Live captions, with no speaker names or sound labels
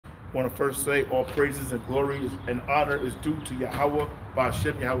I want to first say all praises and glory and honor is due to Yahweh,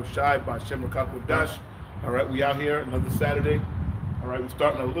 Ba'Shem Yahushai, Ba'Shem Rakakodash. All right, we out here another Saturday. All right, we're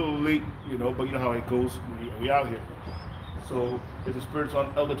starting a little late, you know, but you know how it goes. We out here. So if the Spirit's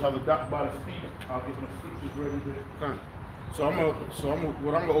on Elder Tyler Doc by the feet, I'll get my scriptures ready to. So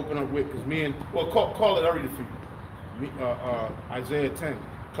what I'm gonna open up with is me and call it already for you. Isaiah 10.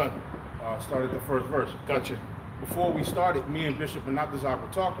 Started the first verse. Gotcha. Before we started, me and Bishop Benatazar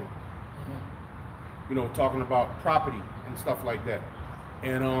were talking. You know, talking about property and stuff like that.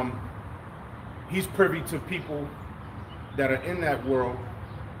 And he's privy to people that are in that world,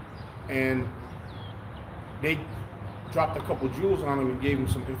 and they dropped a couple jewels on him and gave him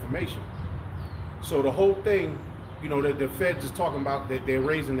some information. So the whole thing, you know, that the Feds is talking about that they're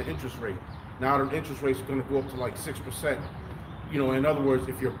raising the interest rate. Now the interest rate is going to go up to like 6%. You know, in other words,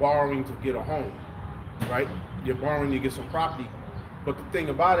 if you're borrowing to get a home, right? You're borrowing to get some property. But the thing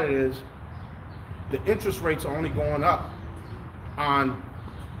about it is, the interest rates are only going up on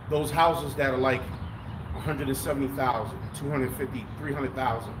those houses that are like 170,000, 250,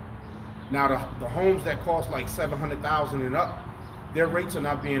 300,000. Now the homes that cost like 700,000 and up, their rates are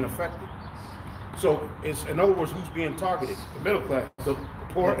not being affected. So it's, in other words, who's being targeted? The middle class, the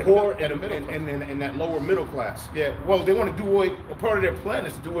poor and that lower middle class. Yeah, well, they want to do away. Part of their plan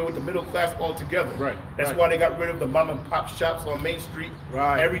is to do away with the middle class altogether. Right. That's why they got rid of the mom and pop shops on Main Street.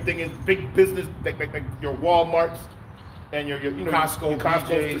 Right. Everything is big business, like your Walmarts and your you know Costco,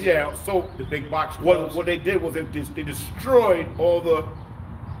 Costco. Yeah. So the big box. What they did was they destroyed all the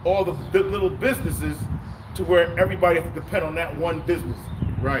little businesses to where everybody has to depend on that one business.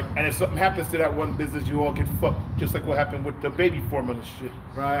 Right. And if something happens to that one business, you all get fucked, just like what happened with the baby formula shit.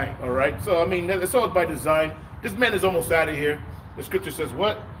 Right. All right. So I mean, it's all by design. This man is almost out of here. The scripture says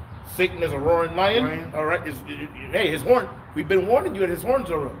what? Satan is a roaring lion. All right. Hey, his horn. We've been warning you that his horns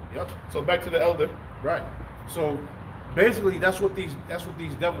are up. Yep. So back to the elder. Right. So basically, that's what these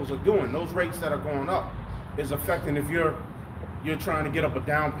devils are doing. Those rates that are going up is affecting. If you're trying to get up a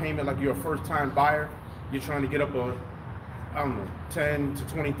down payment, like you're a first-time buyer, you're trying to get up I don't know, $10,000 to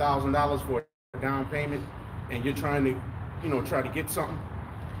 $20,000 for a down payment, and you're trying to, you know, try to get something,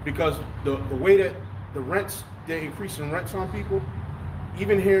 because the way that the rents, they're increasing rents on people,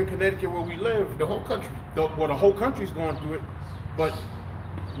 even here in Connecticut where we live, the whole country, the whole country's going through it, but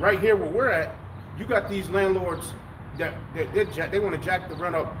right here where we're at, you got these landlords that they want to jack the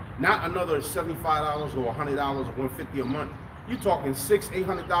rent up, not another $75 or $100 or $150 a month. You're talking $600,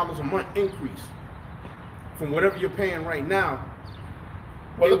 $800 a month increase from whatever you're paying right now.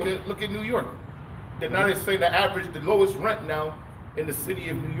 Well, look at New York. Now they say the lowest rent now in the city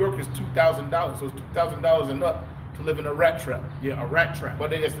of New York is $2,000. So it's $2,000 and up to live in a rat trap. Yeah, a rat trap.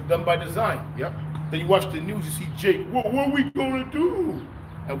 But it's done by design. Yep. Then you watch the news, you see Jake. What are we gonna do?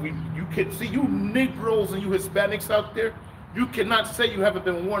 And you can see, you Negroes and you Hispanics out there, you cannot say you haven't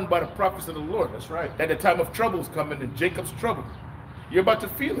been warned by the prophets of the Lord. That's right. That the time of trouble is coming, and Jacob's trouble. You're about to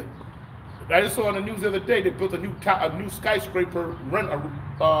feel it. I just saw on the news the other day they built a new skyscraper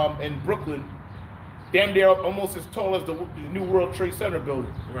in Brooklyn, damn near almost as tall as the new World Trade Center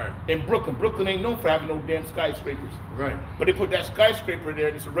building. Right. In Brooklyn. Brooklyn ain't known for having no damn skyscrapers. Right. But they put that skyscraper there,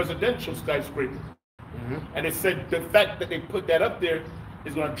 and it's a residential skyscraper. And they said the fact that they put that up there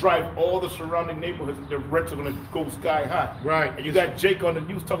is going to drive all the surrounding neighborhoods, the rents are going to go sky high. Right. And you got Jake on the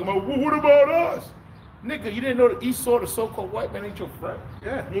news talking about, well, what about us? Nigga, you didn't know that Esau, the so-called white man, ain't your friend.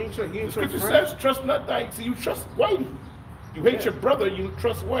 Yeah, he ain't your friend. It says, trust not thy, see, you trust whitey. You hate your brother, you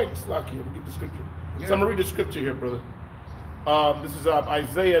trust white. It's like here, we get the scripture. Yeah. So I'm going to read the scripture here, brother. This is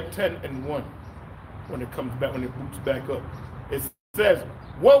Isaiah 10:1. When it comes back, when it boots back up. It says,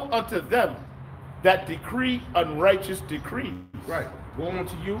 woe unto them that decree unrighteous decrees. Right. Woe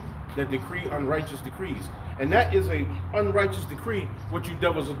unto you that decree unrighteous decrees. And that is a unrighteous decree, what you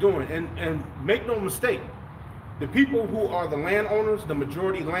devils are doing. And make no mistake, the people who are the landowners, the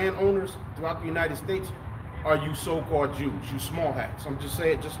majority landowners throughout the United States, are you so-called Jews, you small hats. I'm just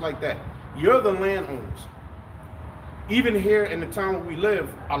saying it just like that. You're the landowners. Even here in the town where we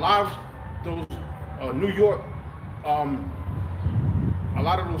live, a lot of those New York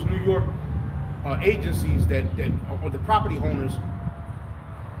agencies that or the property owners,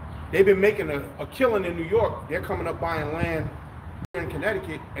 they've been making a killing in New York. They're coming up buying land here in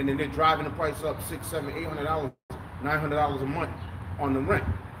Connecticut, and then they're driving the price up $600, $700, $800, $900 a month on the rent,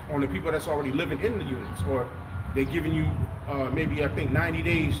 on the people that's already living in the units. Or they're giving you maybe, I think, 90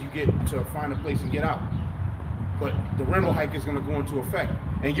 days you get to find a place and get out. But the rental hike is going to go into effect.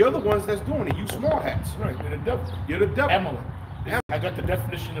 And you're the ones that's doing it, you small hats. Right, you're the devil. You're the devil. Amalek. I got the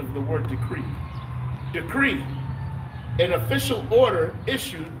definition of the word decree. Decree an official order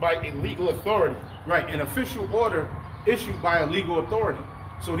issued by a legal authority. Right, an official order issued by a legal authority.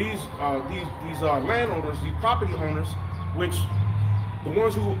 So these landowners, these property owners, which the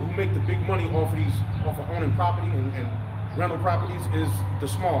ones who make the big money off of owning property and rental properties is the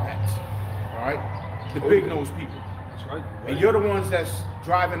small hats. All right, the big nose people. That's right. And you're the ones that's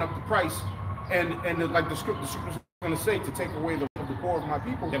driving up the price, and like the scripture's going to say, to take away the poor of my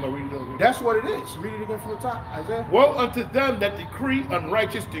people. Yeah, but read it over. That's what it is. Read it again from the top, Isaiah. Woe unto them that decree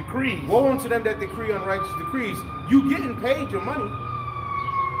unrighteous decrees. Woe unto them that decree unrighteous decrees. You getting paid your money.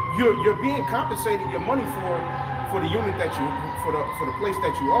 You're being compensated your money for the unit that you for the place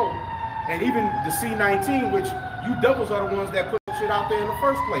that you own, and even the C-19, which you devils are the ones that put shit out there in the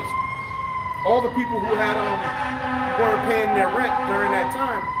first place. All the people who had weren't paying their rent during that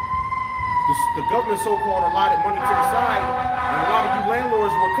time. The government so-called allotted money to the side, and a lot of you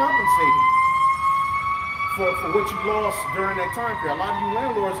landlords were compensated for what you lost during that time period. A lot of you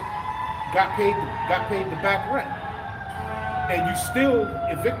landlords got paid the back rent, and you still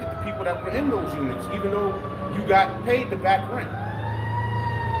evicted the people that were in those units, even though you got paid the back rent.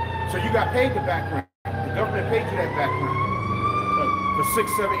 So you got paid the back rent. The government paid you that back rent. For 6,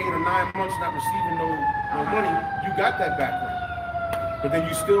 7, 8, or 9 months not receiving no money, you got that back rent. But then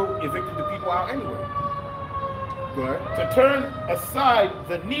you still evicted the people out anyway. Go ahead. To turn aside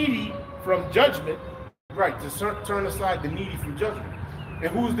the needy from judgment. Right, to turn aside the needy from judgment.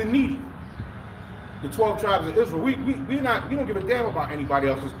 And who's the needy? The 12 tribes of Israel. We don't give a damn about anybody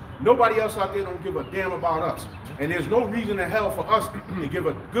else. Nobody else out there don't give a damn about us. And there's no reason in hell for us to give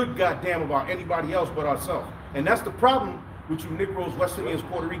a good goddamn about anybody else but ourselves. And that's the problem with you Negroes, West Indians,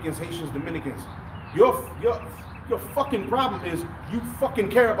 Puerto Ricans, Haitians, Dominicans. Your fucking problem is you fucking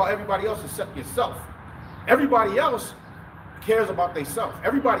care about everybody else except yourself. Everybody else cares about themselves.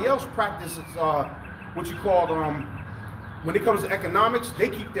 Everybody else practices what you call when it comes to economics, they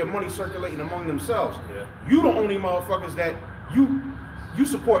keep their money circulating among themselves. Yeah. You the only motherfuckers that you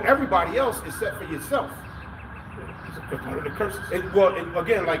support everybody else except for yourself. It's a part of the curses.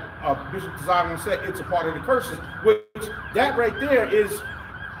 Again, like Bishop Tazarian said, it's a part of the curses. Which that right there is,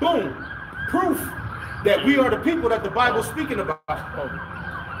 boom, proof that we are the people that the Bible's speaking about.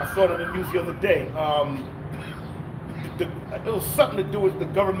 I saw it in the news the other day. It was something to do with the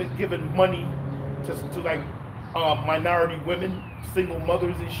government giving money to like minority women, single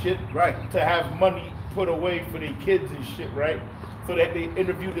mothers and shit, right? To have money put away for their kids and shit, right? So that they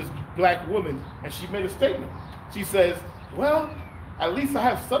interviewed this black woman, and she made a statement. She says, "Well, at least I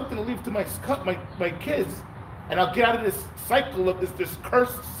have something to leave to my kids, and I'll get out of this cycle of this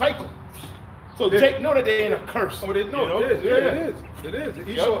cursed cycle." So take note that they ain't a curse. Oh, they know it is. Yeah, it is.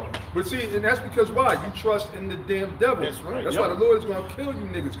 Esau, but see, and that's because why? You trust in the damn devil. That's right. That's why the Lord is going to kill you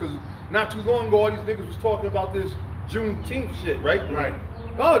niggas. Because not too long ago, all these niggas was talking about this Juneteenth shit, right? Right.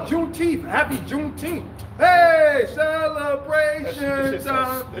 Oh, Juneteenth. Happy Juneteenth. Hey, celebration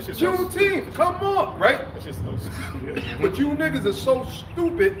time. Juneteenth. Come on, right? That's just so stupid. But you niggas are so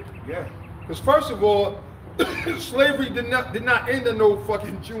stupid. Yeah. Because first of all, slavery did not end on no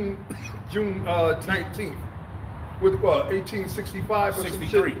fucking June 19th with 1865 or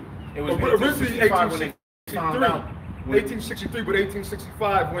 63. It was originally 1863, but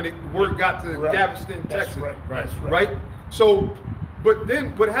 1865 when word got to Galveston, Texas. Right. So, but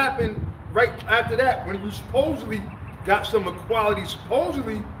then what happened right after that when we supposedly got some equality,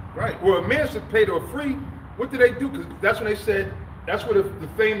 were emancipated or free? What did they do? Because that's when they said that's where the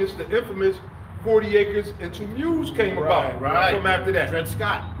infamous 40 acres and 2 mules came about. Right. From after that. Dred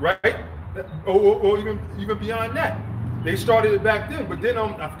Scott. Right. Or even beyond that. They started it back then, but then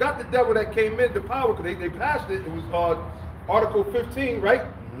I forgot the devil that came into power because they passed it. It was Article 15, right?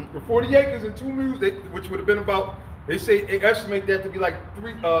 Mm-hmm. For 40 acres and 2 mules, which would have been about, they estimate that to be like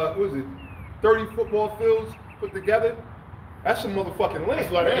 30 football fields put together. That's some motherfucking land.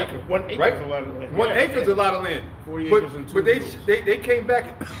 That's a lot of acres. 1 acre is a lot of land. 1 acre is a lot of land. 40 acres and 2 but they came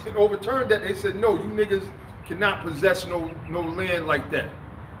back and overturned that. They said, no, you niggas cannot possess no land like that.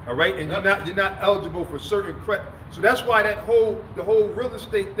 All right, and you're not eligible for certain credit. So that's why the whole real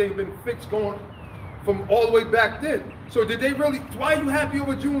estate thing been fixed going from all the way back then. So did they really? Why are you happy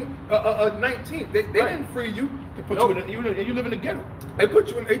over June 19th? They didn't free you. They put you in, you live in the ghetto. They put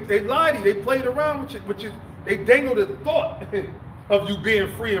you in. They lied to you. They played around with you, which is they dangled the thought of you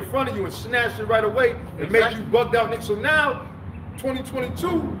being free in front of you and snatched it right away and made you bugged out. So now,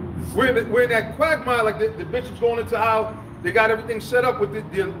 2022, we're in that quagmire. Like the bitch was going into how they got everything set up with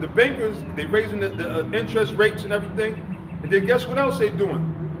the bankers. They raising the interest rates and everything. And then guess what else they doing?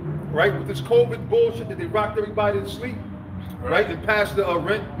 Right, with this COVID bullshit that they rocked everybody to sleep. Right, and passed the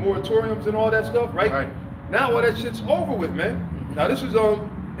rent moratoriums and all that stuff. Right. Now all that shit's over with, man. Now this is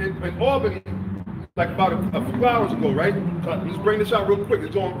in Albany, like about a few hours ago, right? Let's bring this out real quick.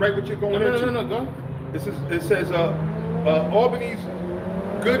 It's on right what you're going into. No, go. It says Albany's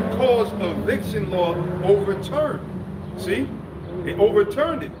good cause eviction law overturned. See, they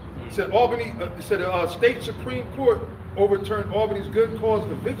overturned it. It said Albany. It said state Supreme Court overturned Albany's good cause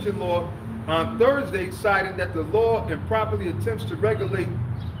eviction law on Thursday, citing that the law improperly attempts to regulate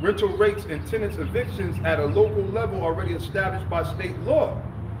rental rates and tenants' evictions at a local level already established by state law.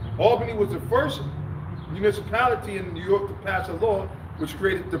 Albany was the first municipality in New York to pass a law which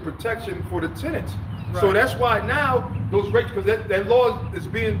created the protection for the tenants. Right. So that's why now those rates, because that law is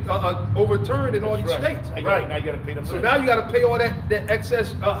being overturned in all these states. Right. Now you got to pay them. So now you got to pay all that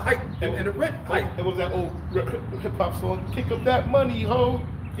excess hike and the rent hike. It was that old hip hop song, "Kick up that money, ho."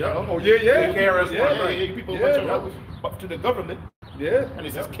 Yeah. Oh yeah. People up to the government. Yeah. And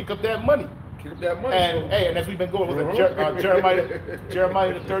he says, "Kick up that money." Kick up that money. And as we've been going with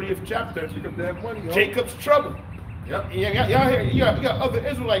Jeremiah the 30th chapter, kick up that money. Jacob's trouble. Yep. You got other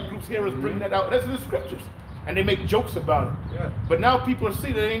Israelite groups here is bringing that out. That's in the scriptures, and they make jokes about it. Yeah. But now people are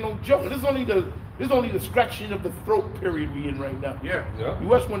seeing that it ain't no joke. This is only the scratching of the throat period we in right now. Yeah. You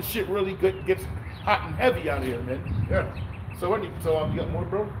watch when shit really gets hot and heavy out here, man. Yeah. So you got more,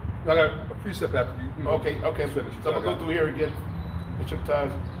 bro? I got a precept after you. Okay. So I'm gonna go through here again. Bishop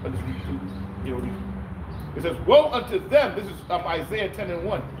Ties. It says, "Woe unto them." This is Isaiah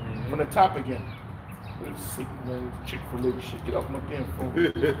 10:1 from the top again. Sick man, Chick-fil-A shit. Get off my damn phone.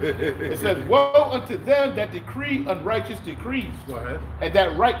 It says, "Woe unto them that decree unrighteous decrees, Go ahead. and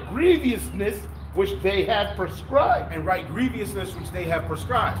that right grievousness which they have prescribed." And right grievousness which they have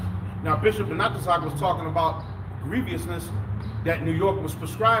prescribed. Now, Bishop Benatazak was talking about grievousness that New York was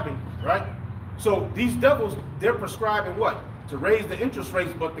prescribing, right? So these devils, they're prescribing what? To raise the interest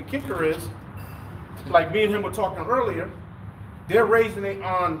rates, but the kicker is, like me and him were talking earlier, they're raising it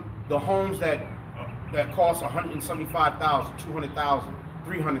on the homes that cost $175,000, $200,000,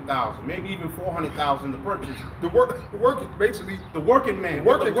 $300,000, maybe even $400,000 to purchase. The working man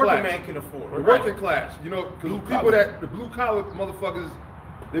can afford. The working class, because the blue collar motherfuckers,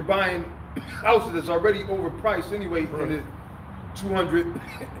 they're buying houses that's already overpriced anyway in the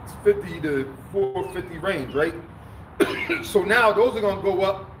 250 to 450 range, right? So now those are gonna go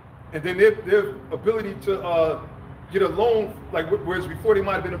up, and then their ability to get a loan, like whereas before they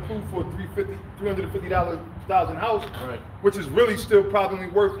might have been approved for $350,000 house, right, which is really still probably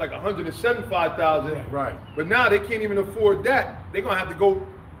worth like $175,000. Right. But now they can't even afford that. They're gonna have to go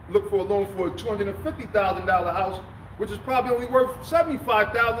look for a loan for a $250,000 house, which is probably only worth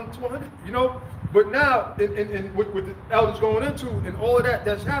 $75,000, $200,000, But now, with the elders going into and all of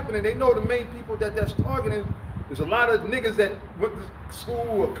that's happening, they know the main people that's targeting. There's a lot of niggas that went to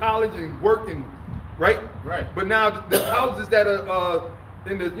school or college and worked and right. But now the houses that are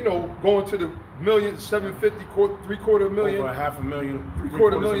in the going to the million, 750, $750,000, $750,000, over $500,000,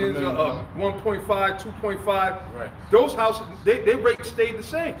 $750,000, 1.5, 2.5. Right. Those houses, they rates stayed the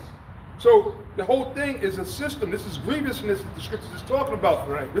same. So the whole thing is a system. This is grievousness that the scriptures is talking about.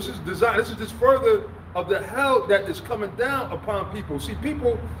 Right. This is design. This is just further of the hell that is coming down upon people. See,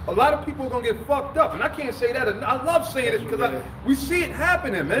 a lot of people are gonna get fucked up, and I can't say that. I love saying it because we see it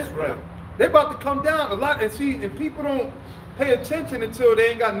happening, man. That's right. They're about to come down a lot, and people don't pay attention until they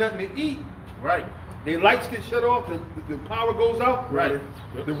ain't got nothing to eat. Right. Their lights get shut off, the power goes out. Right.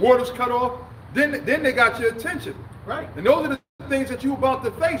 The water's cut off. Then they got your attention. Right. And those are the things that you about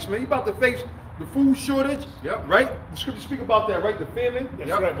to face, man. You about to face the food shortage. Yep. Right. The scriptures speak about that, right? The famine. That's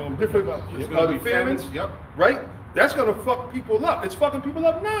yep. right. Different the famines. Yep. Right. That's gonna fuck people up. It's fucking people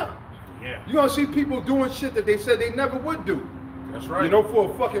up now. Yeah. You're gonna see people doing shit that they said they never would do. That's right. For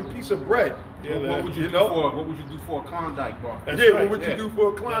a fucking piece of bread. Yeah, what would you do for a Klondike bar? What would you do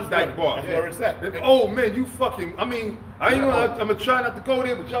for a Klondike bar? That's where it's at. Oh man, you fucking, I ain't gonna, I'm gonna try not to go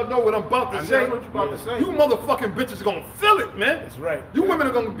there, but y'all know what I'm about to say. What you about to say. You motherfucking bitches are gonna feel it, man. That's right. You women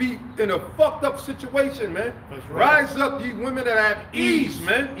are gonna be in a fucked up situation, man. That's right. Rise up, you women that have ease,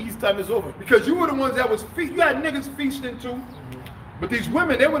 man. Ease time is over. Because you were the ones that was you had niggas feasting too. But these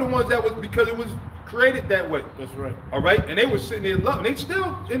women, they were the ones that was, because it was created that way. That's right. All right? And they were sitting there loving. They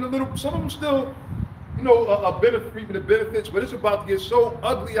still, some of them still, reaping the benefits, but it's about to get so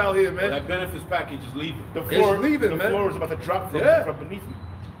ugly out here, man. That benefits package is leaving. The floor is about to drop from beneath you.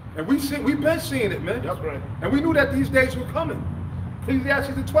 And we've been seeing it, man. That's right. And we knew that these days were coming.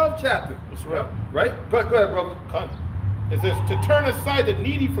 Ecclesiastes the 12th chapter. That's right. Right? Go ahead, brother. It says to turn aside the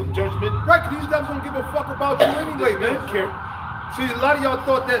needy from judgment. Right, because these devils don't give a fuck about you anyway, man. They don't care. See, a lot of y'all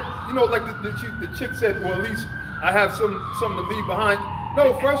thought that, like the chick said, well, at least I have something to leave behind.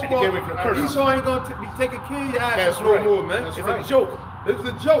 No, first of all, Get away from the curse. Esau ain't gonna be taking care of your ass That's no right. more, man. That's It's right. a joke. It's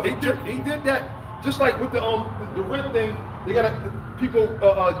a joke. He did that just like with the rent thing. They got people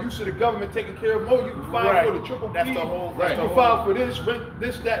used to the government taking care of more. You can file Right. for the triple That's P. the whole- You that's can the file whole- for this, rent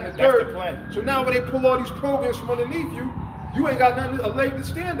this, that, and the That's third. the plan. So now when they pull all these programs from underneath you, you ain't got nothing, a leg to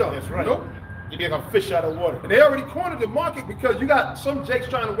stand on. That's right. Nope. You get a fish out of water. And they already cornered the market because you got some jakes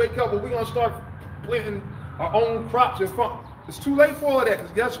trying to wake up, but we're gonna start planting our own crops and farm. It's too late for all that,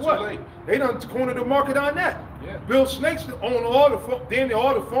 because guess Too what? late. They done cornered the market on that. Yeah. Bill Snakes own damn near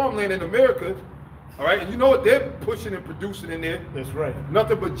all the farmland in America. All right, and you know what they're pushing and producing in there? That's right.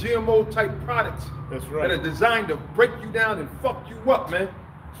 Nothing but GMO type products. That's right. That are designed to break you down and fuck you up, man.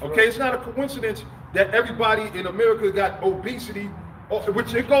 That's Okay, right. it's not a coincidence that everybody in America got obesity,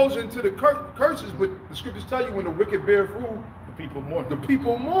 which it goes into the curses, but the scriptures tell you when the wicked bear fruit, The people mourn. the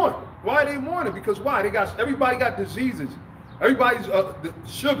people mourn. Why are they mourning? Because why? Everybody got diseases. Everybody's the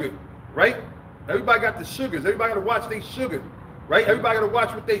sugar, right? Everybody got the sugars. Everybody got to watch their sugar, right? Everybody got to watch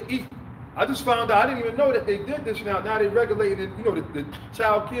what they eat. I just found out, I didn't even know that they did this now. Now they regulated, the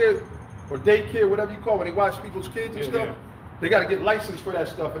child care or daycare, whatever you call it, when they watch people's kids and stuff. Yeah. They got to get licensed for that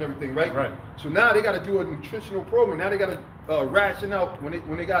stuff and everything, right? Right. So now they got to do a nutritional program. Now they got to ration out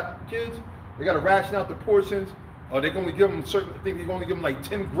when they got kids. They got to ration out the portions. They can only give them certain. I think they can only give them like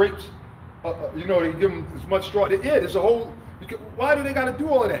 10 grapes. They give them as much straw. Yeah, there's a whole. Why do they got to do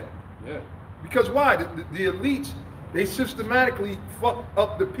all of that? Yeah. Because why? The elites, they systematically fuck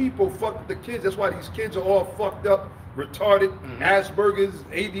up the people, fuck up the kids. That's why these kids are all fucked up, retarded, Asperger's,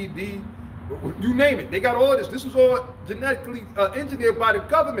 ADD, you name it. They got all this. This was all genetically engineered by the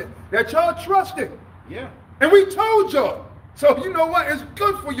government that y'all trusted. Yeah. And we told y'all. So you know what? It's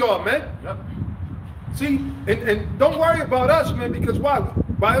good for y'all, man. Yep. See, and don't worry about us, man, because why?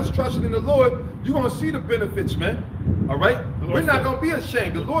 By us trusting in the Lord, you're going to see the benefits, man. All right? We're not going to be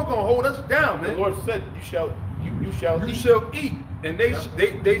ashamed. The Lord going to hold us down, man. The Lord said, you shall You shall eat, and they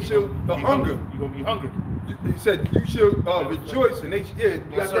shall hunger. You're going to be hungry. He said, you shall rejoice, and they you The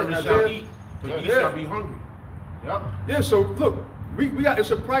got that servant in shall Isaiah? eat, but ye Yeah. shall be hungry. Yep. Yeah, so look, we got,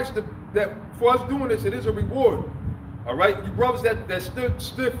 it's a price that for us doing this, it is a reward. All right, you brothers that stood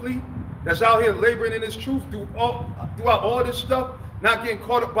stiffly, that's out here laboring in this truth throughout all this stuff, not getting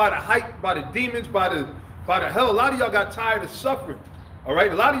caught up by the hype, by the demons, by the hell. A lot of y'all got tired of suffering. All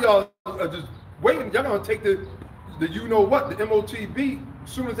right, a lot of y'all are just waiting. Y'all gonna take the you know what, the MOTB, as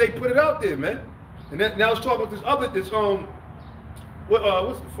soon as they put it out there, man. And then now I was talking with what's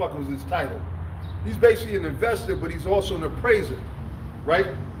the fuck was his title? He's basically an investor, but he's also an appraiser, right?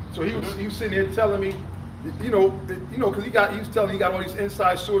 So he was sitting here telling me, because he was telling me he got all these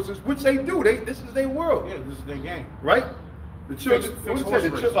inside sources, which they do. This is their world, Yeah, this is their game. right? The children, Fixed what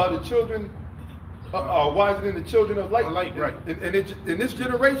did horse he say? The children are wiser than the children of light. Right. And in this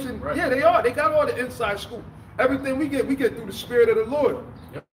generation, Right. yeah, they are. They got all the inside scoop. Everything we get through the Spirit of the Lord.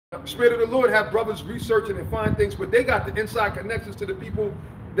 Yep. The Spirit of the Lord have brothers researching and find things, but they got the inside connections to the people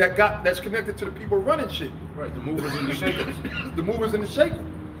that's connected to the people running shit. Right, the movers and the shakers. The movers and the shakers.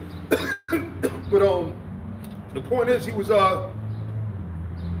 But the point is, he was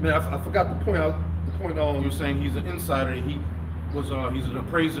man, I forgot the point. You were saying he's an insider. He's an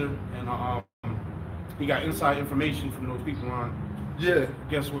appraiser, and he got inside information from those people on. Yeah.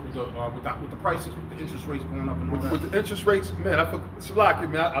 Guess what? With the prices, with the interest rates going up and all that. With the interest rates, man, Salaki,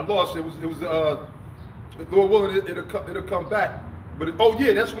 man, I lost it. It was Lord willing, it'll come back. But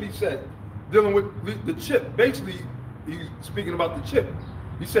that's what he said. Dealing with the chip. Basically, he's speaking about the chip.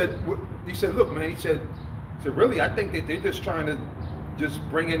 He said, look, man, he said, really, I think that they're just trying to just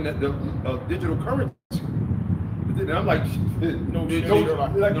bring in the digital currency. And I'm like, no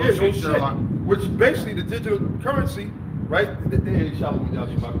shit, Sherlock. Which basically the digital currency, right? Which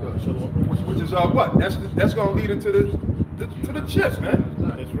is what? That's going to lead into the chips, man.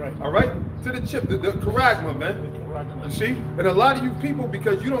 That's right. All right, to the chip, the charagma, man. You see, and a lot of you people,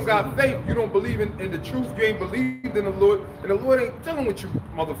 because you don't got faith, you don't believe in the truth, you ain't believed in the Lord, and the Lord ain't dealing with you,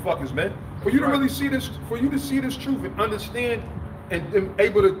 motherfuckers, man. For you to really see this, for you to see this truth and understand and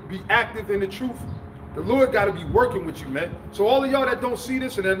able to be active in the truth, the Lord got to be working with you, man. So all of y'all that don't see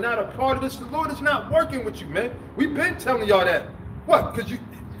this and are not a part of this, the Lord is not working with you, man. We've been telling y'all that. What? Because you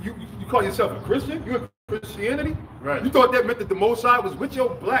call yourself a Christian? You in Christianity? Right. You thought that meant that the Most High was with your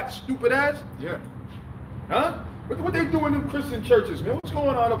black stupid ass? Yeah. Huh? What they doing in Christian churches, man? What's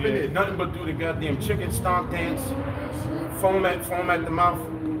going on up in there? Nothing but do the goddamn chicken stomp dance, foam at the mouth,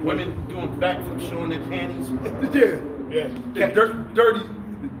 women doing backflips showing their panties. Yeah. Dirty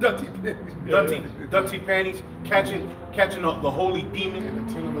Dirty panties, catching the holy demon, And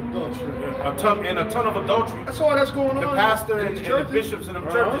a ton of adultery. a ton of adultery. That's all that's going on. The pastor in and these the churches. bishops in them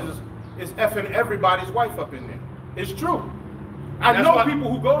churches is effing everybody's wife up in there. It's true. I That's know why-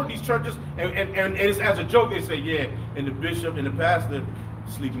 people who go to these churches and it's as a joke. They say, yeah, and the bishop and the pastor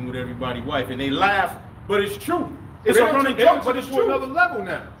sleeping with everybody's wife, and they laugh, but it's true. It's a running joke, but it's to true. another level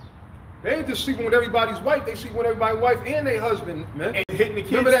now. They ain't just sleeping with everybody's wife. They sleep with everybody's wife and their husband, man. And hitting the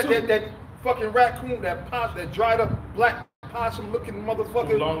kids Remember that, too. that fucking raccoon, that dried up black possum looking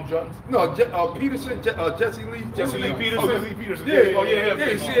motherfucker. Long Johns. No, Peterson, Jesse Lee. Jesse Lee Peterson. Oh, Jesse Lee Peterson. Yeah, Oh, yeah.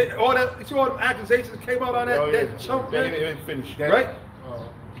 You see all them accusations came out on that chump, They man. didn't finish. Right?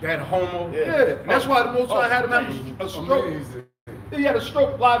 That homo. Yeah. And that's why the Most High had him have a stroke. Amazing. He had a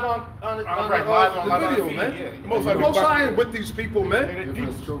stroke live on Right, the live on video, feed, man. yeah. The Most High ain't with these people, man.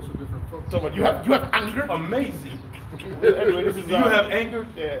 Different strokes for different folks. So you have anger. Amazing. Anyway, this is Do you have anger?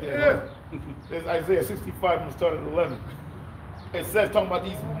 Yeah. There's Isaiah 65 and start at 11. It says talking about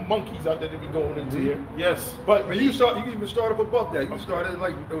these monkeys out there that be going into here. Yes. But But you even start up above that. You started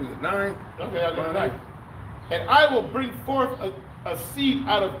like, what was it, 9? okay, I got 9. And I will bring forth a seed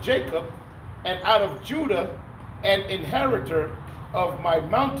out of Jacob and out of Judah, an inheritor of my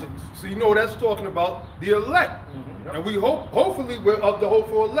mountains. So you know that's talking about the elect. And we hopefully we're of the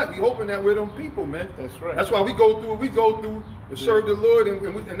hopeful elect. We hoping that we're them people, man. That's right. That's why we go through what we go through to serve the Lord,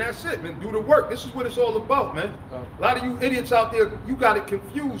 and that's it, man. Do the work. This is what it's all about, man. A lot of you idiots out there, you got it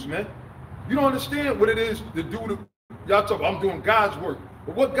confused, man. You don't understand what it is to do y'all talk, I'm doing God's work.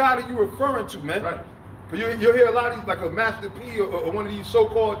 But what God are you referring to, man? Right. You'll hear a lot of these, like a Master P or one of these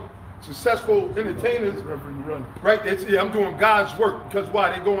so-called successful entertainers, right? They say, I'm doing God's work. Because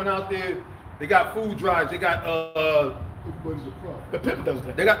why? They're going out there, they got food drives, they got Everybody's a pro. The pimp does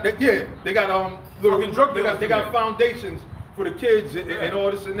that. they got Fucking drug dealers they do got that. foundations for the kids and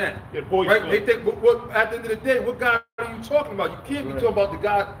all this and that. Yeah, boys right? club. They think what at the end of the day, what God are you talking about? You can't be talking about the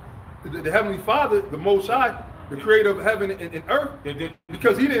God, the Heavenly Father, the Most High, the Creator of heaven and earth. They did.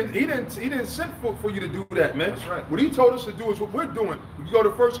 Because he didn't send for you to do that, man. That's right. What he told us to do is what we're doing. If you go to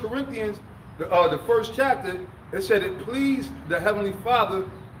 1 Corinthians, the first chapter, it said it pleased the Heavenly Father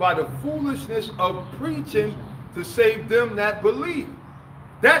by the foolishness of preaching to save them that believe.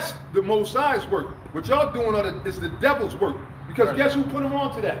 That's the Most High's work. What y'all doing is the devil's work. Because Right. guess who put him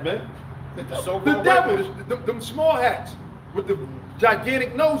on to that, man? So The devil, them small hats with the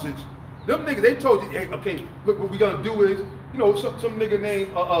gigantic noses. Them niggas, they told you, hey, okay, look, what we gonna do is, you know, some nigga named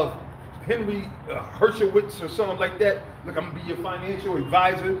Henry Hershowitz or something like that. Look, I'm gonna be your financial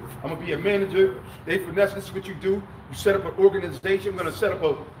advisor. I'm gonna be your manager. They finesse, this is what you do. You set up an organization. We're gonna set up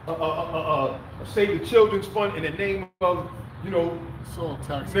a Save the Children's Fund in the name of, you know, It's all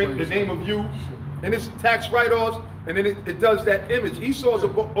tax the name of you. And it's tax write-offs, and then it does that image. Esau's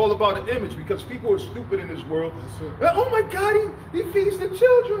all about an image because people are stupid in this world. That's it. Oh my God, he feeds the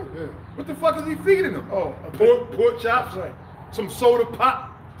children. Yeah. What the fuck is he feeding them? Oh, pork chops, Right. some soda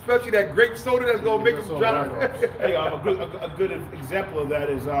pop, especially that grape soda that's gonna make That's them all drop. right. Hey, a good example of that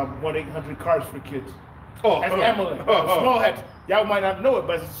is 1-800-CARS for kids. Oh, That's Amalek. Small hats. Y'all might not know it,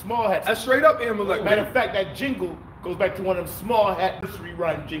 but it's small hats. That's straight up Amalek. Matter of fact, that jingle goes back to one of them small hat nursery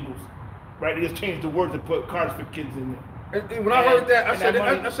rhyme jingles. Right? They just changed the words and put cars for kids in there. And when I heard that, I and said, that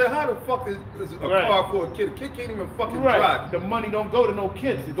money- I said, how the fuck is a Right. car for a kid? A kid can't even fucking Right. drive. The money don't go to no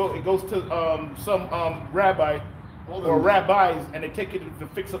kids. It goes to some rabbi All or them- rabbis, and they take it to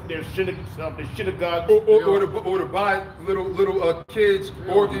fix up their synagogue. Or to buy little kids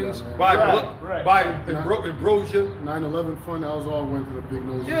organs, buy Right. buy ambrosia. 9/11 fund, that was all went to the big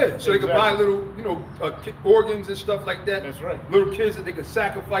nose. Yeah, so they could buy little, organs and stuff like that. That's right. Little kids that they could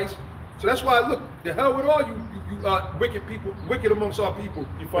sacrifice. So that's why, look, the hell with all you wicked people, wicked amongst our people.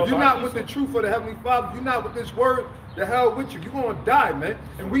 fall If you're not behind with the truth of the Heavenly Father, you're not with this word, the hell with you. You're going to die, man.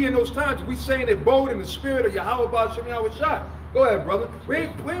 And we in those times, we saying it bold in the spirit of Yahweh B'Shem Yahweh Shai. Go ahead, brother. We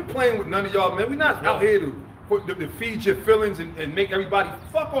ain't playing with none of y'all, man. We're not out here to feed your feelings and make everybody,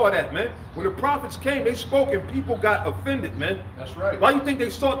 fuck all that, man. When the prophets came, they spoke and people got offended, man. That's right. Why you think they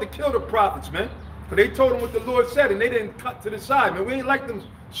sought to kill the prophets, man? Because they told them what the Lord said and they didn't cut to the side, man. We ain't like them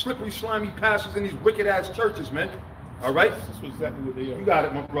slippery, slimy pastors in these wicked ass churches, man. All right? That's exactly what they are. You got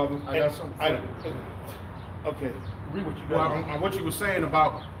it, my brother. I got something. Okay. Read what you Well, got. on what you were saying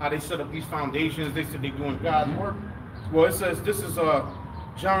about how they set up these foundations, they said they're doing God's work. Well, it says this is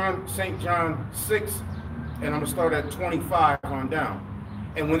St. John 6, and I'm gonna start at 25 on down.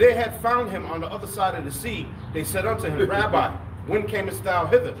 And when they had found him on the other side of the sea, they said unto him, Rabbi, when camest thou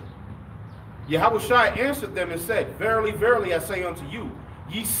hither? Yahushua answered them and said, Verily, verily, I say unto you,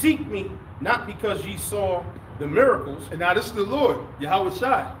 ye seek me not because ye saw the miracles. And now this is the Lord, Yahweh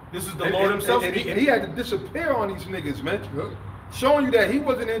Shai. This is the Lord himself and speaking. he had to disappear on these niggas, man. Showing you that he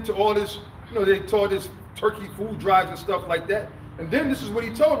wasn't into all this, you know, they taught this turkey food drives and stuff like that. And then this is what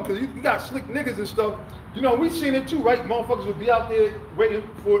he told them, because you got slick niggas and stuff. You know, we seen it too, right? Motherfuckers would be out there waiting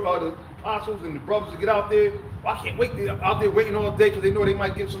for the apostles and the brothers to get out there. Well, I can't wait. They're out there waiting all day because they know they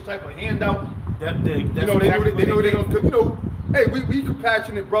might get some type of handout. They know they're gonna, you know, hey, we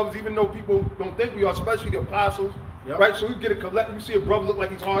compassionate brothers, even though people don't think we are, especially the apostles. Yep. Right, so we get a collection. You see a brother look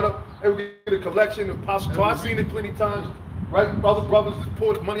like he's hard up, and we get a collection of apostles. So I've seen it plenty of times, right? Other brothers just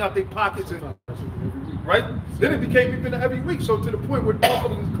pull the money out their pockets, and right. Then it became even every week. So to the point where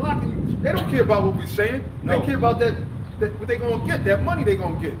motherfuckers is clocking you, they don't care about what we're saying. No. They care about that what they gonna get, that money they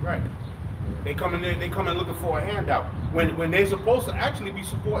gonna get. Right. They come in there, they come in looking for a handout when they're supposed to actually be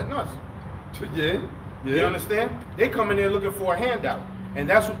supporting us. Yeah. You understand? They come in there looking for a handout, and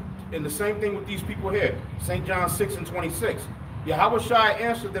that's what. And the same thing with these people here. St. John 6:26. Yahweh Shai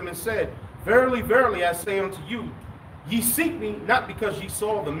answered them and said, Verily, verily, I say unto you, ye seek me not because ye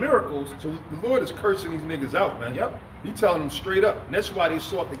saw the miracles. So the Lord is cursing these niggas out, man. Yep. He telling them straight up. And that's why they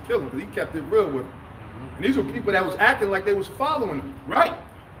sought to kill him, because he kept it real with them. And these were people that was acting like they was following him. Right.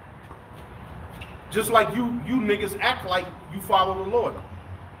 Just like you niggas act like you follow the Lord.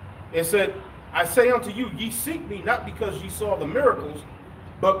 It said, I say unto you, ye seek me not because ye saw the miracles,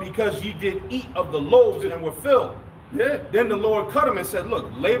 but because ye did eat of the loaves and were filled. Yeah. Then the Lord cut him and said, Look,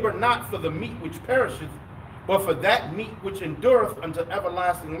 labor not for the meat which perisheth, but for that meat which endureth unto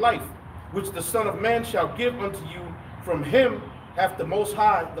everlasting life, which the Son of Man shall give unto you. From him hath the Most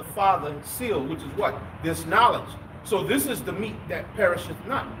High, the Father, sealed, which is what? This knowledge. So this is the meat that perisheth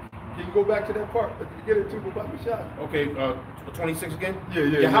not. Can you go back to that part? Get it to about the shot. Okay, 26 again?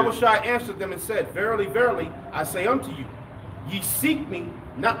 Yeah. Yahweh Shai answered them and said, Verily, verily, I say unto you, ye seek me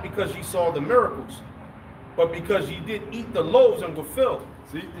not because ye saw the miracles, but because ye did eat the loaves and were filled.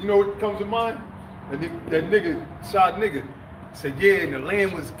 See, you know what comes to mind? That nigga, shot nigga, said, yeah, and the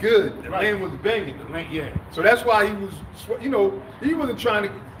land was good. The land was banging. Yeah. So that's why he was, you know, he wasn't trying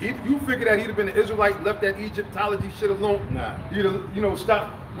to, you figure that he'd have been an Israelite, left that Egyptology shit alone. Nah. He'd have, you know,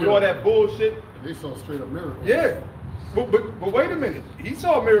 stopped with all that bullshit. They saw straight up miracles. Yeah. But wait a minute. He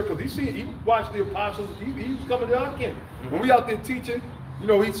saw miracles. He watched the apostles. He was coming to our camp. When we out there teaching, you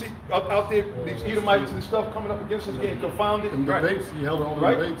know, he see out there these Edomites and stuff coming up against us, getting confounded. And debates, he held all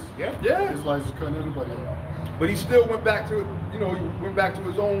the debates. Yeah. Israelites was cutting everybody out. But he still went back to, you know, he went back to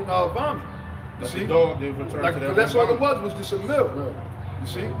his own vomit. You see? Like, that's all it was just a milk. You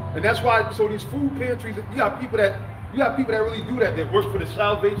see? And that's why, so these food pantries, you got people that really do that. They work for the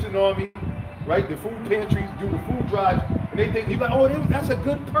Salvation Army, right? The food pantries do the food drives, and they think, you're like, oh, that's a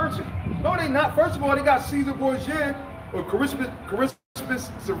good person. No, they not. First of all, they got Caesar Borgia or Crispus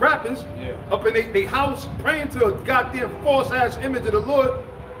Serapis up in their house praying to a goddamn false-ass image of the Lord.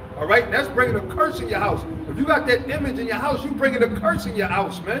 All right? That's bringing a curse in your house. If you got that image in your house, you bringing a curse in your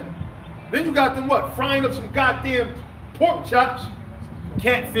house, man. Then you got them, what? Frying up some goddamn pork chops.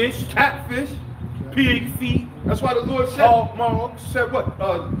 Catfish, pig feet. That's why the Lord said what?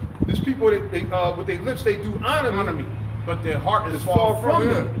 These people, with their lips, they do honor me, but their heart is far from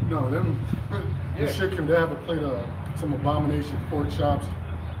them. No, them shit can have a plate of some abomination pork chops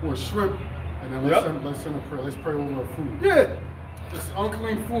or shrimp, and then let's send a prayer. Let's pray over our food. Yeah. It's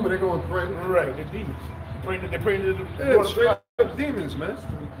unclean food, but they're going to pray. Right, the demons. They're praying to the Lord. Straight up demons, man.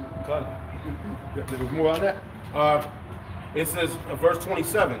 There's more on that. It says, verse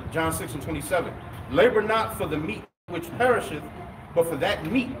 27, John 6:27, labor not for the meat which perisheth, but for that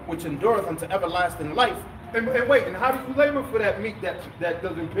meat which endureth unto everlasting life. And wait, and how do you labor for that meat that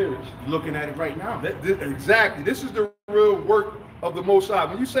doesn't perish? Looking at it right now. Exactly. This is the real work of the Most High.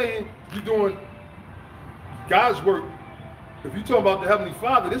 When you're saying you're doing God's work, if you're talking about the Heavenly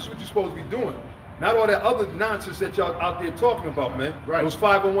Father, this is what you're supposed to be doing. Not all that other nonsense that y'all out there talking about, man. Right. Those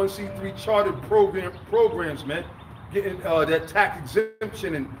 501c3 chartered programs, man. Getting that tax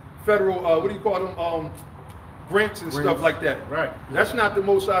exemption and federal, what do you call them, grants and stuff like that. Right. That's not the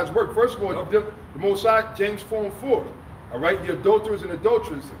Most High's work. First of all, the Most High, James 4:4. All right, the adulterers and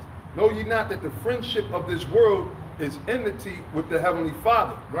adulteresses. Know ye not that the friendship of this world is enmity with the Heavenly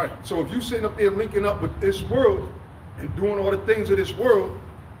Father. Right. So if you sitting up there linking up with this world and doing all the things of this world,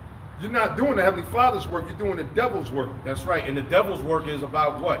 you're not doing the Heavenly Father's work, you're doing the devil's work. That's right. And the devil's work is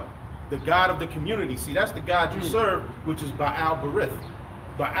about what? The God of the community. See, that's the God you serve, which is Baal Berith.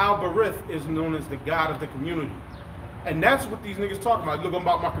 Baal Berith is known as the God of the community. And that's what these niggas talking about. Look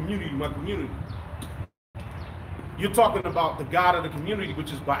about my community, my community. You're talking about the God of the community,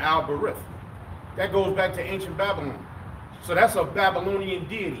 which is Baal Berith. That goes back to ancient Babylon. So that's a Babylonian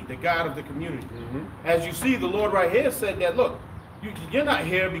deity, the God of the community. As you see, the Lord right here said that, look, you're not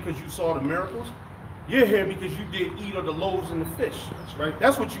here because you saw the miracles. You're here because you did eat of the loaves and the fish. That's right.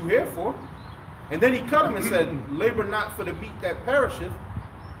 That's what you're here for. And then he cut him and said, labor not for the meat that perisheth,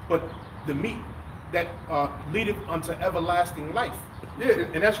 but the meat that leadeth unto everlasting life. Yeah,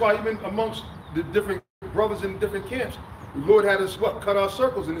 and that's why even amongst the different brothers in different camps, the Lord had us cut our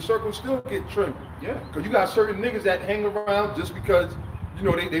circles, and the circles still get trimmed. Yeah. Because you got certain niggas that hang around just because, you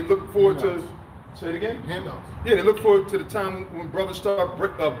know, they look forward to, say it again? Handouts. Yeah, they look forward to the time when brothers start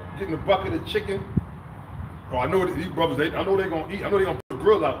getting a bucket of chicken. Oh, I know that these brothers, I know they're going to eat. I know they're going to put the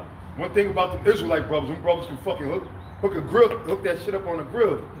grill out. One thing about the Israelite brothers, them brothers can fucking hook that shit up on the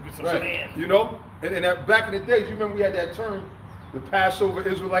grill. Right. You know? And that back in the days, you remember we had that term, the Passover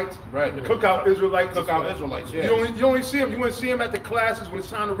Israelites, Right. the cookout Israelites. Cookout Israelites, yeah. You only see them. You wouldn't see them at the classes when it's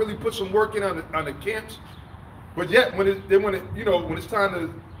time to really put some work in on the camps. But yet, when it's time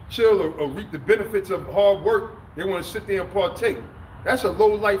to chill or reap the benefits of hard work, they want to sit there and partake. That's a low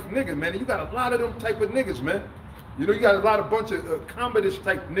life nigga, man. And you got a lot of them type of niggas, man. You know, you got a lot of bunch of commodus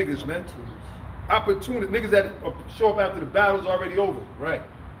type niggas, man. Opportunity niggas that show up after the battle's already over. Right.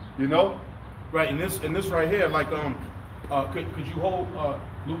 You know? Right. And this right here, like could you hold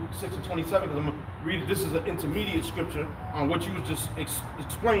Luke 6:27? Because I'm gonna read it. This is an intermediate scripture on what you was just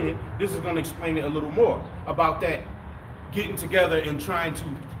explaining. This is going to explain it a little more about that getting together and trying to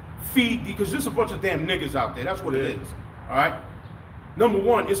feed, because there's a bunch of damn niggas out there. That's what it is. All right. Number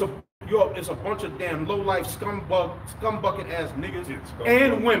one, it's a bunch of damn low life scumbucket ass niggas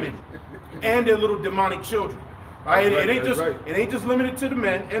and women and their little demonic children. All right. It ain't just limited to the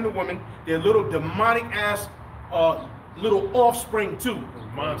men and the women. They're little demonic ass little offspring too.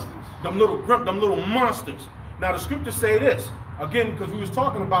 Monsters. Them little monsters. Now the scriptures say this again, because we was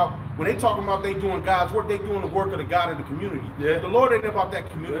talking about when they talking about they doing God's work, they doing the work of the God of the community. Yeah. The Lord ain't about that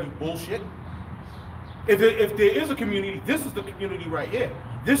community bullshit. If there is a community, this is the community right here.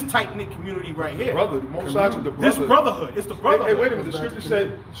 This tight-knit community right here. Brother, the most sides of the This brotherhood. It's the brotherhood. Hey, wait a minute. The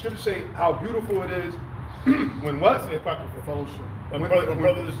scripture say how beautiful it is when what? When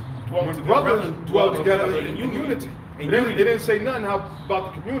brothers dwell together in unity. It didn't say nothing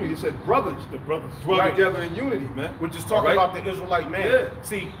about the community. It said brothers. The brothers dwell together in unity, man. We're just talking about the Israelite man. Yeah.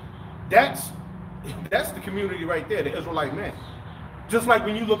 See, that's the community right there, the Israelite man. Just like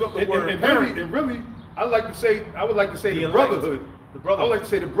when you look up the word parent. And really, I would like to say the brotherhood. The brotherhood. I would like to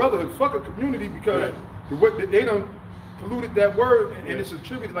say the brotherhood. Fuck a community, because they done polluted that word, and it's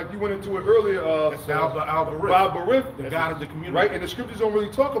attributed, like you went into it earlier. Al-Barith, the God of the community. Right, and the scriptures don't really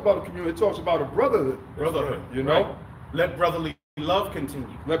talk about a community. It talks about a brotherhood. Brotherhood. You know? Right. Let brotherly love continue.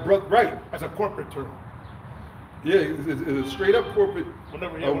 Right. That's a corporate term. Yeah, it's a straight up corporate,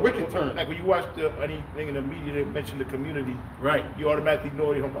 wicked term. Like when you watch anything in the media that mention the community, right? You automatically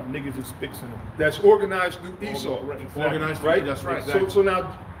know they're talking about niggas and spicks in them. That's organized through Esau. Right, exactly. Organized, right? That's right. Exactly. So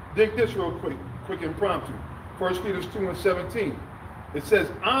now, dig this real quick impromptu. 1 Peter 2:17. It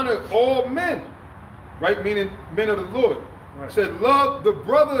says, honor all men, right? Meaning men of the Lord. Right. It said, love the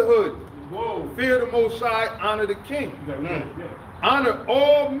brotherhood. Whoa. Fear the Most High, honor the King. Honor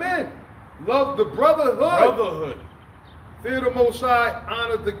all men. Love the brotherhood. Fear the Most High,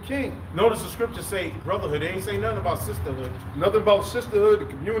 honor the King. Notice the scriptures say brotherhood. They ain't say nothing about sisterhood. Nothing about sisterhood, the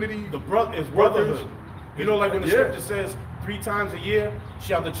community. The brotherhood. You know, like when the scripture says 3 times a year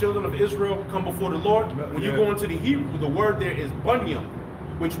shall the children of Israel come before the Lord. When you go into the Hebrew, the word there is bunyam,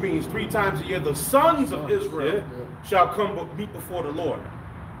 which means 3 times a year the sons of Israel shall come meet before the Lord.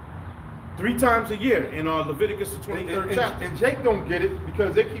 3 times a year in Leviticus the 23rd chapter. And Jake don't get it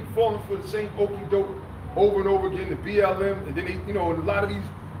because they keep falling for the same okey doke over and over again, the BLM, and then they, and a lot of these,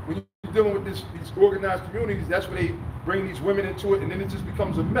 when you're dealing with these organized communities, that's where they bring these women into it, and then it just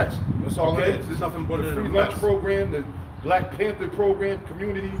becomes a mess. That's all it is. There's nothing but the free lunch program, the Black Panther program,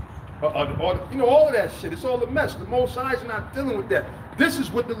 community, all of that shit. It's all a mess. The Most High is not dealing with that. This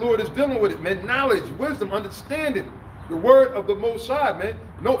is what the Lord is dealing with it, man. Knowledge, wisdom, understanding. The word of the Most High, man.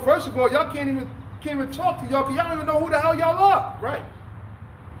 No, first of all, y'all can't even talk to y'all because y'all don't even know who the hell y'all are. Right.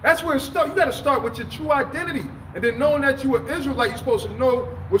 That's where it starts. You got to start with your true identity. And then knowing that you're an Israelite, you're supposed to know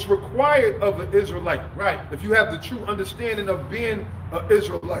what's required of an Israelite. Right. If you have the true understanding of being an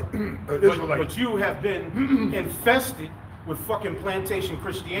Israelite. But you have been infested with fucking plantation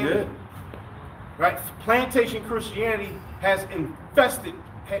Christianity. Yeah. Right? Plantation Christianity has infested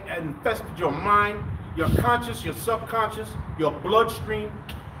your mind, your conscious, your subconscious, your bloodstream,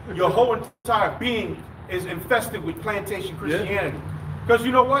 your whole entire being is infested with plantation Christianity. Because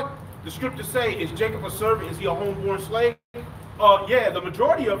you know what? The scriptures say, is Jacob a servant? Is he a homeborn slave? Yeah, the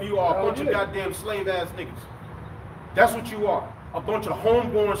majority of you are a bunch of goddamn slave-ass niggas. That's what you are. A bunch of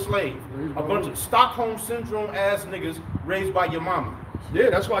homeborn slaves. A bunch of Stockholm Syndrome ass niggas raised by your mama. Yeah,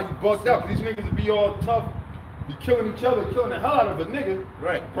 that's why you bugged out. These niggas be all tough, be killing each other, killing the hell out of a nigga.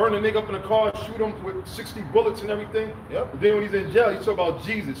 Right. Burn a nigga up in a car, shoot him with 60 bullets and everything. Yep. But then when he's in jail, he talk about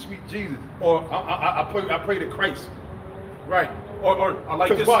Jesus, sweet Jesus. Or I pray to Christ. Right. Or like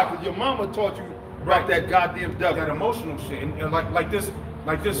this. Why? Because your mama taught you about that goddamn devil. That emotional shit. And like this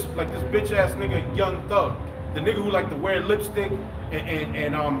bitch ass nigga, Young Thug. The nigga who like to wear lipstick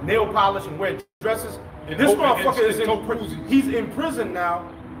and nail polish and wear dresses. And this motherfucker is in prison. He's in prison now,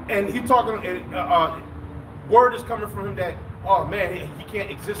 and he talking. Word is coming from him that, oh man, he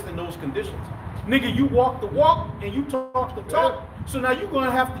can't exist in those conditions. Nigga, you walk the walk and you talk the talk. So now you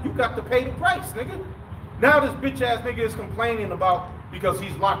got to pay the price, nigga. Now this bitch ass nigga is complaining about because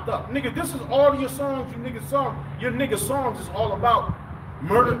he's locked up. Nigga, this is all your songs, you nigga songs. Your nigga songs is all about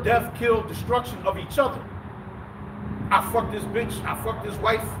murder, death, kill, destruction of each other. I fucked this bitch, I fucked this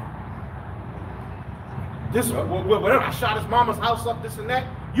wife. This, whatever, I shot his mama's house up, this and that.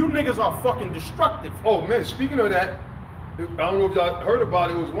 You niggas are fucking destructive. Oh man, speaking of that, I don't know if y'all heard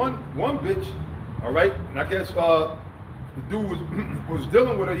about it. It was one bitch, all right? And I guess the dude was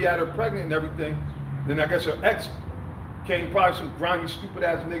dealing with her, he had her pregnant and everything. Then I guess her ex came, probably some grimy, stupid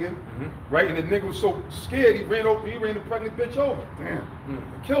ass nigga, right? And the nigga was so scared, he ran the pregnant bitch over.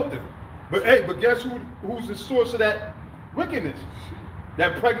 Damn. Killed her. But hey, guess who's the source of that wickedness?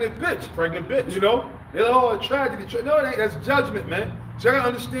 That pregnant bitch. You know? It's all a tragedy. No, it ain't. That's judgment, man. So I gotta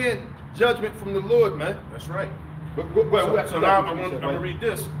understand judgment from the Lord, man. That's right. So now I'm gonna read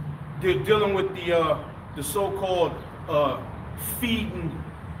this. They're dealing with the so-called feeding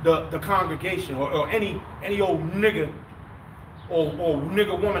the congregation or any old nigga or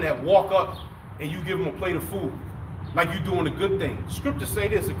nigga woman that walk up and you give them a plate of food like you doing a good thing. Scriptures say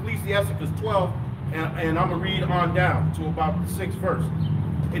this, Ecclesiasticus 12, and I'm gonna read on down to about the 6th verse.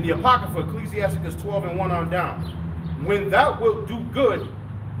 In the Apocrypha, Ecclesiasticus 12 and 1 on down. When thou wilt do good,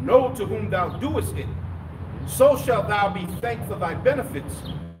 know to whom thou doest it. So shalt thou be thanked for thy benefits.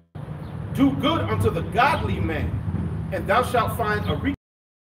 Do good unto the godly man, and thou shalt find a reach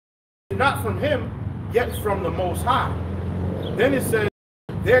not from him, yet from the Most High. Then it says,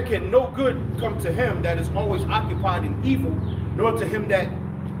 there can no good come to him that is always occupied in evil, nor to him that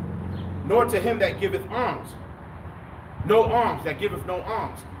giveth alms. No alms, that giveth no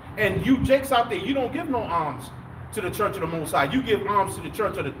alms. And you jakes out there, you don't give no alms to the church of the Most High. You give alms to the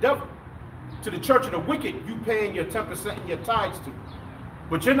church of the devil. To the church of the wicked, you paying your 10% and your tithes to.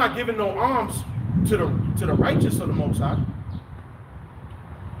 But you're not giving no alms to the righteous of the Most High.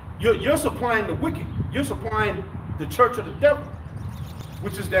 You're supplying the wicked. You're supplying the church of the devil,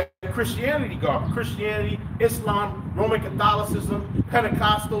 which is that Christianity garbage. Christianity, Islam, Roman Catholicism,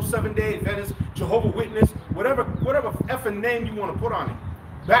 Pentecostal, Seventh-day Adventist, Jehovah's Witness, whatever effing name you want to put on it.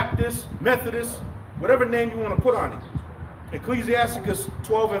 Baptist, Methodist, whatever name you want to put on it. Ecclesiasticus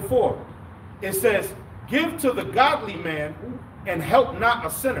 12 and 4. It says, give to the godly man and help not a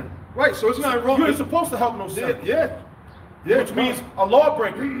sinner. Right, so it's not wrong. You ain't supposed to help no sinner. Yeah. Which means a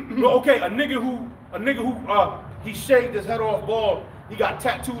lawbreaker. Okay, a nigga who he shaved his head off bald, he got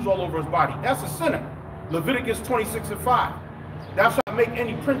tattoos all over his body. That's a sinner. Leviticus 26 and 5. Thou shalt make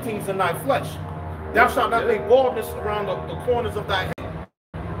any printings in thy flesh. Thou shalt not make baldness around the corners of thy head.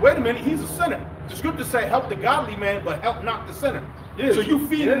 Wait a minute, he's a sinner. The scriptures say help the godly man, but help not the sinner. Yeah, so you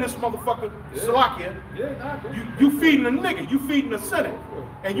feeding this motherfucker, Salakia. You feeding a nigga, you feeding a sinner.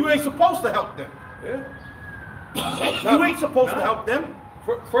 And you ain't supposed to help them. You ain't supposed to help them.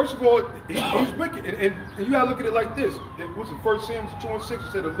 First of all, he's wicked. And you gotta look at it like this. It was the 1 Samuel 2 and 6,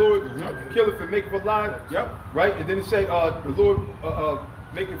 it said the Lord killeth and maketh alive. Yep. Right? And then it said the Lord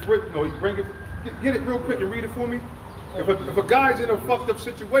maketh rich. No, he bringeth. Get it real quick and read it for me. If a guy's in a fucked up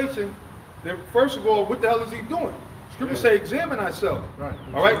situation, then first of all, what the hell is he doing? Scripture say examine ourselves. Right.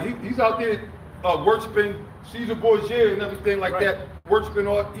 All right? He's out there worshiping Caesar Borgia and everything like that, worshiping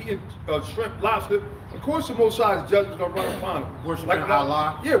eating shrimp, lobster. Of course the Most High's judgment gonna run upon him. Worshiping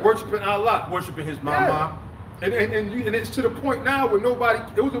Allah. Yeah, worshiping Allah. Worshiping his mama. Yeah. And it's to the point now where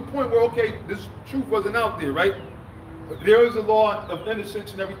there was a point where, okay, this truth wasn't out there, right? But there is a law of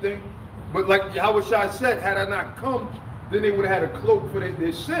innocence and everything. But like Yahweh Shai said, had I not come, then they would have had a cloak for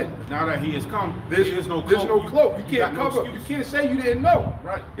their sin. Now that he has come, there's no cloak. You can't cover. You can't say you didn't know.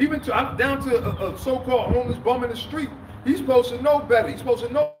 Right. Even down to a so-called homeless bum in the street. He's supposed to know better. He's supposed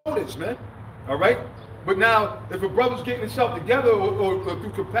to know this, man. All right? But now, if a brother's getting himself together or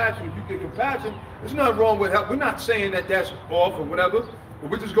through compassion, if you get compassion, there's nothing wrong with help. We're not saying that that's off or whatever,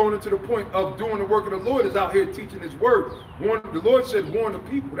 but we're just going into the point of doing the work of the Lord is out here teaching his word. The Lord said, warn the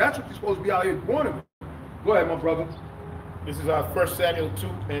people. That's what you're supposed to be out here warning them. Go ahead, my brother. This is our 1 Samuel 2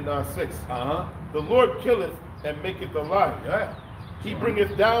 and 6. Uh-huh. The Lord killeth and maketh alive. Yeah. He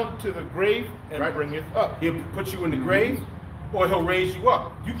bringeth down to the grave and bringeth up. He'll put you in the grave, or he'll raise you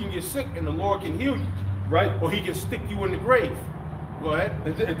up. You can get sick and the Lord can heal you. Right? Or he can stick you in the grave. Go ahead.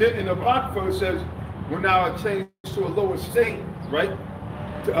 And then in the Apocrypha it says, when thou art changed to a lower state, right?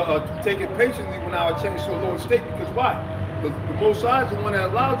 Take it patiently when thou art changed to a lower state, because why? The Most High is the one that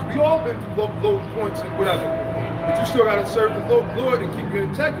allows you. We all been through low points and whatever. But you still got to serve the Lord and keep your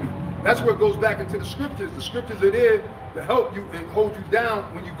integrity. That's where it goes back into the scriptures. The scriptures are there to help you and hold you down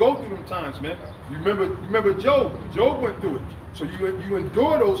when you go through them times, man. You remember Job. Job went through it. So you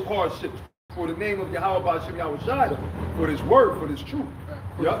endure those hardships for the name of Yahweh B'Shem Yahweh Shai, for this word, for this truth.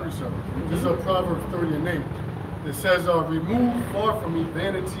 Yep. This is a Proverbs 30 and 8. It says, remove far from me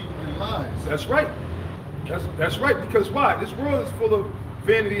vanity and lies. That's right. That's right. Because why? This world is full of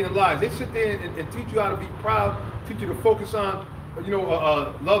vanity and lies. They sit there and teach you how to be proud, teach you to focus on,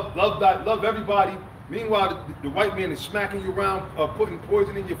 love everybody. Meanwhile, the white man is smacking you around, putting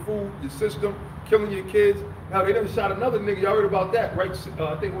poison in your food, your system, killing your kids. Now, they never shot another nigga. Y'all heard about that, right?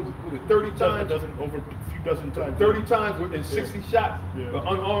 I think it was 30 times? Over a few dozen times. 30 times and 60 shots. Yeah. An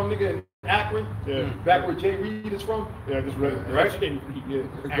unarmed nigga in Akron, back where Jay Reed is from. Yeah, I just read it. Right? Jay Reed,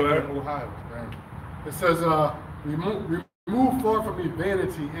 yeah. Go ahead. Ohio. It says, remove far from me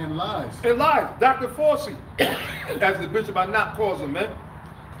vanity and lies. And lies. Dr. Fauci, as the Bishop I not calls him, man.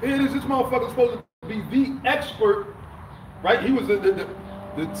 Here it is, this motherfucker's supposed to be the expert, right? He was the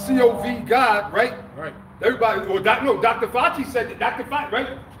COV God, right? Right. Everybody, Dr. Fauci said that, Dr. Fauci,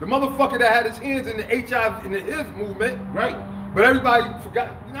 right? The motherfucker that had his hands in the HIV, in the HIV movement, Right. But everybody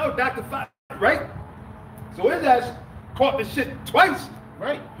forgot, Dr. Fauci, right? So his ass caught the shit twice.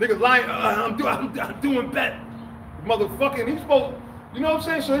 Right. Niggas lying, I'm doing better. Motherfucking, he's supposed, you know what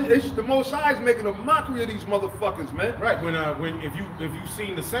I'm saying? So it's the Most High is making a mockery of these motherfuckers, man. Right. When if you've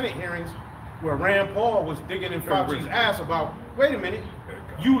seen the Senate hearings where Rand Paul was digging in Fauci's ass about, wait a minute,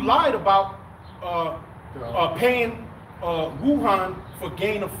 you lied about paying Wuhan for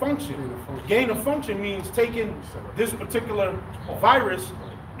gain of function. Gain of function means taking this particular virus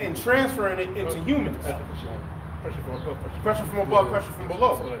and transferring it into humans. Pressure from above, pressure from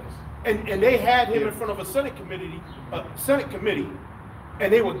below. And they had him in front of a Senate committee,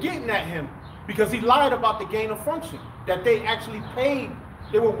 and they were getting at him because he lied about the gain of function, that they actually paid,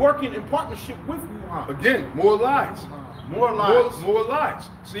 they were working in partnership with Wuhan. Again, more lies. More lies. More lies.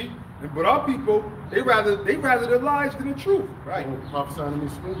 See? But our people, they rather the lies than the truth. Right. Prophesying to me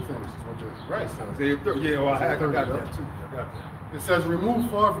smooth things. Right. Yeah, well, I got that too. It says,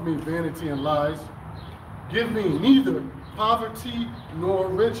 remove far from me vanity and lies. Give me neither poverty nor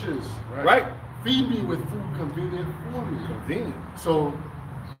riches. Right. Feed me with food convenient for me. Convenient. So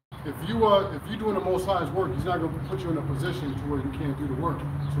if you're doing the Most High's work, he's not going to put you in a position to where you can't do the work.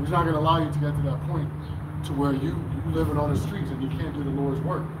 So he's not going to allow you to get to that point to where you living on the streets and you can't do the Lord's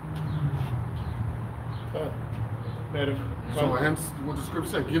work. So hence what the scripture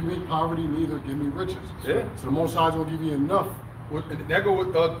said, give me poverty, neither give me riches. Yeah. So the Most High will give you enough. That go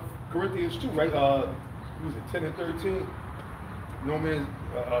with Corinthians 2, right? Was it 10 and 13? No man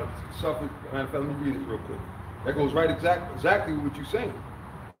suffered. Matter of fact, let me read it real quick. That goes right exactly what you're saying.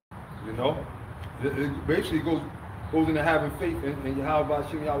 You know? It basically goes into having faith in Yahweh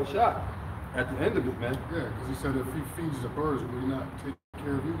B'Shem Yahweh Shai at the end of it, man. Yeah, because he said if he feeds the birds, will he not take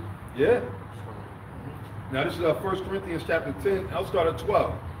care of you? Yeah. Now this is 1 Corinthians chapter 10, I'll start at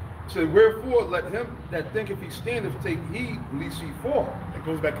 12. It says, wherefore let him that thinketh he standeth take heed lest he fall. It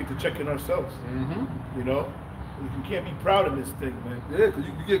goes back into checking ourselves. Mm-hmm. You know? You can't be proud of this thing, man. Yeah, because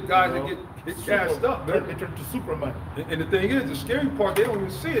you get guys that get gassed up, man. They turn to Superman. And the thing is, the scary part, they don't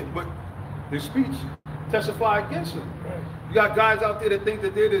even see it, but their speech testify against them. Right. You got guys out there that think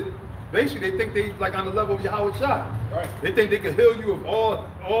that basically they think they like on the level of Yahweh Shai. Right. They think they can heal you of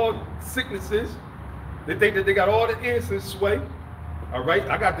all sicknesses. They think that they got all the answers, Sway. All right,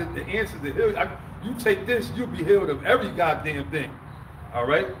 I got the answers to heal. You take this, you'll be healed of every goddamn thing. All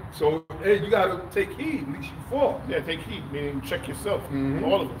right, so hey, you gotta take heed, lest you fall. Yeah, take heed, meaning check yourself. Mm-hmm.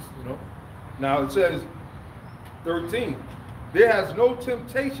 All of us, you know. Now it says, 13, there has no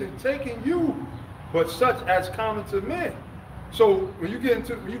temptation taken you, but such as common to men. So when you going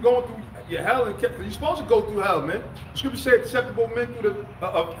through your hell, and you're supposed to go through hell, man. The scripture said, acceptable men through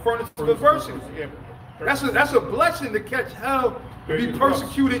the furnace of adversity. Yeah. That's a blessing to catch hell, to be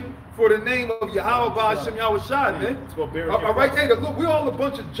persecuted for the name of Yahweh B'Shem Yahweh Shai, man. All right, hey, look, we're all a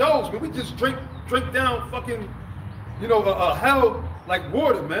bunch of Joes, man. We just drink down fucking, hell like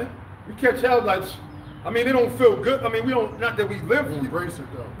water, man. We catch hell like, I mean, it don't feel good. I mean, we don't, not that we live. We embrace it,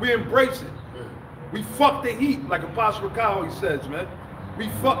 though. We embrace it. Yeah. We fuck the heat, like Apostle Kyle always says, man. We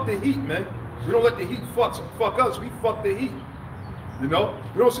fuck the heat, man. We don't let the heat fuck us. We fuck the heat. You know?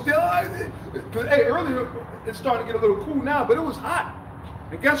 We don't sit there, hey, earlier, it's starting to get a little cool now, but it was hot.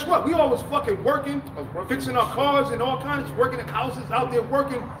 And guess what? We always fucking working, fixing our cars and all kinds, working in houses, out there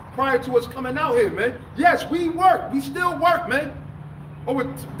working prior to us coming out here, man. Yes, we work. We still work, man. Over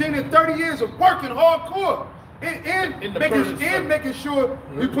 30 years of working hardcore. And making sure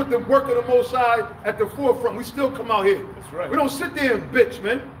we put the work of the Most High at the forefront. We still come out here. That's right. We don't sit there and bitch,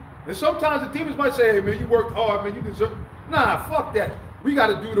 man. And sometimes the demons might say, hey, man, you worked hard, man. You deserve. Nah, fuck that. We got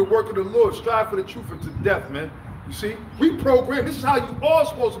to do the work of the Lord. Strive for the truth and to death, man. You see? We program. This is how you all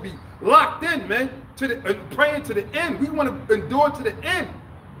supposed to be. Locked in, man. And praying to the end. We want to endure to the end.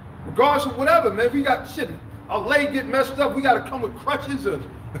 Regardless of whatever, man. We got shit. Our leg get messed up. We got to come with crutches. Or,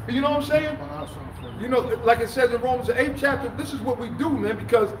 you know what I'm saying? You know, like it says in Romans the 8th chapter, this is what we do, man,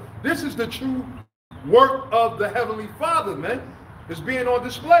 because this is the true work of the Heavenly Father, man. It's being on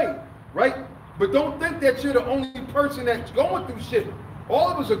display, right? But don't think that you're the only person that's going through shit. All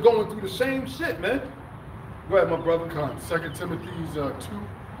of us are going through the same shit, man. Go ahead, my brother. 2 Timothy 2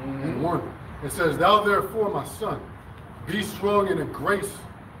 and 1. It says, thou therefore, my son, be strong in the grace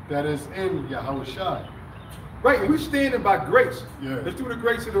that is in Yahushua. Right, and we're standing by grace. Yeah. It's through the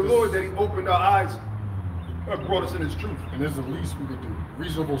grace of the Lord that he opened our eyes and brought us in his truth. And there's the least we could do.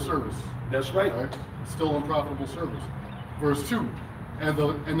 Reasonable service. That's right. Still unprofitable service. Verse 2. And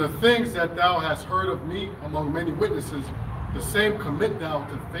the things that thou hast heard of me among many witnesses, the same commit thou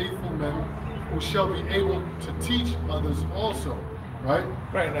to faithful men who shall be able to teach others also. Right?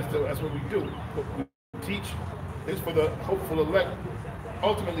 Right, and that's what we do. What we teach is for the hopeful elect.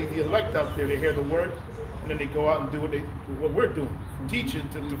 Ultimately, the elect out there, they hear the word, and then they go out and do what we're doing, teaching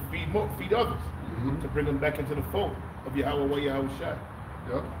to feed others, to bring them back into the fold of Yahweh Shai.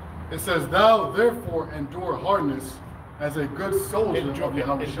 Yep. It says, thou therefore endure hardness as a good soldier of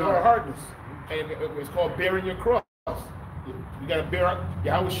Yahweh Shai. Endure hardness. And it's called bearing your cross. You got to bear,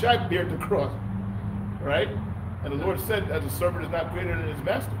 Yahweh Shai bear the cross, right? And the Lord said, as a servant is not greater than his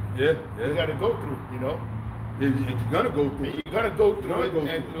master. Yeah. You got to go through, you know. You're gonna go through. You're gonna go through it,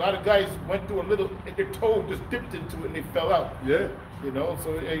 and a lot of guys went through a little. Their toe just dipped into it, and they fell out. Yeah, you know.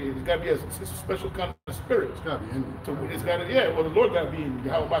 So it's got to be a special kind of spirit. It's got to be in you. So it's got to, well, the Lord got to be in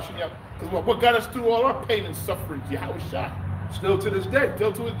Yahweh. Because what got us through all our pain and suffering, Yahweh Shai. Still to this day.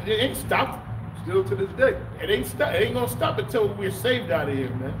 It ain't stopped. Still to this day. It ain't stop. It ain't gonna stop until we're saved out of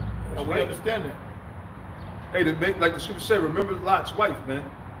here, man. And we understand that. Hey, like the scripture said, remember Lot's wife, man.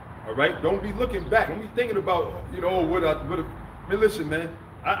 All right, don't be looking back. Don't be thinking about, man, listen, man.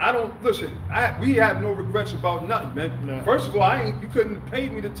 I don't listen. We have no regrets about nothing, man. No. First of all, you couldn't pay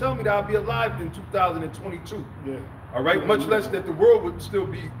me to tell me that I'll be alive in 2022. Yeah. All right, much less that the world would still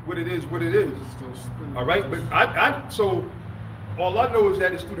be what it is. All right, but so all I know is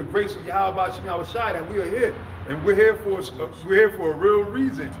that it's through the grace of Yahweh Shai that we are here, and we're here for a real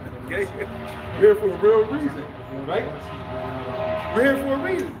reason. Okay, we're here for a real reason, right? We're here for a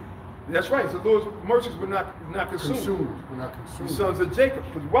reason. That's right. So those mercies were not consumed. We're not consumed. The sons of Jacob.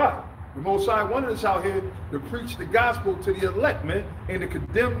 Because why? The Most High wanted us out here to preach the gospel to the elect, man, and to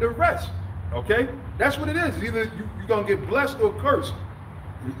condemn the rest. Okay? That's what it is. Either you're going to get blessed or cursed.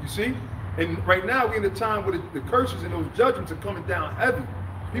 You see? And right now we're in a time where the curses and those judgments are coming down heavy.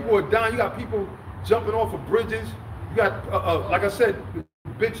 People are dying. You got people jumping off of bridges. You got, like I said, the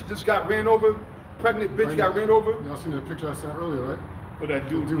bitch just got ran over. Pregnant bitch got ran over. Y'all seen the picture I sent earlier, right? But that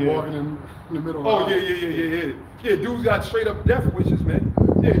dude walking in the middle of the aisle. Yeah, dudes got straight up death wishes, man.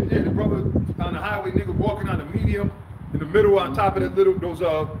 Yeah, the brother on the highway, nigga walking on the medium, in the middle, on top of that those,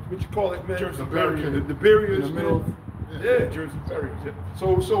 what you call it, man? Jersey barriers. The barriers, in the middle. Yeah. Jersey barriers. Yeah.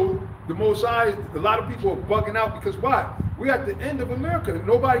 So the Most High, a lot of people are bugging out because why? We're at the end of America.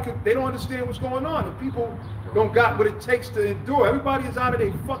 They don't understand what's going on. And people don't got what it takes to endure. Everybody is out of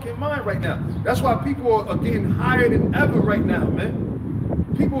their fucking mind right now. That's why people are getting higher than ever right now, man.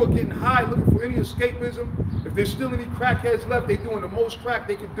 People are getting high, looking for any escapism. If there's still any crackheads left, they're doing the most crack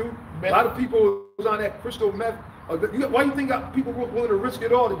they can do. A lot of people is on that crystal meth. Why do you think people are willing to risk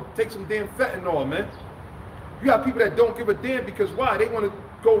it all to take some damn fentanyl, man? You got people that don't give a damn because why? They want to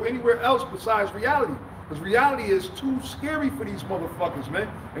go anywhere else besides reality. Because reality is too scary for these motherfuckers, man.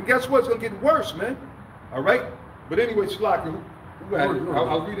 And guess what? It's going to get worse, man. All right? But anyway, Shlaka,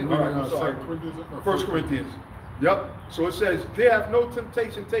 I'll read it. All right, I'm sorry. 1 Corinthians. Yep. So it says, there have no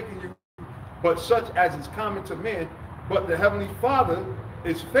temptation taken you, but such as is common to men. But the Heavenly Father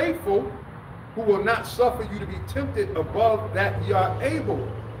is faithful, who will not suffer you to be tempted above that ye are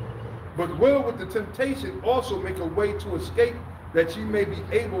able, but will with the temptation also make a way to escape, that ye may be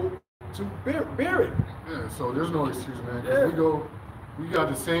able to bear it. Yeah, so there's no excuse, man. Yeah. Because we got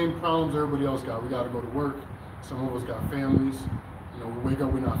the same problems everybody else got. We got to go to work. Some of us got families. You know, we wake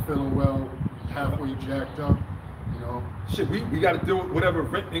up, we're not feeling well, halfway jacked up. You know, Shit, we got to deal with whatever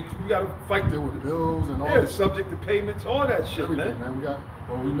rent. We got to fight deal with bills and all yeah, this. subject to payments, all that shit, Everything, man. We got,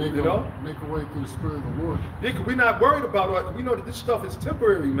 but we make You know? make a way through the Spirit of the Lord. Yeah, 'cause we're not worried about it. We know that this stuff is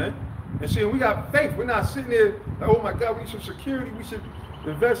temporary, man. And see, we got faith. We're not sitting there like, oh my God, we need some security. We should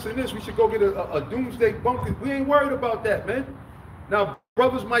invest in this. We should go get a doomsday bunker. We ain't worried about that, man. Now,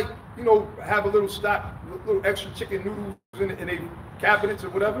 brothers might, you know, have a little stock, a little extra chicken noodles in their cabinets or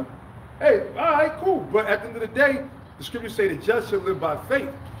whatever. Hey, all right, cool. But at the end of the day, the scriptures say the just shall live by faith.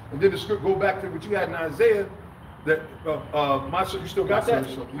 And then the script go back to what you had in Isaiah. That my son, you still got that?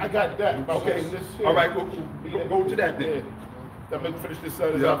 I got that. Okay. This All right, go to that then. I'm gonna finish this.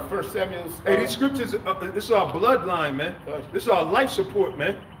 Yeah. 1 Samuel. Hey, these scriptures, this is our bloodline, man. This is our life support,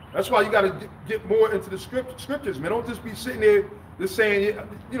 man. That's why you got to get more into the scriptures, man. Don't just be sitting there just saying,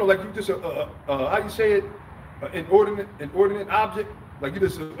 you know, like you just how you say it, inordinate object, like you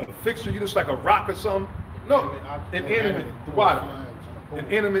just a fixture, you just like a rock or something. No, inanimate, the water,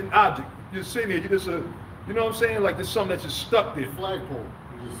 inanimate object. You're sitting there, you just you know what I'm saying? Like there's something that's just stuck there. Flagpole.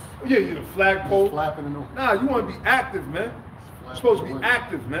 Yeah, you're the flagpole. Flapping in the Nah, you want to be active, man. You're supposed to be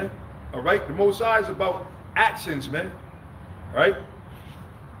active, man. All right? The Most High is about actions, man. All right?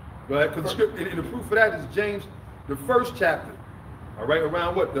 Go ahead. Because the script, and the proof of that is James, the 1st chapter. All right?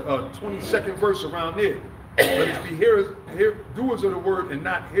 Around what? The 22nd verse around there. Let us be doers of the word and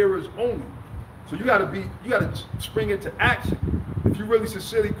not hearers only. So you got to spring into action. If you really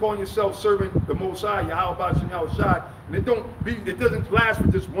sincerely calling yourself serving the Most High, Yahweh Shem Shai, and it doesn't last for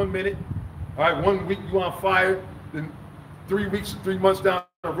just 1 minute. All right, 1 week you on fire, then 3 weeks, 3 months down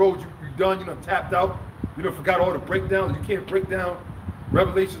the road, you're done, you done tapped out, you done forgot all the breakdowns, you can't break down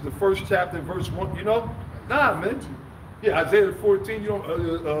Revelations, the 1st chapter, verse 1, you know? Nah, man. Yeah, Isaiah 14, you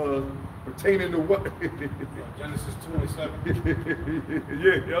don't pertaining to what? Genesis 27.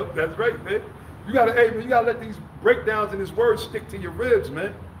 Yeah, that's right, man. You gotta let these breakdowns in His word stick to your ribs,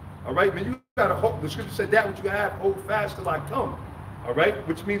 man. All right, man. You gotta hope. The scripture said that which you have, hold fast till I come. All right,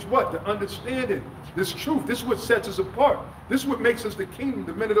 which means what? The understanding, this truth. This is what sets us apart. This is what makes us the kingdom,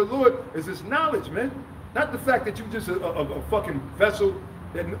 the men of the Lord, is this knowledge, man. Not the fact that you just a fucking vessel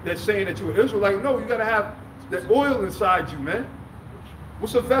that's saying that you're an Israelite. No, you gotta have that oil inside you, man.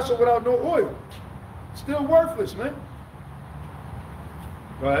 What's a vessel without no oil? Still worthless, man.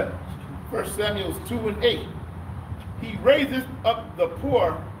 Go ahead. 1 Samuel 2:8. He raises up the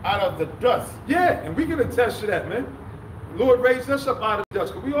poor out of the dust. Yeah, and we can attest to that, man. The Lord raised us up out of the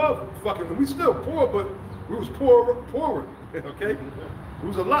dust. We all fucking, we still poor, but we was poorer, okay? It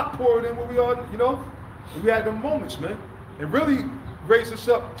was a lot poorer than what we are, you know? And we had them moments, man. And really raised us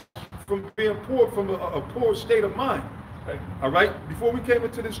up from being poor, from a poor state of mind. All right? Before we came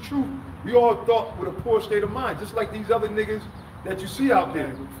into this truth, we all thought with a poor state of mind, just like these other niggas that you see out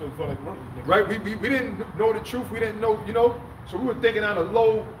there. Right? We didn't know the truth. We didn't know, you know? So we were thinking on a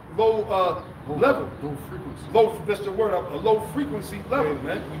low level. Low frequency. That's the word, a low frequency level,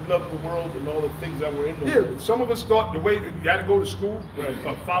 man. We love the world and all the things that we're in the world. Some of us thought the way you had to go to school,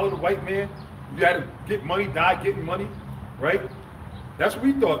 follow the white man, you had to get money, die getting money, right? That's what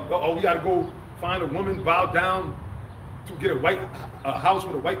we thought. Oh, we got to go find a woman, bow down to get a house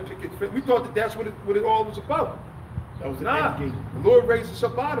with a white picket fence. We thought that that's what it all was about. That was Nah, the Lord raised us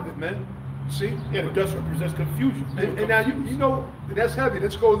up out of it, man. See? Yeah, the dust represents confusion. And now you know that's heavy.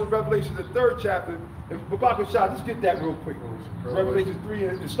 Let's go to Revelation, the 3rd chapter. And Babaka Shah, let's get that real quick. Revelation 3,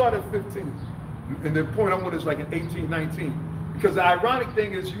 and start at 15. And the point I want is like in 18, 19. Because the ironic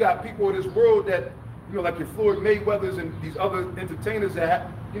thing is you got people in this world that, you know, like your Floyd Mayweathers and these other entertainers that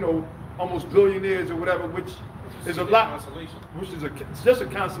have, you know, almost billionaires or whatever, which is a lot, which is just a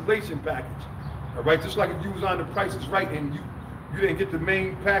consolation package. All right, just like if you was on The Price is Right and you didn't get the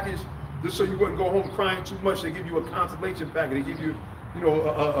main package, just so you wouldn't go home crying too much, they give you a consolation package. They give you, you know,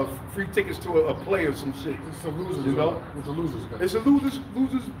 a free tickets to a play or some shit. It's a loser's, you know? It's a loser's gift. It's a loser's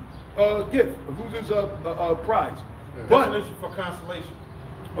gift, a loser's prize. Yeah. But Definition for consolation.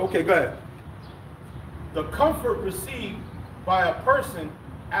 okay, go ahead. The comfort received by a person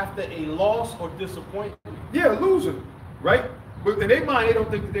after a loss or disappointment. Yeah, loser, right? But in their mind, they don't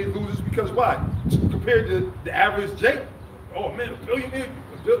think that they're losers because why? Compared to the average Jake, oh man, a billionaire,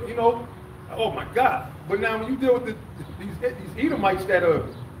 you know, oh my God. But now when you deal with these Edomites that are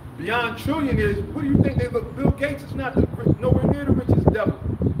beyond trillionaires, what do you think they look? Bill Gates is not nowhere near the richest devil.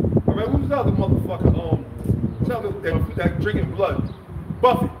 All right, who's the other motherfucker? Who's the other that drinking blood?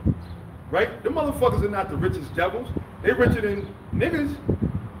 Buffett, right? The motherfuckers are not the richest devils. They're richer than niggas.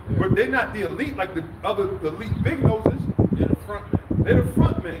 But they're not the elite like the other elite big noses. They're the front man. They're the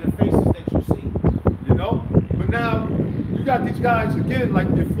front men. They're the faces that you see. You know? But now you got these guys again,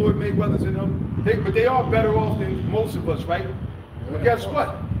 like the Floyd Mayweathers and them. But they are better off than most of us, right? But guess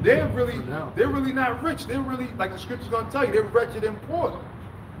what? They're really not rich. They're really, like the scripture's gonna tell you, they're wretched and poor.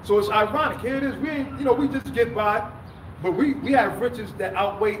 So it's ironic. Here it is. We ain't, we just get by, but we have riches that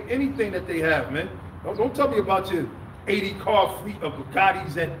outweigh anything that they have, man. Don't tell me about your 80-car fleet of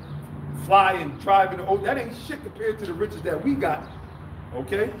Bugattis that fly and drive in the ocean. That ain't shit compared to the riches that we got.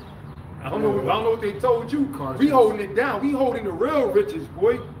 Okay? I don't know what they told you. We holding it down. We holding the real riches,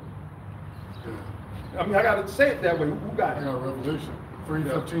 boy. I mean, I gotta say it that way. Who got it? I got Revelation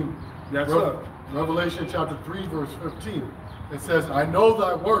 3:15. Yes, sir. Revelation chapter 3, verse 15. It says, I know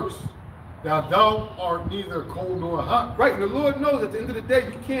thy works, that thou art neither cold nor hot. Right, and the Lord knows at the end of the day,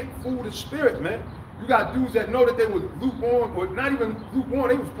 you can't fool the spirit, man. You got dudes that know that they was lukewarm, or not even lukewarm,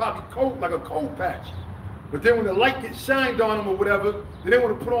 they was probably cold, like a cold patch. But then when the light gets shined on them or whatever, then they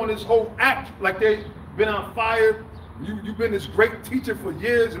want to put on this whole act like they've been on fire. You've been this great teacher for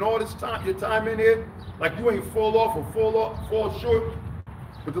years and all this time, your time in here, like you ain't fall short.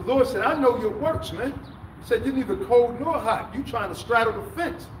 But the Lord said, I know your works, man. He said, you're neither cold nor hot. You trying to straddle the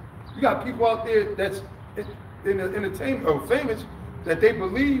fence. You got people out there that's in the entertainment or famous that they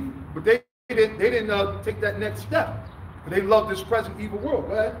believe, but they didn't take that next step. But they love this present evil world.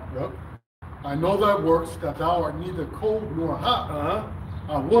 Go ahead. Yep. I know thy works, that thou art neither cold nor hot.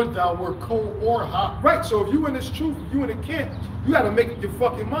 I would thou were cold or hot. Right, so if you in this truth, if you in the camp, you got to make up your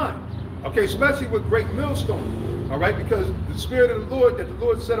fucking mind. Okay, especially with Great Millstone, all right? Because the spirit of the Lord that the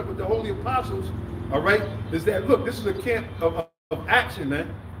Lord set up with the holy apostles, all right, is that, look, this is a camp of action,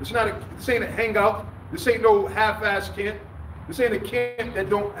 man. This ain't a hangout. This ain't no half-ass camp. This ain't a camp that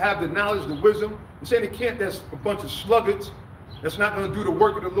don't have the knowledge, the wisdom. This ain't a camp that's a bunch of sluggards that's not going to do the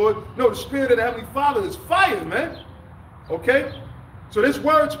work of the Lord. No, the spirit of the Heavenly Father is fire, man. Okay? So this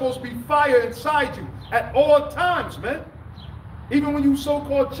word's supposed to be fire inside you at all times, man. Even when you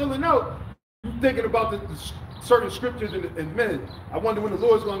so-called chilling out, you thinking about the certain scriptures and man, I wonder when the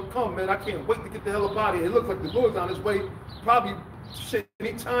Lord's going to come, man. I can't wait to get the hell up out of here. It looks like the Lord's on his way, probably shit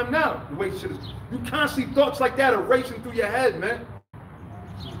any time now. The way shit is, you constantly thoughts like that are racing through your head, man.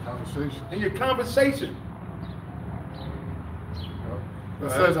 In your conversation. It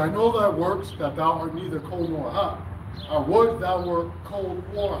says, I know thy works, that thou art neither cold nor hot. I would thou were cold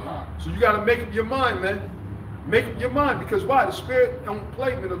or hot. So you got to make up your mind, man. Make up your mind, because why? The spirit don't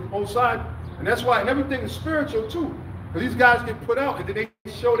play with the both side, and that's why, and everything is spiritual too. Because these guys get put out and then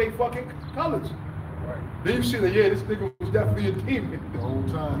they show their fucking colors. Right. Then you see that, yeah, this nigga was definitely a demon. The whole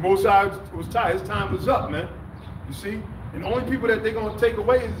time. The Most High was tired. His time was up, man. You see? And the only people that they're going to take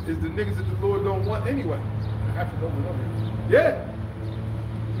away is the niggas that the Lord don't want anyway. Yeah.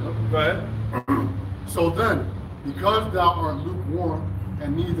 Go ahead. So then, because thou art lukewarm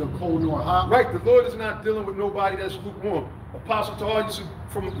and neither cold nor hot. Right, the Lord is not dealing with nobody that's lukewarm. Apostle Tahar,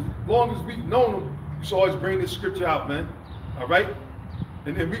 from as long as we've known him, you should always bring this scripture out, man. All right?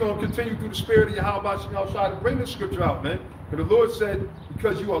 And then we're going to continue through the spirit of Yahweh to bring this scripture out, man. But the Lord said,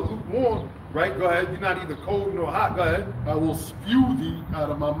 because you are lukewarm, right? Go ahead. You're not either cold nor hot. Go ahead. I will spew thee out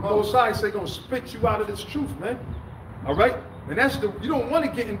of my mouth. Most High say, going to spit you out of this truth, man. All right? And that's you don't want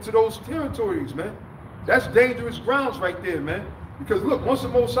to get into those territories, man. That's dangerous grounds right there, man. Because look, once the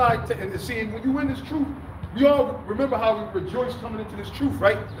Most High, and seeing when you in this truth, we all remember how we rejoiced coming into this truth,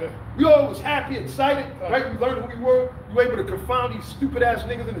 right? Yeah. We all was happy, excited, right? We learned who we were. We were able to confound these stupid ass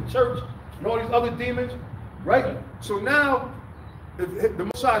niggas in the church and all these other demons, right? So now, if the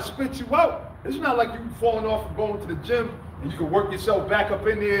Most High spits you out, it's not like you falling off and going to the gym and you can work yourself back up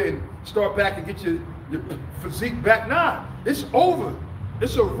in there and start back and get your physique back. Nah, it's over.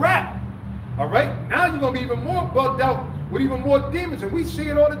 It's a wrap. All right? Now you're going to be even more bugged out with even more demons. And we see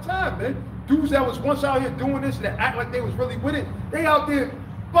it all the time, man. Dudes that was once out here doing this and that act like they was really with it, they out there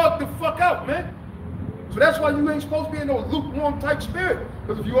bugged the fuck out, man. So that's why you ain't supposed to be in no lukewarm type spirit.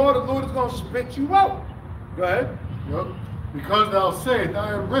 Because if you are, the Lord is going to spit you out. Go ahead. Yep. Because thou sayest,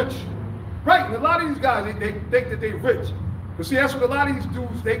 I am rich. Right, and a lot of these guys, they think that they rich. But see, that's what a lot of these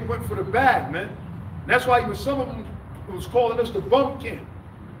dudes, they went for the bag, man. And that's why even some of them was calling us the bum camp.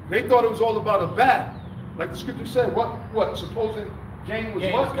 They thought it was all about a bag. Like the scripture said, what? Supposing gain was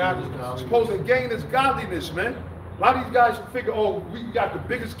what? Supposing gain is godliness, man. A lot of these guys figure, oh, we got the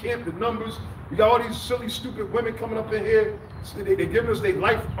biggest camp, the numbers. We got all these silly, stupid women coming up in here. So they giving us their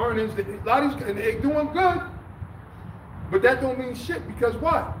life earnings. A lot of these, and they doing good. But that don't mean shit, because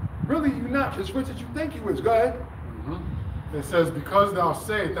why? Really, you're not as rich as you think you is. Go ahead. Mm-hmm. It says, because thou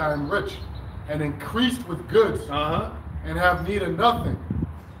sayest, I am rich, and increased with goods, and have need of nothing.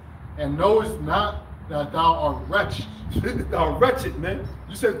 and knowest not that thou art wretched. Thou wretched, man.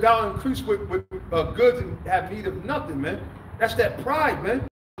 You said thou increase with goods and have need of nothing, man. That's that pride, man.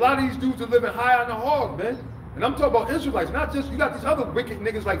 A lot of these dudes are living high on the hog, man. And I'm talking about Israelites, not just, you got these other wicked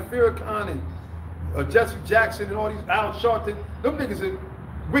niggas like Farrakhan and Jesse Jackson and all these Al Sharpton. Them niggas are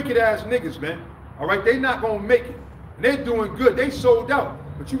wicked ass niggas, man. All right, they not gonna make it. And they're doing good, they sold out.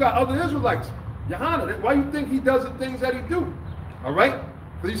 But you got other Israelites. Yohana, why you think he does the things that he do? All right?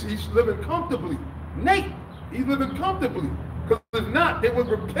 Because he's living comfortably. Nate, he's living comfortably. Because if not, they would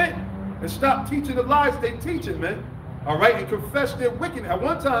repent and stop teaching the lies they teaching, man. All right, and confess their wickedness. At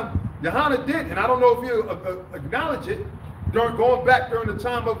one time, Yohana did, and I don't know if you acknowledge it, going back during the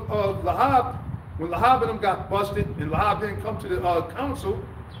time of Lahab, when Lahab and them got busted, and Lahab didn't come to the council.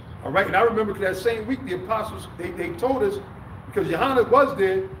 All right, and I remember that same week, the apostles, they told us, because Yohana was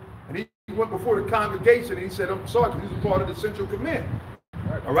there, and he went before the congregation, and he said, I'm sorry, because he was part of the central command.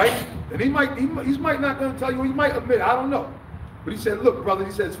 All right, and he might not going to tell you, he might admit, I don't know. But he said, look, brother,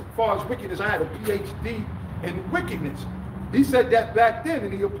 he said, as far as wickedness, I had a PhD in wickedness. He said that back then,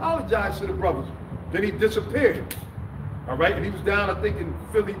 and he apologized to the brothers. Then he disappeared. All right, and he was down, I think, in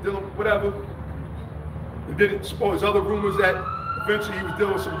Philly, dealing with whatever. And then there's other rumors that eventually he was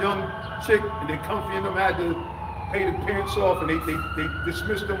dealing with some young chick, and they comfy in them, had to pay the parents off, and they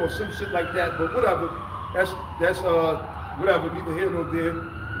dismissed them or some shit like that. But whatever, that's whatever, neither here nor there.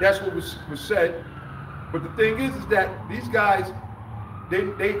 That's what was said. But the thing is that these guys, they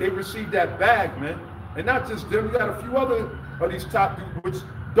received that bag, man. And not just them, you got a few other of these top dudes, which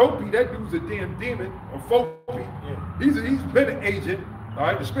Dopey, that dude's a damn demon, or Fopi. Yeah. He's been an agent, all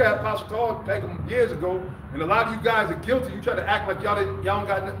right? The Spirit had Apostle Paul back years ago, and a lot of you guys are guilty. You try to act like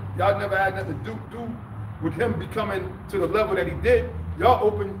y'all never had nothing to do with him becoming to the level that he did. Y'all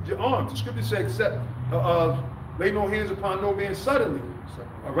opened your arms. The scripture says, except lay no hands upon no man suddenly,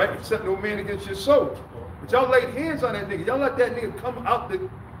 all right? Except no man against your soul. But y'all laid hands on that nigga. Y'all let that nigga come out the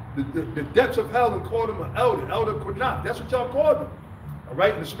depths of hell and called him an elder could not. That's what y'all called him. All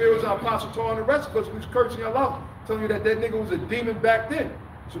right? And the Spirit was on Apostle Paul and the rest of us, was cursing y'all out, telling you that nigga was a demon back then.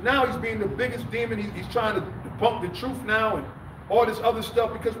 So now he's being the biggest demon. He's trying to debunk the truth now and all this other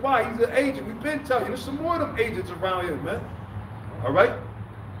stuff. Because why? He's an agent. We've been telling you. There's some more of them agents around here, man. All right?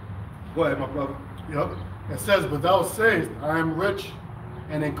 Go ahead, my brother. Yep. It says, but thou sayest, I am rich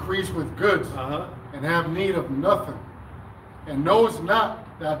and increase with goods, and have need of nothing, and knowest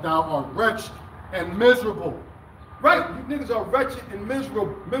not that thou art wretched and miserable. Right, you niggas are wretched and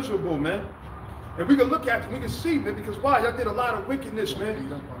miserable, man. And we can look at it, we can see, man, because why? Y'all did a lot of wickedness,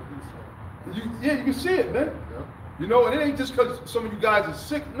 man. You can see it, man. Yep. You know, and it ain't just because some of you guys are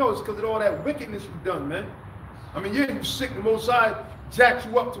sick. No, it's because of all that wickedness you've done, man. I mean, yeah, you sick, the Most High jacked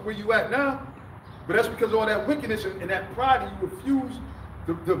you up to where you at now, but that's because of all that wickedness and that pride, and you refuse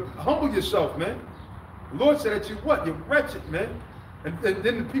to humble yourself, man. The Lord said that you're wretched, man. And then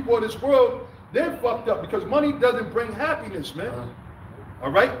the people of this world, they're fucked up because money doesn't bring happiness, man.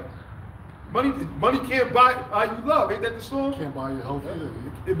 All right? Money can't buy you love. Ain't that the song? Can't buy you health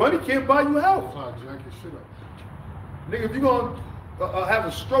either. Money can't buy you health. Jack your shit up. Nigga, if you're going to have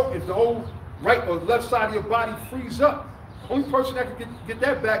a stroke, if the whole right or left side of your body frees up, the only person that can get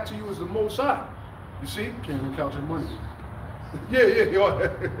that back to you is the Most High. You see? Can't even count your money. Yeah, you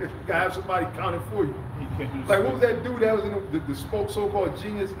gotta have somebody counting for you. Like, what was that dude that was in the so-called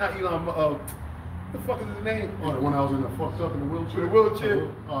genius? Not Elon. What the fuck is his name? Oh, the one that was in the fucked up in the wheelchair. The wheelchair.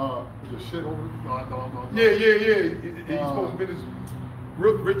 The shit over. No. Yeah. He's supposed to be this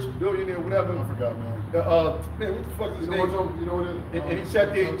rich billionaire, whatever. I forgot, man. Man, what the fuck is his name? You know what it is? And he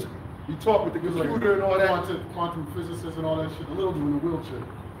sat there. He talked with the computer and all that. Quantum physicists and all that shit. The little dude in the wheelchair.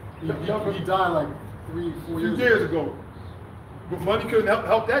 He died like 3-4 years ago. But money couldn't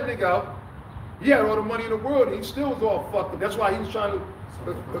help that nigga out. He had all the money in the world and he still was all fucked up. That's why he was trying to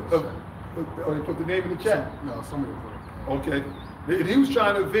put the name in the chat. No, somebody put it. Okay. And he was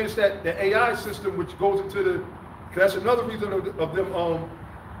trying to advance the AI system, which goes into the, cause that's another reason of them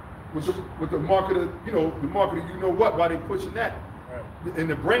with the marketer, the marketer, why they pushing that. Right. In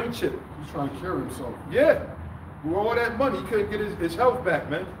the brain chip. He's trying to cure himself. Yeah. With all that money, he couldn't get his health back,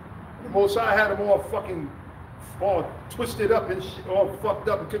 man. The Most High had him all twisted up and shit, all fucked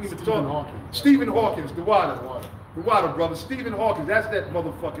up and couldn't even talk. Stephen Hawkins, the water brother. Stephen Hawkins, that's that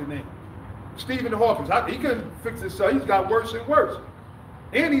motherfucking name. Stephen Hawkins, he couldn't fix himself. He's got worse and worse.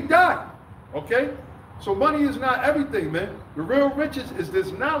 And he died, okay? So money is not everything, man. The real riches is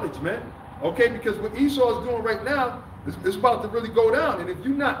this knowledge, man. Okay, because what Esau is doing right now, it's about to really go down. And if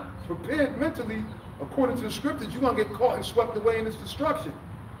you're not prepared mentally, according to the scriptures, you're going to get caught and swept away in this destruction.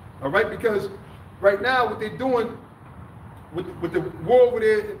 All right, because right now what they're doing, with the war over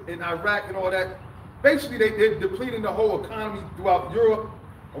there in Iraq and all that, basically they're depleting the whole economy throughout Europe,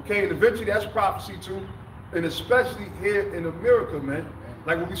 okay, and eventually that's prophecy too, and especially here in America, man.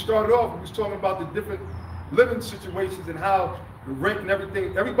 Like when we started off, we was talking about the different living situations and how the rent and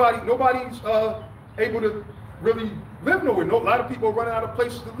everything, nobody's able to really live nowhere. A lot of people are running out of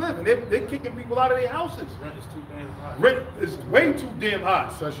places to live, and they're kicking people out of their houses. Rent is too damn high. Rent is way too damn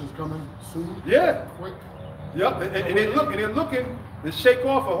high. Sessions coming soon. Yeah. Quick. Yep, and they're looking to shake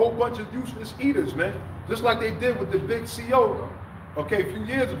off a whole bunch of useless eaters, man. Just like they did with the big CO, okay, a few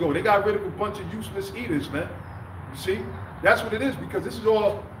years ago. They got rid of a bunch of useless eaters, man. You see? That's what it is, because this is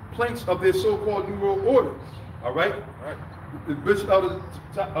all planks of their so-called New World Order. All right? Right. The Bishop Elders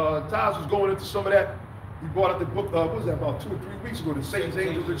Taz was going into some of that. He brought out the book, what was that, about 2 or 3 weeks ago, The Satan's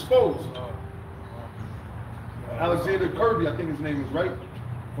Angels Exposed. Alexander Kirby, I think his name is, right?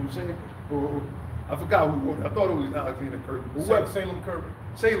 From saying, or I forgot who wrote it. I thought it was Alexander Kirby. Salem Kirby.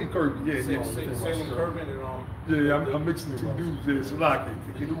 Salem Kirby, yeah. Salem Kirby and Yeah, I'm mixing the two dudes there. Salaki.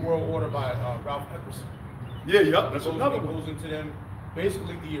 The New World Order by Ralph Epperson. Yeah, yep, that's another It one. goes into them,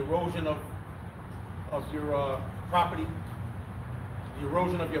 basically the erosion of your property, the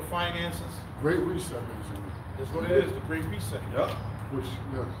erosion of your finances. Great reset, basically. That's what it is, the Great Reset. Yep.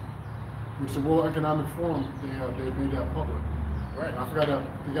 Which the World Economic Forum, they made that public. Right. I forgot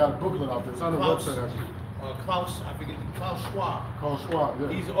that they got a booklet out there. It's on the Klaus, website actually. Klaus Schwab. Called Schwab.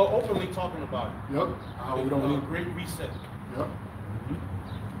 Yeah. He's openly talking about it. Yep. How we don't need. Great Reset. Yep.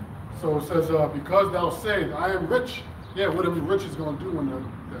 So it says, because thou say, I am rich. Yeah, what are the rich is going to do when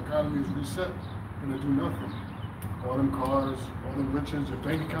the economy is reset? Going to do nothing. All them cars, all them riches, your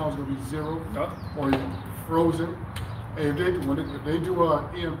bank account's going to be zero, or you're frozen. Hey, if they do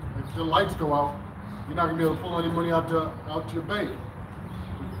if the lights go out, you're not going to be able to pull any money out to your bank.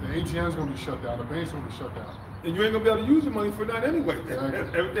 The ATM's going to be shut down. The bank's going to be shut down. And you ain't going to be able to use the money for that anyway.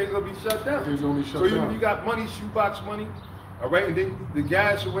 Exactly. Everything's going to be shut down. Everything's going to be shut so down. even if you got money, shoebox money, all right, and then the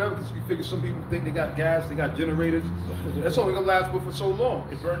gas or whatever, because you figure some people think they got gas, they got generators. That's only going to last for so long.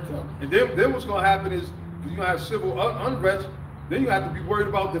 It burns up. And then what's going to happen is, you're going to have civil unrest, then you have to be worried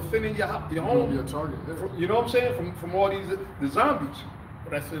about defending your home. Be a target. Yeah. You know what I'm saying? From all the zombies.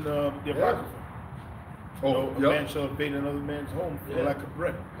 But that's in the Apocrypha. A man shall invade another man's home for lack of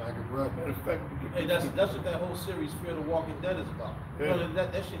bread. Like a bread. Matter of fact, Hey, that's what that whole series, Fear the Walking Dead, is about. Yeah. You know,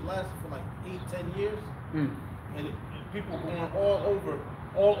 that shit lasted for like 8-10 years, and people going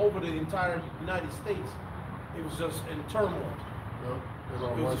all over the entire United States. It was just in turmoil.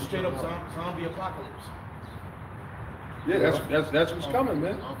 Yep. It was a straight up zombie apocalypse. Yeah, that's what's coming,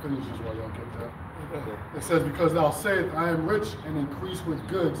 man. I'll finish this while y'all get that. It says, because thou sayest, I am rich and increase with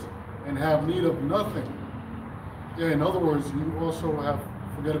goods and have need of nothing. Yeah, in other words, you also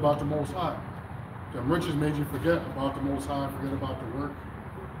forget about the Most High. The riches made you forget about the Most High, forget about the work,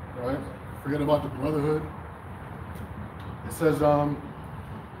 right? Forget about the brotherhood. It says,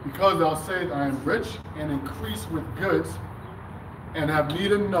 because thou sayest, I am rich and increase with goods and have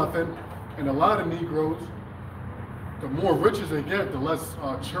need of nothing. And a lot of Negroes, the more riches they get, the less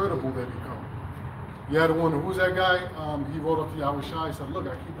charitable they become. You had to wonder, who's that guy? He wrote up to Yahweh Shai. He said, look,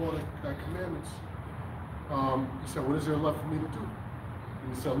 I keep all the commandments. He said, what is there left for me to do?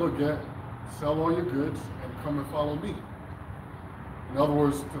 And he said, look, sell all your goods and come and follow me. In other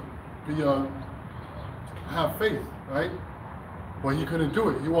words, to have faith, right? But he couldn't do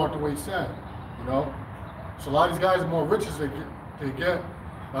it. He walked away sad, you know? So a lot of these guys, the more riches they get,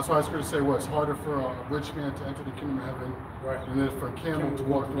 that's why I was going to say, it's harder for a rich man to enter the kingdom of heaven than it is for a camel to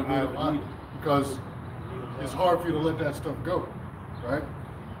walk through the eye of life. Because it's hard for you to let that stuff go, right?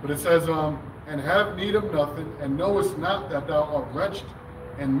 But it says, and have need of nothing, and knowest not that thou art wretched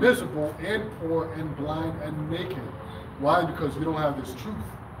and miserable and poor and blind and naked. Why? Because you don't have this truth,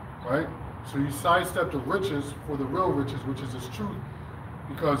 right? So you sidestep the riches for the real riches, which is this truth.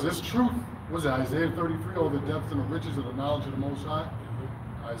 Because this truth, was it Isaiah 33, all the depths and the riches of the knowledge of the Most High?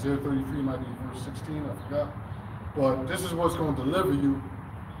 Isaiah 33 might be verse 16, I forgot. But this is what's going to deliver you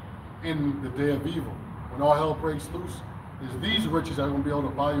in the day of evil. When all hell breaks loose, is these riches that are going to be able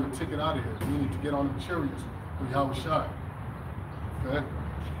to buy you a ticket out of here, meaning to get on the chariots with Yahweh Shai. Okay?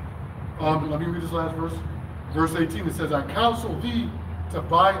 Let me read this last verse. Verse 18, it says, I counsel thee to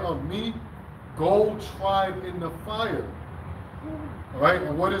buy of me gold tried in the fire. All right?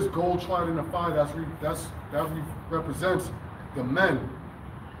 And what is gold tried in the fire? That represents the men.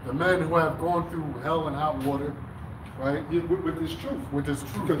 The men who have gone through hell and hot water, right? Yeah, with this truth. With this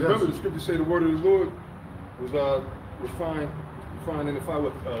truth. Because remember, the scripture say the word of the Lord was refined in the fire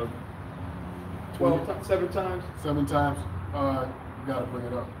with 7 times. 7 times. You gotta bring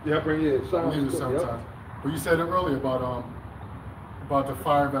it up. Yeah, bring it. I believe it's 7 times. But you said it earlier about about the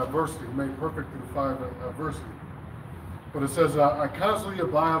fire of adversity, made perfect through the fire of adversity. But it says, I constantly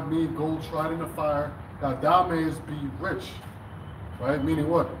abide of me gold tried in the fire, that thou mayest be rich. Right? Meaning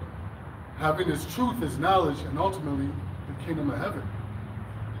what? Having this truth, this knowledge, and ultimately the kingdom of heaven.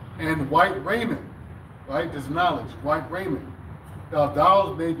 And white raiment, right? This knowledge, white raiment. That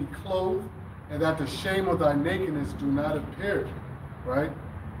thou may be clothed, and that the shame of thy nakedness do not appear. Right?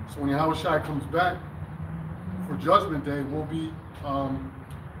 So when Yahushua comes back for judgment day, we'll be,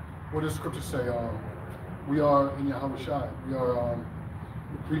 what does scripture say? We are in Yahushua. We are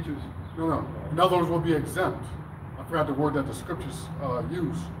Preachers. no. In other words, we'll be exempt. I forgot the word that the scriptures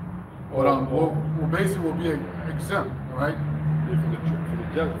use. But we'll basically be exempt, right?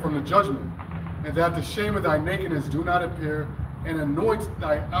 From the judgment. And that the shame of thy nakedness do not appear, and anoint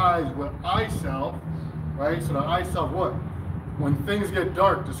thy eyes with eye salve, right? So the eye salve, what? When things get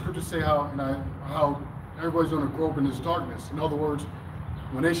dark, the scriptures say how everybody's going to grope in this darkness. In other words,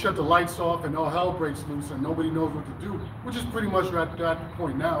 when they shut the lights off and all hell breaks loose and nobody knows what to do, which is pretty much at that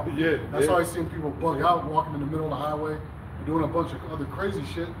point now. Yeah. That's why I've seen people bug out, walking in the middle of the highway, and doing a bunch of other crazy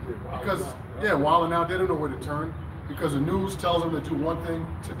shit. Because, wilding out, they don't know where to turn. Because the news tells them to do one thing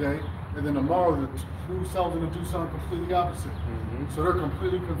today, and then tomorrow the news tells them to do something completely opposite. So they're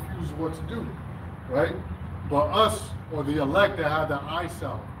completely confused what to do, right? But us, or the elect, that have the eye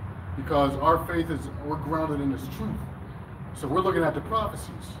salve, because our faith is, we're grounded in this truth. So we're looking at the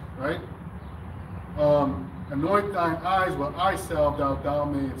prophecies, right? Anoint thine eyes with eye salve, thou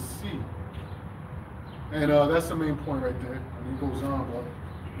mayest see. And that's the main point right there. And he goes on, but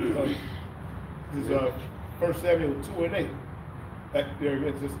This is 1 Samuel 2:8. There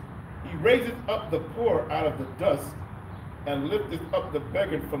it says, he raiseth up the poor out of the dust, and lifteth up the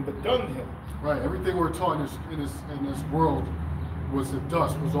beggar from the dunghill. right, everything we're taught in this world was the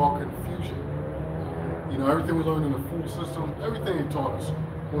dust, was all confusion. You know, everything we learned in the food system, everything he taught us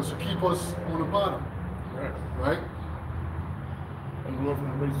was to keep us on the bottom. Right? And the Lord's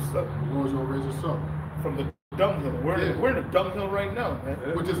going to raise us up. The Lord's going to raise us up. From the dunghill. We're in the dunghill right now,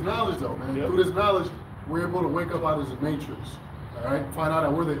 man. With this knowledge, though, man. Yep. Through this knowledge, we're able to wake up out of this matrix. All right? Find out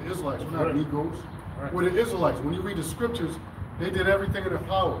that we're the Israelites. We're not Right. Negroes. Right. We're the Israelites. When you read the scriptures, they did everything in their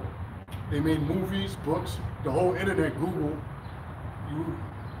power. They made movies, books, the whole internet, Google.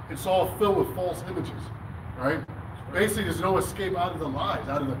 It's all filled with false images. Right? Basically, there's no escape out of the lies,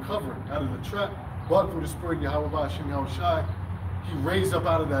 out of the covering, out of the trap. But through the Spirit, Yahweh Ba'ashem Yahushai, he raised up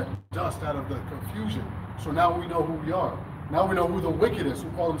out of that dust, out of the confusion. So now we know who we are. Now we know who the wicked is, who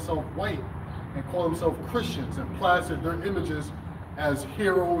call themselves white and call themselves Christians and plastered their images as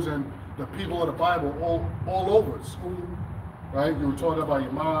heroes and the people of the Bible all over at school. Right? You were taught that by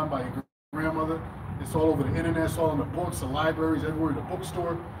your mom, by your grandmother. It's all over the internet, it's all in the books, the libraries, everywhere, the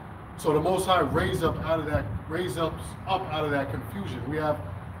bookstore. So the Most High raised up out of that confusion.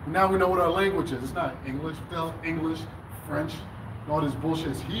 Now we know what our language is. It's not English, English, French, and all this bullshit.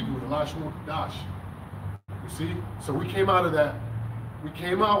 It's Hebrew, the Lashon Kodash. You see? So we came out of that. We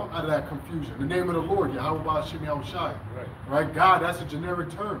came out of that confusion. The name of the Lord, Yahweh Ba'ashem Yahushai. Right? God, that's a generic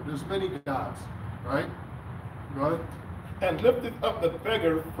term. There's many gods. Right? Go ahead. And lifted up the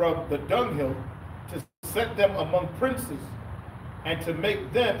beggar from the dunghill to set them among princes, and to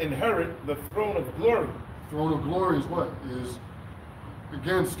make them inherit the throne of glory. Throne of glory is what? Is,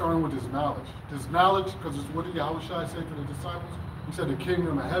 again, starting with this knowledge. This knowledge, because it's what did Yahushua say to the disciples? He said the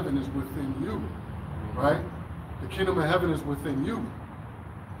kingdom of heaven is within you. Right? The kingdom of heaven is within you.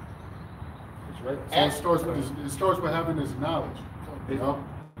 That's right. So it starts with having this knowledge. You know?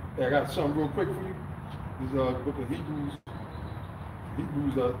 Hey, I got something real quick for you. This book of Hebrews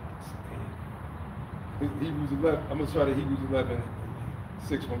 11. I'm going to start at Hebrews 11,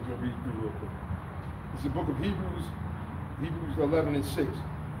 6. I'm going to read through real quick. It's the book of Hebrews 11 and 6.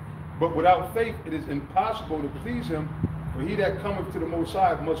 But without faith it is impossible to please him, for he that cometh to the Most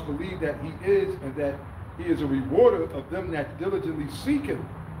High must believe that he is, and that he is a rewarder of them that diligently seek him.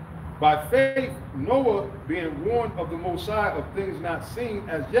 By faith Noah, being warned of the Most High of things not seen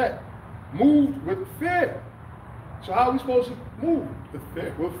as yet, moved with fear. So how are we supposed to move?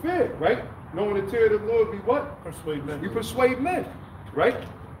 With fear, right? Knowing the terror of the Lord be what? Persuade men. We persuade men, right?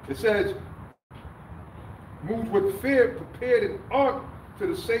 It says, moved with fear, prepared an ark to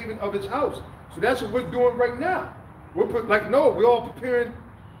the saving of his house. So that's what we're doing right now. We're all preparing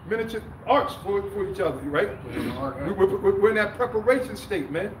miniature arks for each other, right? We're in that preparation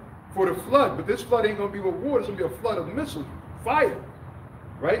state, man, for the flood. But this flood ain't going to be with water. It's going to be a flood of missiles, fire,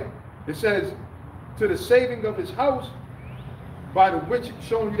 right? It says, to the saving of his house, by the which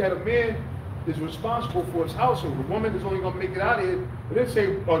showing you that a man is responsible for his household. The woman is only going to make it out of here. It didn't say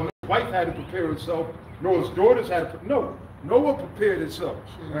the wife had to prepare herself, nor his daughters had to. No, Noah prepared himself.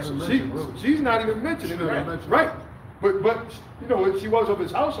 She's not even mentioned. Right. But you know, she was of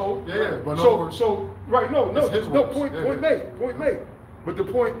his household. Yeah, but so right, no, point made. But the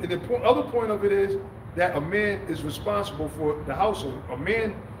other point of it is that a man is responsible for the household. A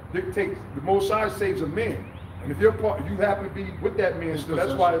man dictates, the Most High saves a man. And if you happen to be with that man still,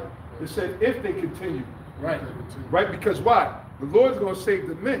 that's why it said if they continue. Right. Right, because why? The Lord's gonna save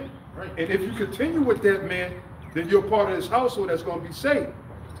the men. Right. And if you continue with that man, then you're part of his household that's gonna be saved.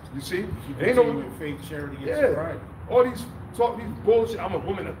 You see? Ain't no faith, charity, right. All these bullshit. I'm a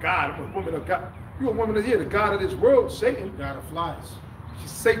woman of God. I'm a woman of God. You're a woman of here, the God of this world, Satan. God of flies.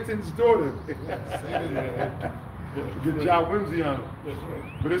 She's Satan's daughter. Good job, whimsy on it.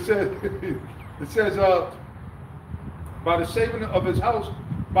 But it says, by the saving of his house,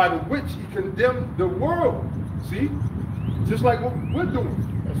 by the which he condemned the world. See? Just like what we're doing.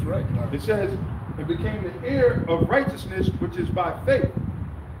 That's right. It says, it became the heir of righteousness, which is by faith.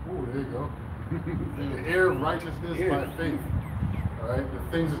 Oh, there you go. The heir of righteousness by faith. All right.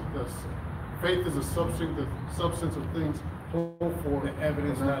 Faith is a substance of things hoped for, the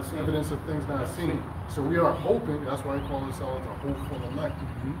evidence not seen. Evidence of things not seen. So we are hoping. That's why I call ourselves a hopeful elect.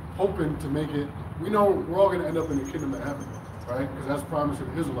 Hoping to make it. We know we're all going to end up in the kingdom of heaven, right? Because that's promised to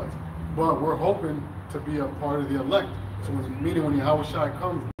the Israelites. But we're hoping to be a part of the elect. So meaning when Yahweh Shai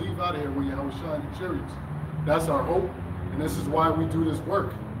comes, leave out of here when Yahweh Shai in the chariots. That's our hope, and this is why we do this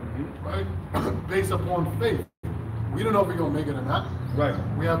work, right? Based upon faith. We don't know if we're gonna make it or not. Right.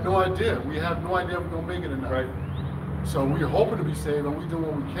 We have no idea. We have no idea if we're gonna make it or not. Right. So we're hoping to be saved, and we do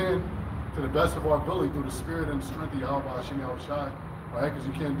what we can to the best of our ability through the Spirit and the strength of Yahweh Hashem Yahweh Shai, right? Because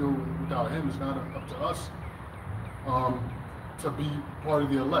you can't do it without Him. It's not up to us to be part of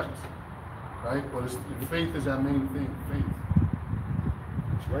the elect. Right? But faith is our main thing, faith.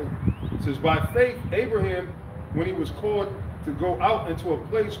 That's right. It says, by faith, Abraham, when he was called to go out into a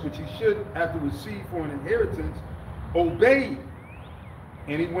place which he should have to receive for an inheritance, obeyed.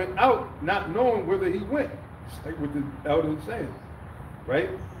 And he went out, not knowing whither he went. It's like what the elder is saying.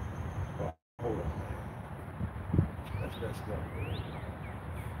 Right? Oh, hold on. That's stuff.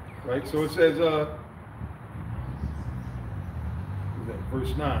 Right? So it says,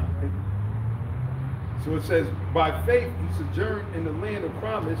 verse 9. So it says, by faith he sojourned in the land of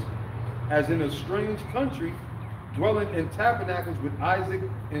promise, as in a strange country, dwelling in tabernacles with Isaac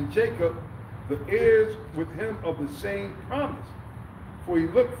and Jacob, the heirs with him of the same promise. For he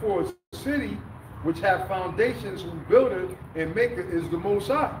looked for a city which hath foundations, whose builder and maker is the Most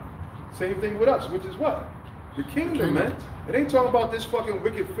High. Same thing with us, which is what? The kingdom, man. It ain't talking about this fucking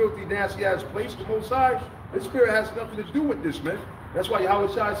wicked, filthy, nasty ass place. The Most High, this spirit has nothing to do with this, man. That's why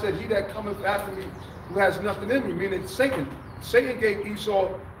Yahweh Shai said, he that cometh after me, who has nothing in me, meaning Satan. Satan gave Esau,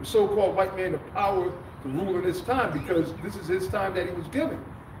 the so-called white man, the power to rule in his time, because this is his time that he was given.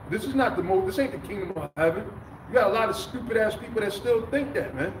 This is not this ain't the kingdom of heaven. You got a lot of stupid ass people that still think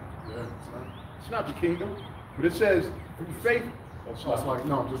that, man. Yeah, it's not the kingdom. But it says, through faith. It's like,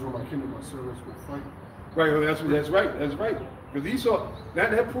 no, just for my kingdom, my servants will fight. Right, well, that's right. Because Esau,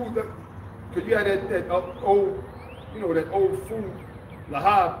 that proved that, because you had that old, that old fool,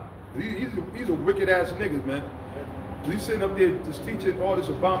 Lahab. He's a wicked ass nigga, man. He's sitting up there just teaching all this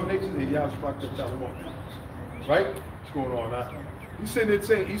abomination. And y'all right? What's going on now? He's sitting there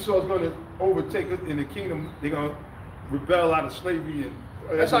saying Esau's going to overtake us in the kingdom. They're going to rebel out of slavery.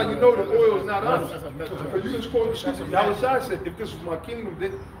 And that's how you know the oil is not us. Because you just quote the scripture. Yahweh Shai said, if this was my kingdom,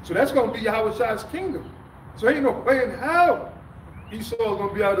 then. So that's going to be Yahweh Shai's kingdom. So ain't no way in hell Esau is going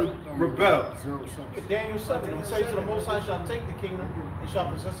to be able to rebel. In Daniel 7, it says, the Most High shall take the kingdom and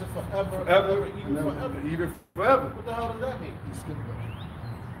shall possess it forever, even forever. What the hell does that mean?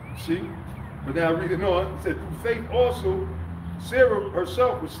 See? But now reading on, it said, through faith also, Sarah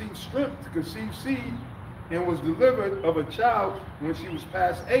herself received strength to conceive seed and was delivered of a child when she was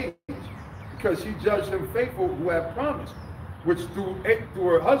past age, because she judged him faithful who had promised, which through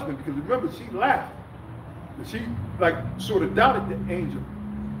her husband, because remember, she laughed. She like sort of doubted the angel,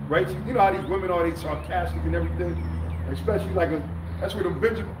 right? You know how these women are, they sarcastic and everything, especially like that's where the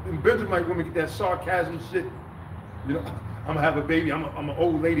Benjamin women get that sarcasm shit. I'm gonna have a baby. I'm an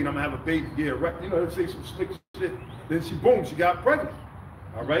old lady and I'm gonna have a baby. Yeah, right. They say some slick shit. Then she got pregnant.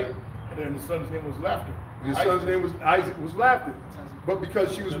 All right. And then the son's name was Laughter. And his son's name was Isaac, was Laughter. But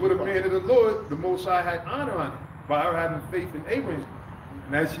because she was with a man of the Lord, the Most High had honor on it by her having faith in Abraham,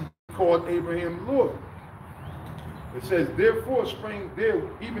 and as she called Abraham Lord. It says, therefore sprang there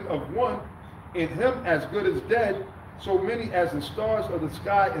even of one in him as good as dead, so many as the stars of the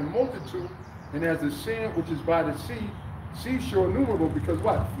sky in multitude, and as the sand which is by the sea, seashore innumerable, because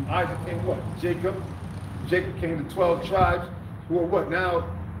what? From Isaac came what? Jacob, Jacob came to 12 tribes who are what now,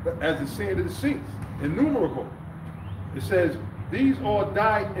 as the sand of the seas, innumerable. It says, these all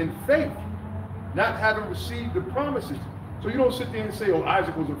died in faith, not having received the promises. So you don't sit there and say, oh,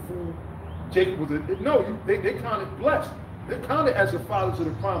 Isaac was a fool, Jacob was a, no, they counted blessed. They're counted as the fathers of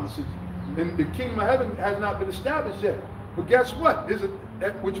the promises. And the kingdom of heaven has not been established yet. But guess what?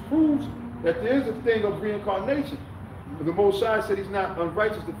 Which proves that there is a thing of reincarnation. The Most High said he's not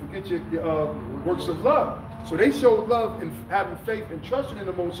unrighteous to forget your works of love. So they showed love in having faith and trusting in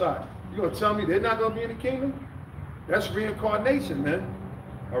the Most High. You're going to tell me they're not going to be in the kingdom? That's reincarnation, man.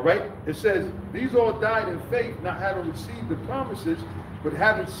 All right? It says, these all died in faith, not having received the promises, but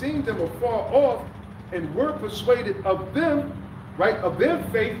having seen them afar off, and were persuaded of them, right, of their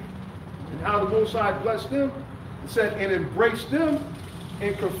faith, and how the Most High blessed them. It said, and embraced them,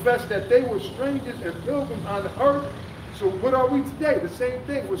 and confessed that they were strangers and pilgrims on the earth. So what are we today? The same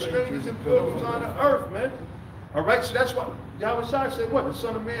thing. We're strangers and pilgrims on the earth, man. All right, so that's why Yahweh said, what? The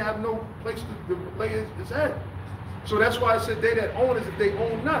Son of Man have no place to lay his head. So that's why I said they that own is if they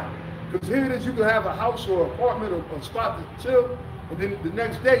own not. Because here it is, you can have a house or apartment or a spot to chill, and then the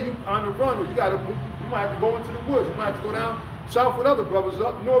next day you on the run, or you might have to go into the woods. You might have to go down south with other brothers,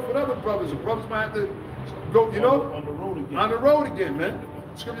 up north with other brothers. And brothers might have to go, you know, on the road again. On the road again, man.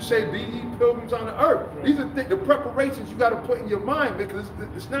 Scripture say, be ye pilgrims on the earth. These are the preparations you got to put in your mind, man, because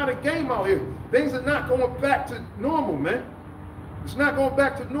it's not a game out here. Things are not going back to normal, man. It's not going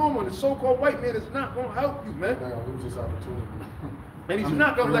back to normal. And the so-called white man is not going to help you, man. Lose this opportunity. And he's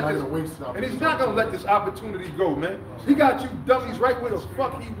not going to let this. And he's not going to let this opportunity go, man. He got you dummies right where the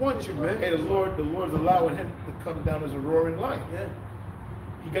fuck he wants you, man. And the Lord's allowing him to come down as a roaring lion. Yeah.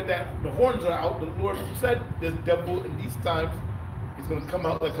 You got that. The horns are out. The Lord said, "This devil in these times is going to come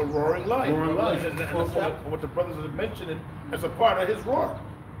out like a roaring lion." Roaring lion. And that's what the brothers are mentioning as a part of his roar.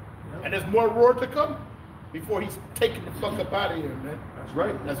 Yeah. And there's more roar to come before he's taking the fuck up out of here, man. That's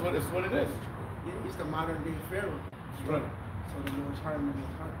right. That's what it is. Yeah, he's the modern day Pharaoh. That's right. So the Lord's harming his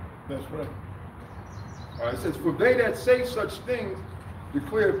heart. That's right. All right, it says, for they that say such things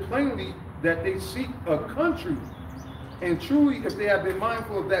declare plainly that they seek a country. And truly, if they have been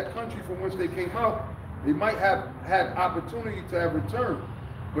mindful of that country from which they came out, they might have had opportunity to have returned.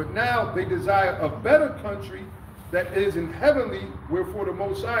 But now they desire a better country that is in heavenly, wherefore the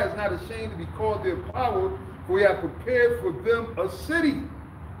Most High is not ashamed to be called their power, for we have prepared for them a city.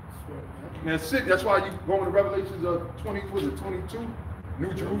 Now, that's why you go into Revelations 22,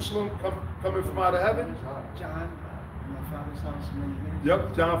 New Jerusalem coming from out of heaven. John, my father's house, many names.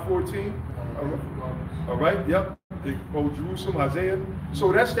 Yep, John 14. All right, yep. The old Jerusalem, Isaiah.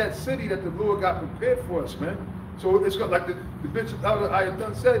 So that's that city that the Lord got prepared for us, man. So it's got, like the Bishop Elder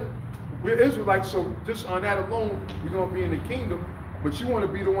Ayadan said, we're Israelites, so just on that alone, we're going to be in the kingdom. But you want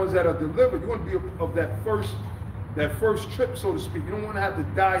to be the ones that are delivered. You want to be of that first trip, so to speak. You don't want to have to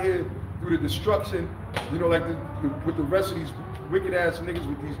die here through the destruction, you know, like with the rest of these wicked ass niggas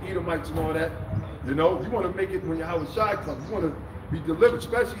with these Edomites and all that. You know, you want to make it when Yahweh Shai comes. You want to be delivered,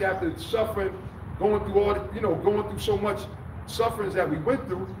 especially after suffering, going through all, going through so much sufferings that we went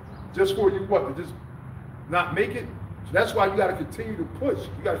through, just for you to just not make it. So that's why you got to continue to push.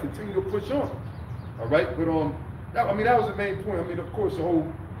 You got to continue to push on. All right, but that was the main point. I mean, of course, the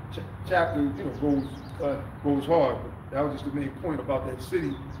whole chapter, goes hard. But that was just the main point about that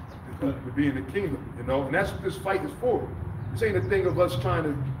city. To be in the kingdom, and that's what this fight is for. This ain't a thing of us trying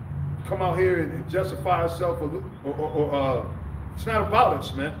to come out here and justify ourselves, or it's not about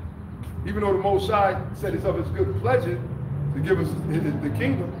us, man. Even though the Most High said it's of his good pleasure to give us the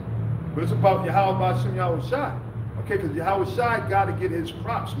kingdom, but it's about Yahweh Bashem Yahweh Shai. Okay, because Yahweh Shai got to get his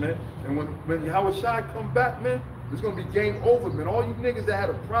props, man. And when Yahweh Shai come back, man, it's gonna be game over, man. All you niggas that had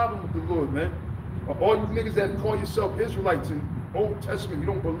a problem with the Lord, man, or all you niggas that call yourself Israelites and Old Testament, you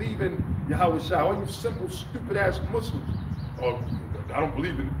don't believe in Yahweh Shai. All you simple, stupid-ass Muslims. Or, I don't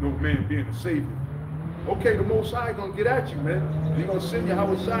believe in no man being a savior. Okay, the Most High gonna get at you, man. He's gonna send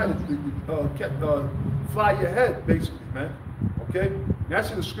Yahweh Shai to fly your head, basically, man. Okay? And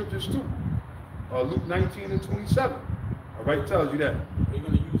that's in the scriptures, too. Luke 19 and 27. All right, tells you that. He's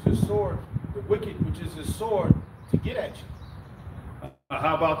gonna use his sword, the wicked, which is his sword, to get at you.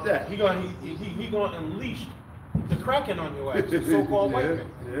 How about that? He gonna unleash the Kraken on your ass, the so-called white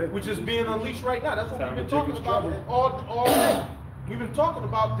man, which is being unleashed right now. That's what we've been talking about all day. We've been talking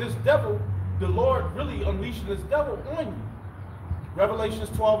about this devil, the Lord really unleashing this devil on you. Revelations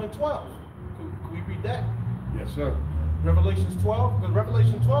 12 and 12. Can we read that? Yes, sir. Revelations 12, because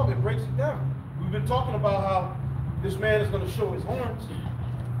Revelation 12, it breaks it down. We've been talking about how this man is going to show his horns,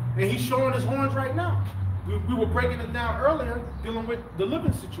 and he's showing his horns right now. we were breaking it down earlier, dealing with the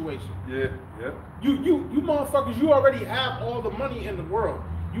living situation. Yeah, yeah. You motherfuckers, you already have all the money in the world.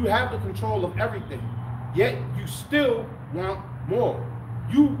 You have the control of everything. Yet you still want more.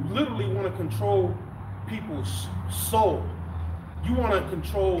 You literally want to control people's soul. You want to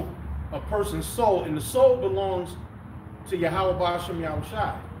control a person's soul, and the soul belongs to Yahweh Ba'ashem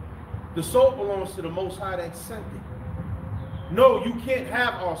Yahushai. The soul belongs to the Most High that sent it. No, you can't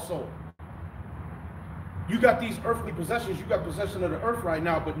have our soul. You got these earthly possessions, you got possession of the earth right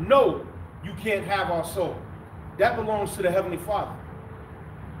now, but no, you can't have our soul. That belongs to the Heavenly Father.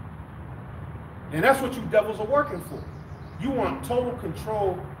 And that's what you devils are working for. You want total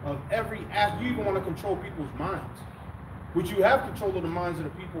control of every aspect. You even want to control people's minds, which you have control of the minds of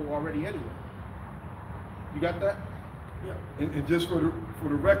the people already anyway. You got that? Yeah. And just for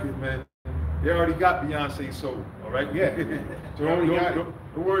the record, man, they already got Beyonce's soul, all right? Yeah. So don't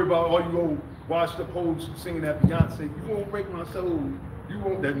worry about all you old washed up hoes singing that Beyonce. You won't break my soul. You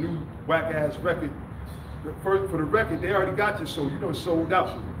want that new whack ass record. For the record, they already got your soul. You done sold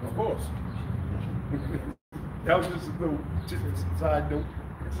out. Of course. That was just a little side note.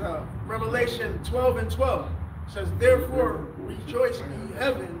 It's Revelation 12:12 says, therefore rejoice ye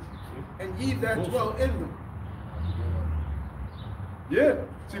heavens, and ye that dwell in them. Yeah.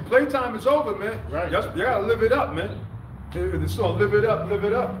 See, playtime is over, man. Right. You gotta live it up, man. The song, live it up, live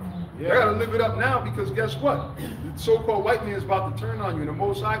it up. Yeah. You gotta live it up now, because guess what? The so-called white man is about to turn on you, and the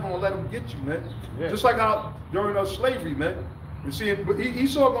Most High gonna let him get you, man. Yeah. Just like how during slavery, man. You see, but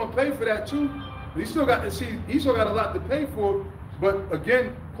Esau gonna pay for that too. He still got Esau got a lot to pay for. But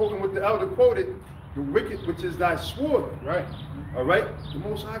again, quoting what the elder quoted, the wicked, which is thy sword, right? All right. The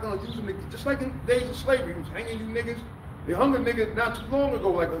Most High gonna use them, just like in the days of slavery. He was hanging you niggas. They hung a nigga not too long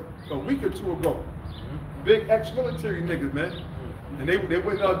ago, like a week or two ago. Big ex-military niggas, man. And they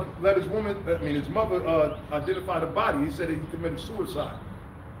went let his mother identify the body. He said that he committed suicide.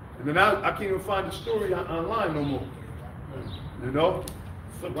 And then I can't even find the story online no more. You know?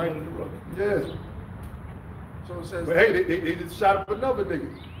 Right. Yeah. So it says, but hey, they just shot up another nigga.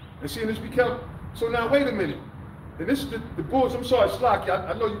 And see, this become, so now wait a minute. And this is the bullshit. I'm sorry, Slocky,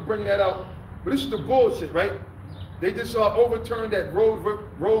 I know you bring that out, but this is the bullshit, right? They just overturned that Roe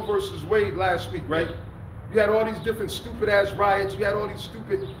versus Wade last week, right? You had all these different stupid ass riots. You had all these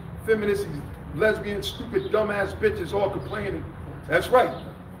stupid feminists, these lesbian, stupid, dumbass bitches all complaining. That's right.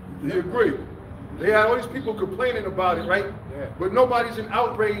 You agree? They had all these people complaining about it, right? Yeah. But nobody's in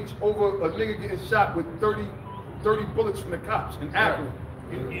outrage over a nigga getting shot with 30 bullets from the cops in Akron.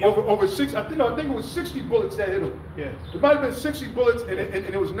 Yeah. Over 6, I think it was 60 bullets that hit him. Yeah. It might have been 60 bullets and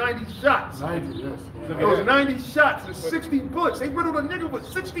it was 90 shots. 90, yes. It was 90 shots and 60 bullets. They riddled a nigga with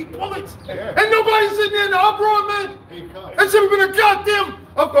 60 bullets. Yeah. And nobody's sitting there in the uproar, man. It should have been a goddamn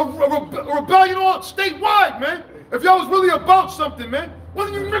a rebellion all statewide, man. If y'all was really about something, man.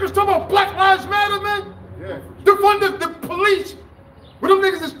 Wasn't you niggas talking about Black Lives Matter, man? Yeah. The police, where them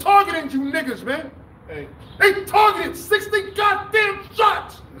niggas is targeting you niggas, man. Hey. They targeted 60 goddamn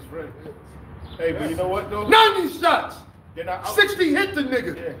shots. That's right. Hey, but you know what though? 90 shots. They're not 60 hit the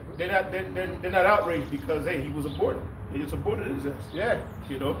nigga. Yeah. They're not outraged because hey, he was aborted. They just aborted his ass. Yeah.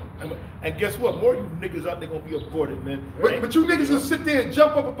 You know? And guess what? More you niggas out there gonna be aborted, man. But you niggas just sit there and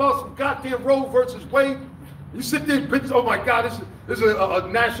jump up about some goddamn Roe versus Wade. You sit there, bitches, oh my God, this is a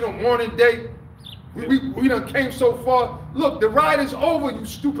national mourning day. We done came so far. Look, the ride is over, you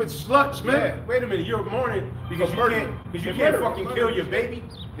stupid sluts, man. Yeah. Wait a minute, you're mourning because you can't fucking kill your baby.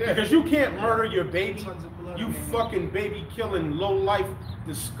 Yeah. Because you can't murder your baby. You fucking baby killing, low life,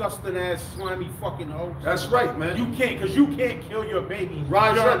 disgusting ass, slimy fucking hoe. That's right, man. You can't, because you can't kill your baby.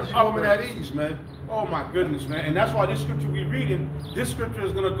 Rise up, you woman at ease, man. Oh my goodness, man. And that's why this scripture we're reading, this scripture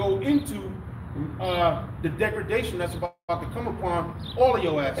is gonna go into the degradation that's about to come upon all of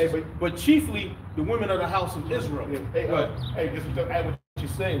your asses, but chiefly the women of the house of Israel. Yeah. Hey, just to add what you're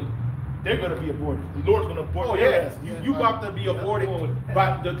saying, they're going to be aborted. The Lord's going to abort their ass. You about to be aborted.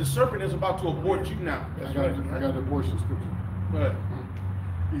 But the serpent is about to abort you now. I got an abortion scripture. Go ahead.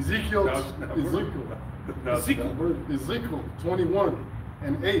 Ezekiel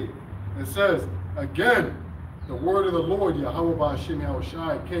 21:8. It says, again, the word of the Lord, Yahweh Ba'ashem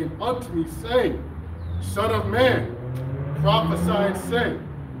Yahushai, came unto me, saying, Son of man, prophesy and say,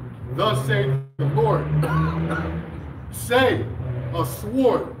 thus saith the Lord, say, a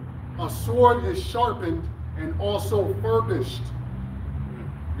sword is sharpened and also furbished.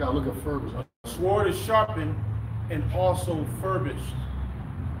 You gotta look at furbished. A sword is sharpened and also furbished.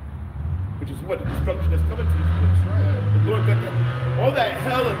 Which is what the destruction that's coming to this place, right? The Lord got all that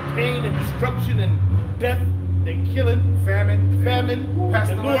hell and pain and destruction and death they killing, famine.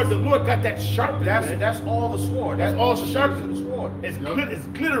 The Lord got that sharp. That's all the sword. That's all sharp in the sword. It's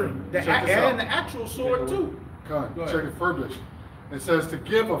glittering. And the actual sword too. God, check it furbish. It says to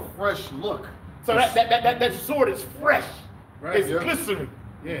give a fresh look. So that sword is fresh. Right. It's glistening.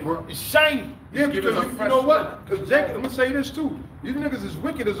 Yeah. It's shiny. Yeah, because you know what? Because Jacob, I'm gonna say this too. These niggas is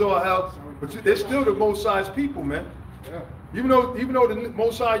wicked as all hell, but they're still the most sized people, man. Yeah. Even though the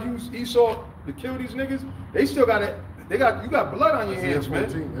Most High used Esau to kill these niggas, they still got it. You got blood on your hands, man.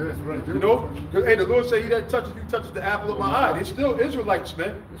 You know, hey, the Lord say, "He that touches you touches the apple of my eye." They still Israelites,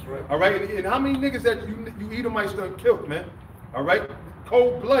 man. That's right. All right, and how many niggas that you Edomites done killed, man? All right,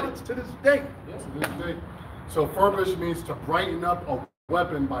 cold-blooded to this day. To this day. So furbish means to brighten up a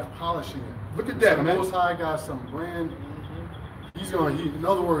weapon by polishing it. Look at that, so man. The Most High got some brand. In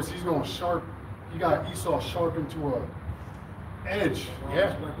other words, he's going sharp. He got Esau sharpened to a edge.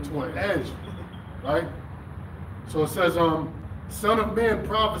 Yeah. To an edge, right? So it says, Son of man,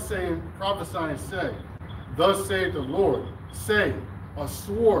 prophesying say, thus saith the Lord, say, a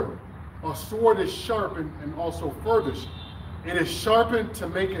sword is sharpened and also furbished. It is sharpened to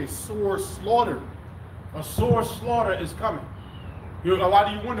make a sore slaughter. A sore slaughter is coming. A lot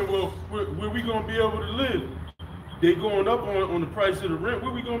of you wonder, well, where we gonna be able to live? They going up on the price of the rent.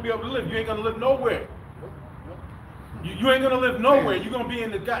 Where we gonna be able to live? You ain't gonna live nowhere. You ain't gonna live nowhere. You're gonna be in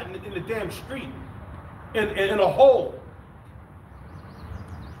the damn street, in a hole.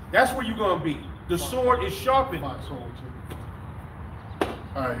 That's where you're gonna be. The sword is sharpened. All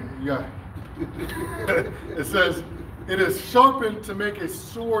right, you got it. It says, it is sharpened to make a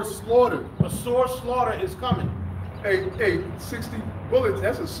sore slaughter. A sore slaughter is coming. Hey, 60 bullets,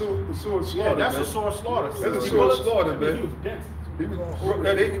 that's a sore slaughter. Yeah, that's man. a sore slaughter. That's a sore slaughter, man.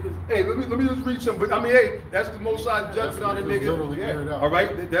 Hey, let me just read some. But I mean, hey, that's the Most High judgment on a nigga. Yeah. All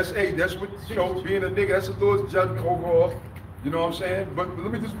right, that's what being a nigga. That's the Lord's judgment overall. You know what I'm saying? But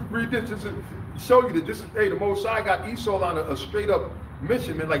let me just read this just to show you that this is the Most High got Esau on a straight up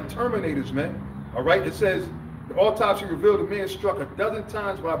mission, man, like Terminators, man. All right, it says the autopsy revealed the man struck a dozen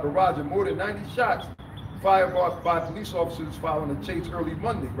times by a barrage of more than 90 shots fired by police officers following a chase early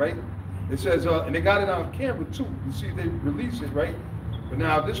Monday, right? It says, and they got it on camera too. You see, they released it, right? But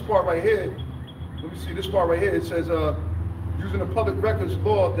now this part right here, let me see this part right here. It says, using the public records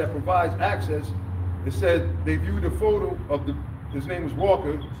law that provides access, it said they viewed a photo of his name was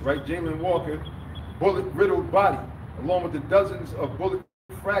Walker, right? Jalen Walker, bullet-riddled body, along with the dozens of bullet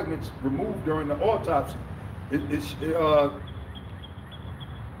fragments removed during the autopsy. It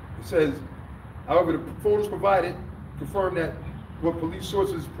says, however, the photos provided confirm that what police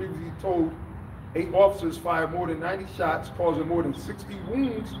sources previously told 8 officers fired more than 90 shots, causing more than 60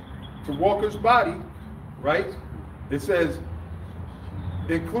 wounds to Walker's body, right? It says,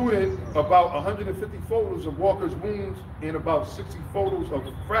 including about 150 photos of Walker's wounds and about 60 photos of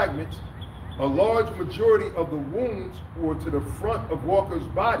fragments. A large majority of the wounds were to the front of Walker's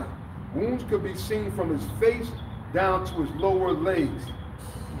body. Wounds could be seen from his face down to his lower legs.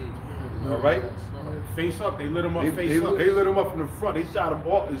 All right? Face up, they lit him up They lit him up from the front. They shot him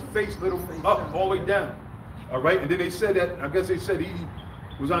off, his face lit him up all the way down. All right? And then they said that, I guess they said he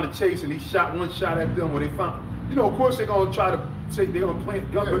was on a chase and he shot one shot at them when they found, of course they're going to try to say they're going to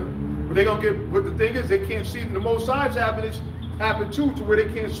plant gun, but they're going to get, but the thing is, they can't see the Most High's happen too, to where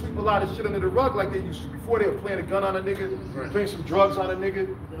they can't sweep a lot of shit under the rug like they used to. Before they would plant a gun on a nigga, plant some drugs on a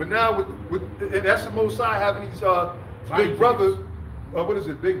nigga. But now, and that's the Most High having these big brothers, what is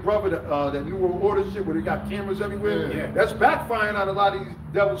it, Big Brother, that New World Order shit where they got cameras everywhere. Yeah. That's backfiring on a lot of these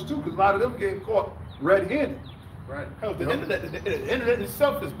devils too, because a lot of them getting caught red-handed. Right. Hell, the internet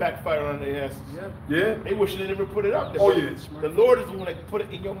itself is backfiring on their asses. Yeah. They wish they never put it up there. Oh, yeah. The Lord is the one that put it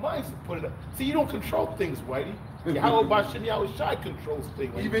in your minds to put it up. See, you don't control things, Whitey. Yahweh Bashem, Yahweh Shai controls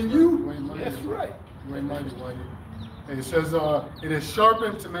things. Even you. That's right. You ain't mighty, Whitey. And it says, it is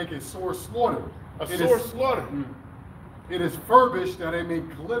sharpened to make a sore slaughter. Slaughter. It is furbished that it may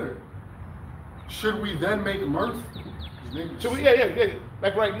glitter. Should we then make mirth? So yeah.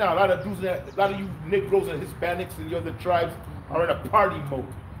 Like right now, a lot of you Negroes and Hispanics and the other tribes are in a party mode,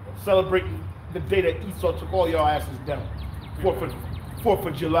 celebrating the day that Esau took all your asses down. 4th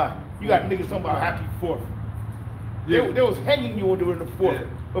of July. You got niggas talking about happy 4th. They was hanging you during the 4th.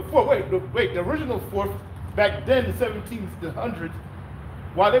 But wait, the original 4th, back then, the 1700s,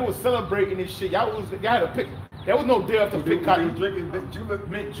 while they was celebrating this shit, y'all had to pick. There was no day off to pick cotton. Drinking mint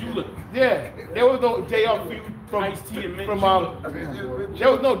julep. Yeah, there was no day off for you from iced tea and mint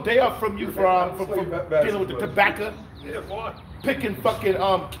there was no day off from you from dealing with the tobacco. Yeah, boy. picking fucking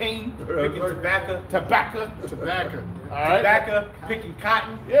cane, Picking tobacco. tobacco. All right. Tobacco, picking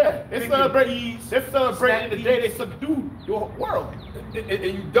cotton. Yeah, they picking celebrate. peas, They're celebrating the day they peas. subdued your world. And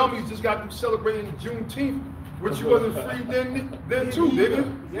you dummies just got them celebrating Juneteenth, which you wasn't free then too, nigga.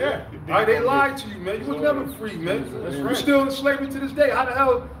 Yeah. All right, they lied to you, man. You was never free, man. That's You right. still in slavery to this day. How the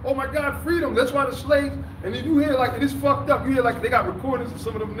hell? Oh my God, freedom. That's why the slaves. And then you hear like, and it's fucked up. You hear like they got recordings of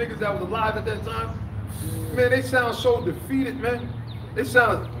some of them niggas that was alive at that time. Man, they sound so defeated, man. They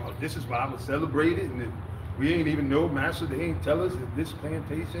sound. Oh, this is why I was celebrated, and we ain't even know, master. They ain't tell us that this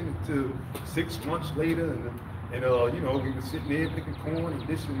plantation until 6 months later, and you know, we were sitting there picking corn and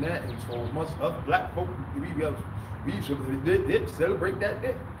this and that, and so much other black folk, we did celebrate that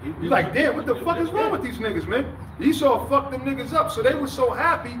day. You like, damn, what the fuck is wrong with these niggas, man? Esau fucked them niggas up, so they were so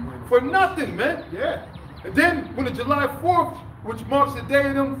happy for nothing, man. Yeah. And then when the July 4th, which marks the day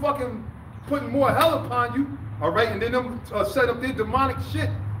of them fucking putting more hell upon you, all right, and then them set up their demonic shit,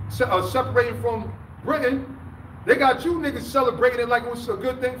 separating from Britain, they got you niggas celebrating it like it was a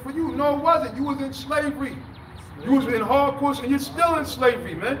good thing for you. No, it wasn't. You was in slavery. You was in hardcore, and you're still in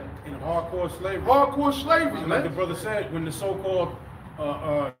slavery, man. In hardcore slavery. Hardcore slavery, And like the man. brother said, when the so-called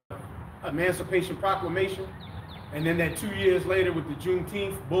Emancipation Proclamation, and then that 2 years later with the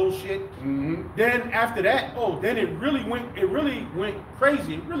Juneteenth bullshit, then after that, then it really went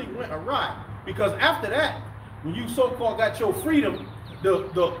crazy. It really went awry. Because after that, when you so-called got your freedom, the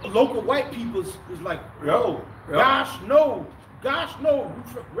local white people is like, yo, gosh no,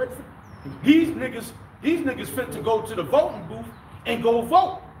 these niggas fit to go to the voting booth and go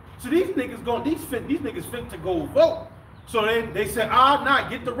vote. So these niggas fit to go vote. So they said, nah,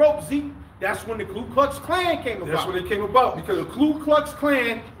 get the rope, Zeke. That's when the Ku Klux Klan came about. That's when it came about, because The Ku Klux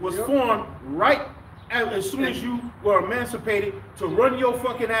Klan was formed right as soon as you were emancipated to run your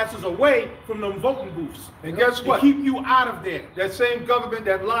fucking asses away from them voting booths. And guess what? To keep you out of there. that same government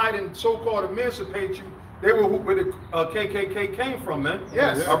that lied and so-called emancipate you, they were where the KKK came from, man.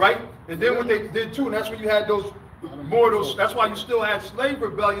 Yes. All right? And then what they did too, and that's when you had that's why you still had slave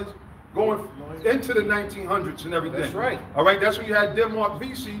rebellions going into the 1900s and everything. That's right. All right, that's when you had Denmark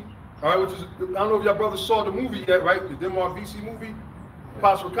VC, all right, which is, I don't know if y'all brothers saw the movie yet, right? The Denmark VC movie.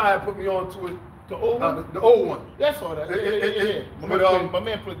 Pastor Kaya put me on to it. The old one? The old one. That's all that. Yeah. But, My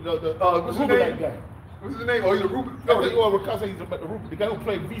man played the what's his Rubelite name? guy. What's his name? Oh, he's a Ruben. I think he's the guy who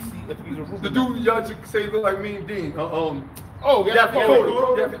played VC. I think he's a Rubelite. The dude y'all should say look like Mean Dean. Oh,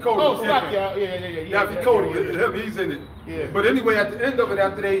 Yaffy Cody. Oh, Slack, yeah. Yaffy Cody. He's in it. Yeah. But anyway, at the end of it,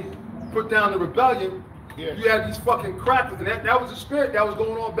 after they put down the rebellion, you had these fucking crackers, and that was the spirit that was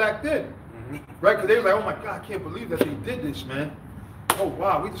going on back then, right? Because they were like, oh my God, I can't believe that they did this, man. Oh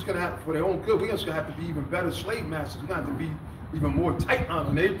wow, we're just gonna have, for their own good, we're just gonna have to be even better slave masters. We're gonna have to be even more tight on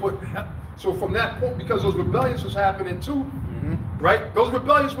them. They put, so from that point, because those rebellions was happening too, right? Those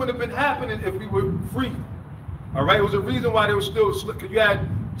rebellions wouldn't have been happening if we were free. All right, it was a reason why they were still slick. Because you had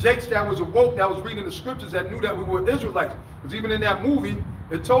Jakes that was awoke, that was reading the scriptures, that knew that we were Israelites. Because even in that movie,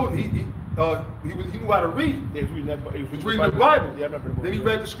 it told he knew how to read. Yeah, he was reading the Bible. Yeah, I remember. Then he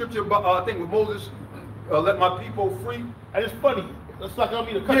read the scripture about, I think with Moses, let my people free. And it's funny. It's like I don't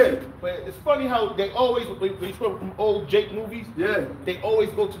mean to cut you, but it's funny how they always, when you show from old Jake movies, they always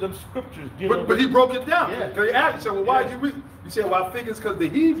go to them scriptures. But he broke it down. Yeah. Because he asked, he said, well, why did you read? He said, well, I think it's because the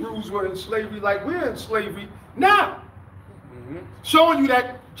Hebrews were in slavery like we're in slavery now. Showing you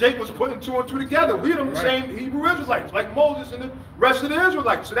that Jake was putting 2 and 2 together. We're the same Hebrew Israelites, like Moses and the rest of the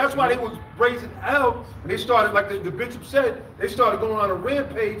Israelites. So that's why they was raising hell. And they started, like the bishop said, they started going on a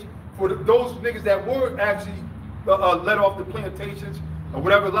rampage for those niggas that were actually let off the plantations or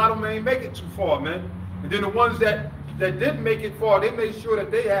whatever. A lot of them ain't make it too far, man. And then the ones that didn't make it far, they made sure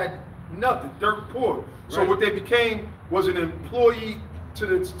that they had nothing, dirt poor. So what they became was an employee to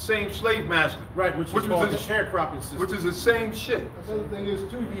the same slave master. Right, which was called the sharecropping system. Which is the same shit. Another thing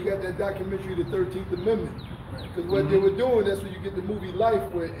is too, you got that documentary, The 13th Amendment. Because what they were doing, that's when you get the movie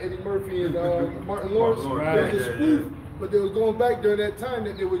Life with Eddie Murphy and Martin Lawrence. There's a spoof, but they was going back during that time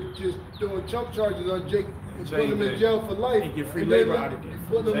that they were just doing chump charges on Jake and putting him in jail for life. And get free labor out of it.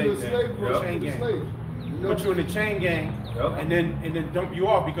 Putting him in the slave world, Chain gang. slaves. Put you in the chain gang, and then dump you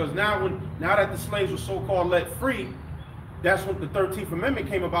off, because now that the slaves were so-called let free, that's when the 13th Amendment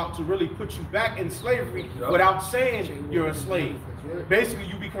came about, to really put you back in slavery without saying you're a slave. Basically,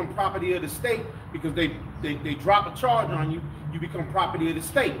 you become property of the state, because they drop a charge on you, you become property of the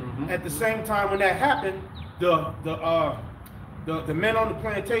state. At the same time when that happened, the men on the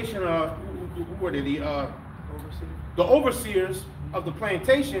plantation, who were they? The overseers of the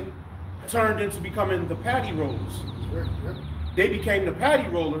plantation turned into becoming the paddy rollers. They became the paddy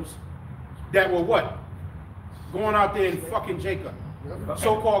rollers that were what? going out there and fucking Jacob.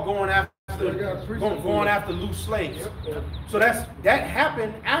 So-called going after loose slaves. So that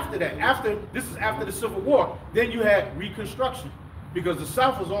happened after that. This is after the Civil War. Then you had Reconstruction because the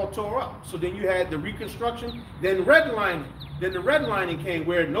South was all tore up. So then you had the Reconstruction. Then redlining. Then the redlining came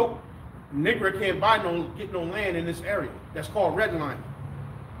where no nigger can't get no land in this area. That's called redlining.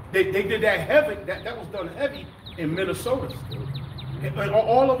 They did that heavy. That was done heavy in Minnesota,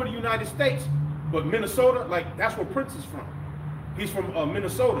 all over the United States. But Minnesota, like that's where Prince is from. He's from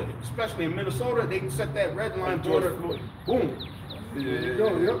Minnesota, especially in Minnesota. They set that red line border. Boom.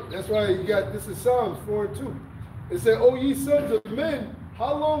 Yep. That's why you got this is Psalms 4:2. It said, "O ye sons of men,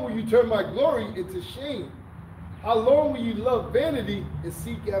 how long will you turn my glory into shame? How long will you love vanity and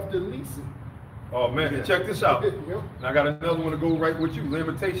seek after leasing?" Oh man, and check this out. And I got another one to go right with you.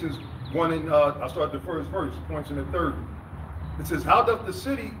 Lamentations 1 and I start the first verse, points in the third. It says, "How doth the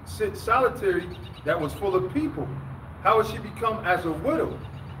city sit solitary that was full of people? How has she become as a widow?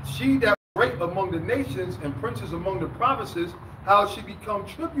 She that was great among the nations and princes among the provinces, how has she become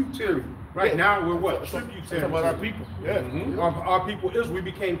tributary?" Right now we're what? Tributary. About our people. Yeah. Our people is we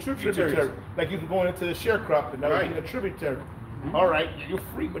became tributaries. Like you can go into the sharecropping, now you're a tributary. All right, you're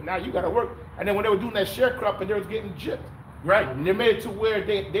free, but now you got to work. And then when they were doing that sharecropping, they was getting gypped. Right. And they made it to where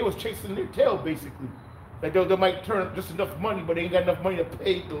they was chasing their tail basically. Like they might turn just enough money, but they ain't got enough money to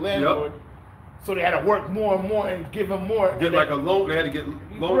pay the landlord. Yep. So they had to work more and more and give them more. Get like a loan. They had to get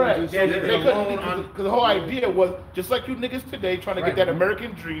loans. Right. Because the whole idea was just like you niggas today trying to get that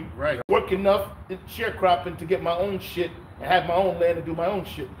American dream. Right. Work enough in sharecropping to get my own shit and have my own land and do my own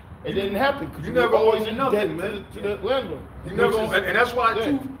shit. It didn't happen because you never always in nothing, man. To the landlord. You never, and that's why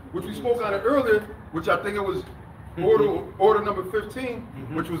too, which we spoke on it earlier, which I think it was order number 15,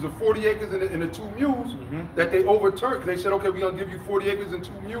 which was the 40 acres and the 2 mules that they overturned. They said, okay, we're gonna give you 40 acres and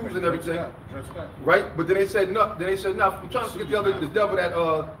 2 mules and everything, right? But then they said no. Then they said no. I'm trying to forget the devil that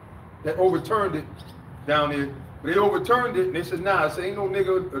overturned it down there. But they overturned it and they said, nah. I said, ain't no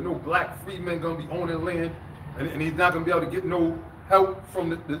nigga or no black free man gonna be owning land, and he's not gonna be able to get no help from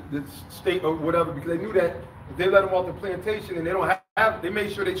the state or whatever, because they knew that if they let them off the plantation and they don't have, they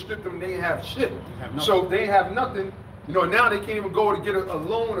made sure they stripped them, they didn't have shit. So they have nothing, you know, now they can't even go to get a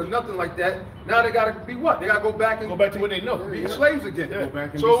loan or nothing like that. Now they gotta be what? They gotta go back to what they know. Be slaves again. Go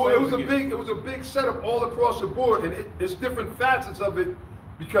back and so it was a big setup all across the board, and it's different facets of it,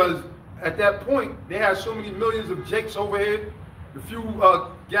 because at that point they had so many millions of Jakes over here, the few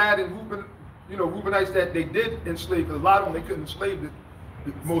Gad and Reubenites that they did enslave, because a lot of them they couldn't enslave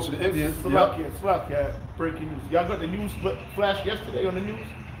most of the Indians. Slovakia, breaking news. Y'all got the news flash yesterday on the news?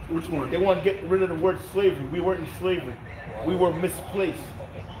 Which one? They want to get rid of the word slavery. We weren't in slavery. We were misplaced.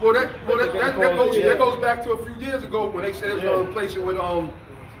 Well, that goes back to a few years ago when they said they was going to replace it with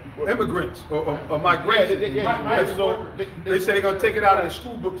immigrants or migration. They say they're going to take it out of the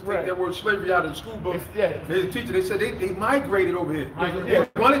school books, take that word slavery out of the school books. The teacher, they said they migrated over here.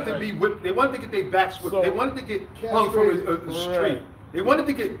 They wanted to be whipped. They wanted to get their backs whipped. They wanted to get hung from a street. They wanted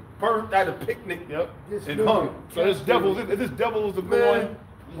to get burnt at a picnic and hung. So this devil is a going.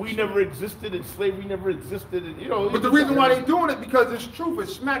 We never existed, and slavery never existed, and But the reason why they're doing it because it's truth.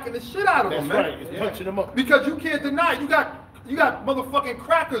 It's smacking the shit out of them, man. That's right. It's punching them up. Because you can't deny. You got motherfucking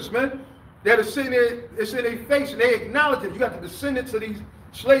crackers, man, that are sitting there. It's in their face, and they acknowledge it. You got the descendants of these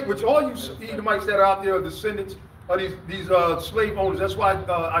slaves, which all you Edomites that are out there are descendants of these slave owners. That's why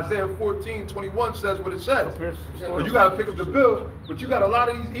Isaiah 14:21 says what it says. But you got to pick up the bill. But you got a lot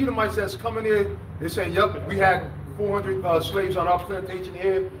of these Edomites that's coming in. They're saying, "Yep, we had 400 slaves on our plantation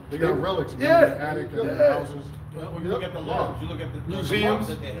here." They got relics in the attic and the houses. When you look at the logs, you look at the museums.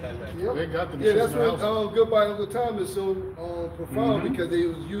 They got them. Yeah, that's what Goodbye Uncle Tom is so profound because they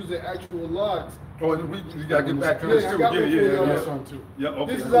was using actual logs. Oh, we got to get back to this too.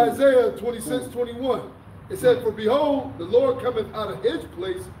 This is Isaiah 26:21. It said, "For behold, the Lord cometh out of his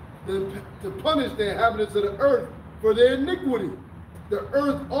place to punish the inhabitants of the earth for their iniquity. The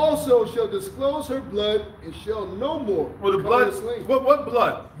earth also shall disclose her blood and shall no more." Well, the blood, what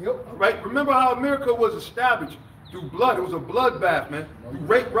blood? Yep. Right? Remember how America was established through blood. It was a bloodbath, man. Through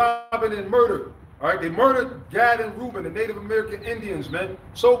rape, robbing, and murder. All right? They murdered Gad and Reuben, the Native American Indians, man.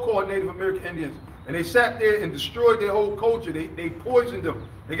 So-called Native American Indians. And they sat there and destroyed their whole culture. They poisoned them.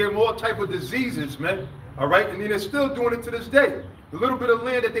 They gave them all type of diseases, man. All right? And then they're still doing it to this day. The little bit of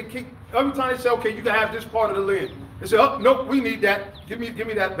land that they keep, every time they say, okay, you can have this part of the land. They say, oh, nope, we need that. Give me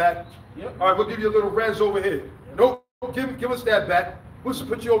that back. Yep. All right, we'll give you a little res over here. Nope, give us that back. We'll just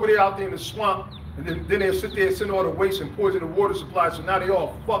put you over there out there in the swamp. And then they'll sit there and send all the waste and poison the water supply. So now they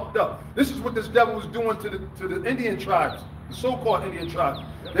all fucked up. This is what this devil was doing to the Indian tribes. so-called Indian tribes.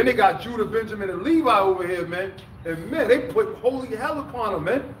 Then they got Judah, Benjamin, and Levi over here, man. And man, they put holy hell upon them,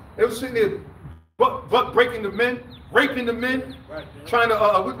 man. They were sitting there butt breaking the men, raping the men, trying to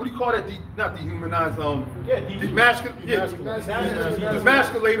what do you call that? Not dehumanize,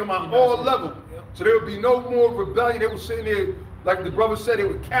 demasculate them on all levels. So there would be no more rebellion. They were sitting there, like the brother said, they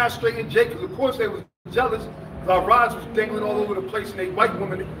were castrating Jacob. Of course, they were jealous. Our rods was dangling all over the place, and they white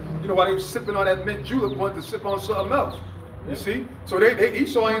women, you know, while they were sipping on that mint julep, wanted to sip on something else. You see? So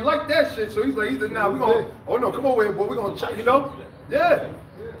Esau ain't like that shit. So he's like, nah, we gonna, oh no, come over here, boy, we gonna check, you know? Yeah.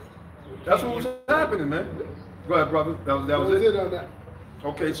 That's what was happening, man. Go ahead, brother. That was it on that.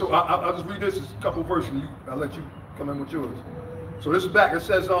 Okay, so I'll just read this. It's a couple verses. I'll let you come in with yours. So this is back. It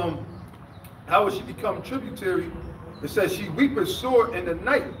says, how will she become tributary? It says, she weepeth sore in the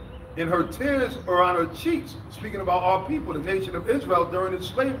night, and her tears are on her cheeks. Speaking about our people, the nation of Israel during the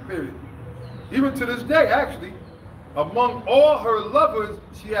slave period. Even to this day, actually, among all her lovers,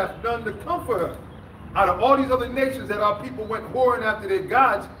 she hath none to comfort her. Out of all these other nations that our people went whoring after their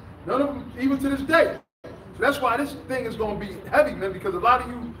gods, none of them, even to this day. So that's why this thing is going to be heavy, man, because a lot of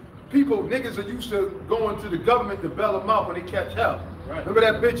you people, niggas, are used to going to the government to bail them out when they catch hell. Right. Remember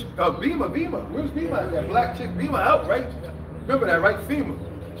that bitch, Bima? Where's Bima? That black chick, Bima out, right? Remember that, right? FEMA.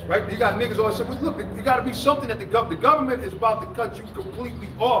 Right? You got niggas always saying, look, you got to be something that the government is about to cut you completely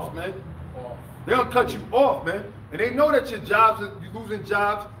off, man. They're going to cut you off, man. And they know that your jobs, you're losing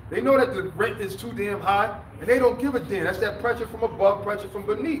jobs. They know that the rent is too damn high, and they don't give a damn. That's that pressure from above, pressure from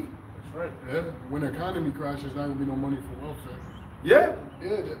beneath. That's right. Yeah. When the economy crashes, there's not going to be no money for welfare. Yeah.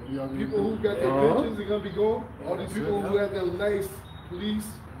 Yeah. People who got their pensions are going to be gone. All these people who have their nice police,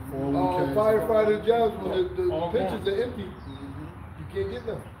 firefighter jobs, when the pensions are empty, you can't get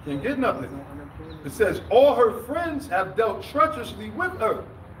nothing. Can't get nothing. It says, all her friends have dealt treacherously with her.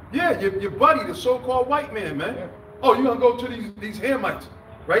 Yeah, your buddy, the so-called white man, man. Yeah. Oh, you gonna go to these Hamites,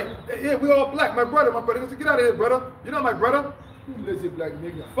 right? Yeah, we all black. My brother. He said, get out of here, brother. You're not my brother. You lazy black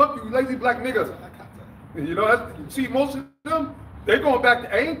nigga. Fuck you, lazy black niggas. You know, see, most of them, they going back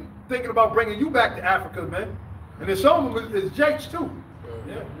to, ain't thinking about bringing you back to Africa, man. And then some of them is Jakes too,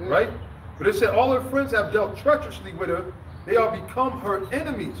 right? But it said all her friends have dealt treacherously with her. They are become her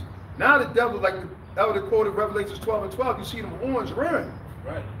enemies. Now the devil, like the elder quoted Revelations 12:12, you see them horns rearing.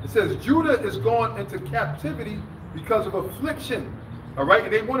 Right. It says Judah is gone into captivity because of affliction. All right,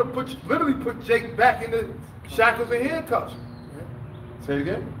 and they want to literally put Jake back in the shackles and handcuffs. Say it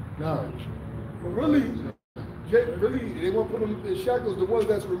again. No, but really, they want to put them in shackles, the ones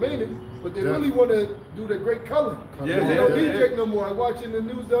that's remaining, but they really want to do the great color. Yeah, they don't need Jake no more. I watched in the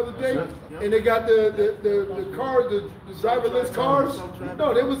news the other day, and they got the cars, the driverless cars.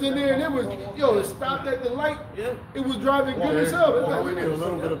 No, they was in there, and it was, it stopped at the light. Yeah. It was driving good as hell. We need a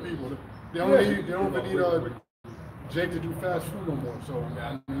little bit of people. They don't even need Jake to do fast food no more. So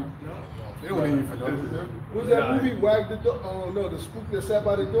they don't need for nothing. What's that movie? Wag the Door? Oh no, the spook that sat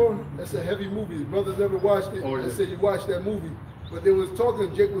by the door. That's a heavy movie. His brothers never watched it. They said you watched that movie, but they was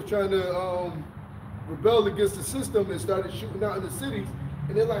talking. Jake was trying to rebel against the system and started shooting out in the cities.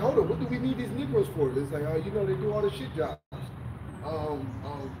 And they're like, hold on, what do we need these Negroes for? It's like, they do all the shit jobs.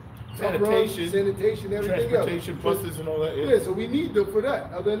 Sanitation, everything transportation, else. buses and all that. Yeah, so we need them for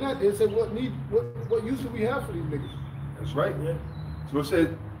that. Other than that, they said, what use do we have for these niggas? That's right. Yeah. So it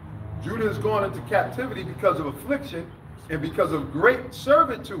said, Judah is gone into captivity because of affliction and because of great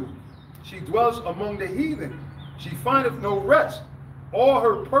servitude. She dwells among the heathen. She findeth no rest. All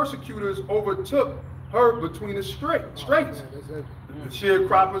her persecutors overtook her between the straits. The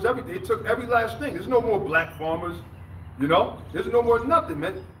sharecroppers, everything. They took every last thing. There's no more black farmers. You know, there's no more nothing,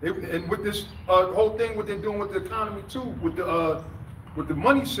 man. And with this whole thing, what they're doing with the economy too, with the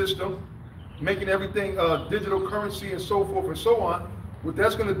money system, making everything digital currency and so forth and so on. What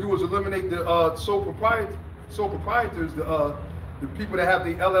that's going to do is eliminate the sole proprietors, the people that have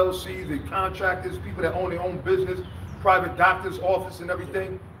the LLCs, the contractors, people that own their own business, private doctor's office and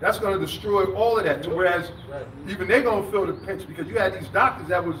everything. That's going to destroy all of that. So whereas even they're going to feel the pinch because you had these doctors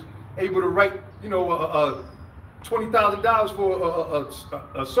that was able to write, $20,000 for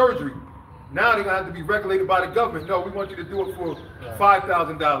a surgery. Now they're gonna have to be regulated by the government. No, we want you to do it for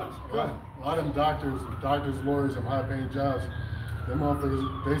 $5,000. Right. A lot of them doctors, lawyers, and high-paying jobs, them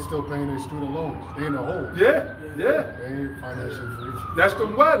motherfuckers, they still paying their student loans. They in the hole. Yeah. They ain't financially free. That's the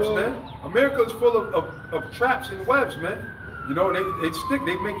webs, man. America's full of traps and webs, man. They stick.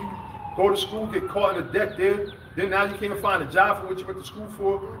 They make you go to school, get caught in a debt there. Then now you can't find a job for what you went to school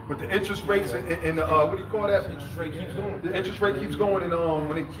for, but the interest rates and what do you call that? Interest rate keeps going. The interest rate keeps going, and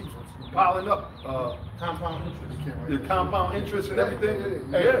when it keeps piling up, compound interest. The compound interest and everything.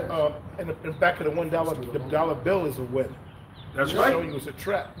 And back of the $1, the dollar bill is a web. That's right. Showing you it's a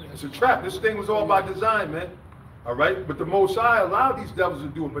trap. It's a trap. This thing was all by design, man. All right, but the Most High allowed these devils to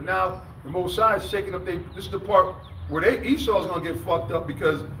do it. But now the Most High is shaking up. This is the part where Esau's gonna get fucked up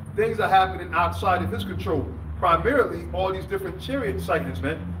because things are happening outside of his control. Primarily, all these different chariot sightings,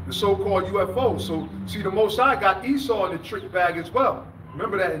 man. The so-called UFOs. So, see, the Most High got Esau in the trick bag as well.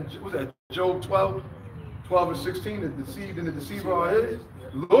 Remember that? Was that Job 12 and 16? The deceived and the deceiver are his.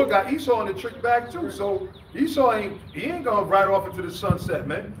 The Lord got Esau in the trick bag too. So Esau ain't gonna ride off into the sunset,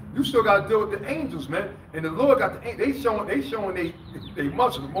 man. You still gotta deal with the angels, man. And the Lord got they showing they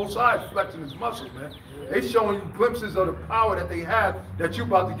muscle. The Most High is flexing his muscle, man. They showing you glimpses of the power that they have that you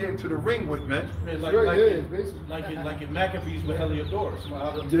about to get into the ring with, man. Like in Maccabees with Heliodorus.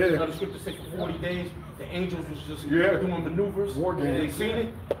 How the scripture say for 40 days the angels was just doing maneuvers and they seen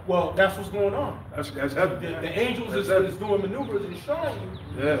it. Well, that's what's going on. That's heavy. The angels is doing maneuvers and showing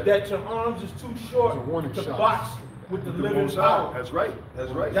you that your arms is too short to box with the living power. That's right.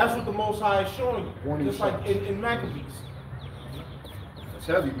 That's right. That's what the Most High is showing you. Just like in Maccabees. That's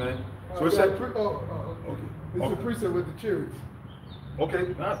heavy, man. So it's it's a precept with the chariots.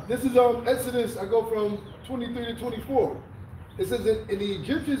 Okay. This is Exodus. I go from 23 to 24. It says, and the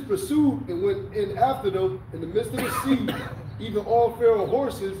Egyptians pursued and went in after them in the midst of the sea, even all Pharaoh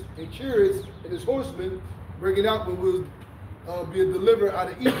horses and chariots and his horsemen, bringing out what was being delivered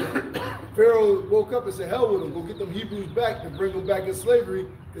out of Egypt. Pharaoh woke up and said, hell with them, go get them Hebrews back and bring them back in slavery,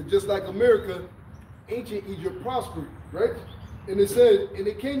 because just like America, ancient Egypt prospered, right? And it said, and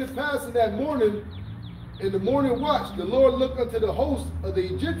it came to pass in that morning, in the morning watch, the Lord looked unto the host of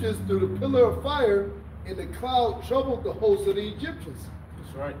the Egyptians through the pillar of fire, and the cloud troubled the host of the Egyptians.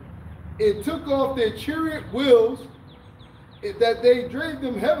 That's right. It took off their chariot wheels, that they dragged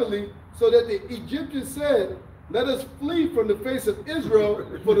them heavily, so that the Egyptians said, let us flee from the face of Israel,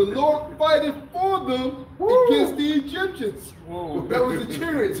 for the Lord fighteth for them against the Egyptians. Whoa. That was the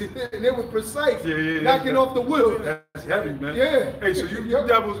chariots, and they were precise, knocking off the wheel. That's heavy, man. Yeah. Hey, so you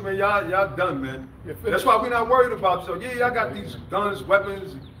devils, man, y'all done, man. That's why we're not worried about. So y'all got these guns,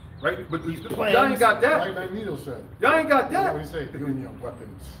 weapons, right? But y'all ain't got that. Like Magneto said. Y'all ain't got that. What do you say? Give me your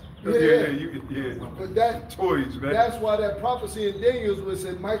weapons. Yeah. But that toys, man. That's why that prophecy in Daniel was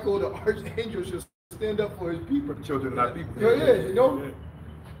said, Michael, the archangel, should stand up for his people. Children, not people. You know.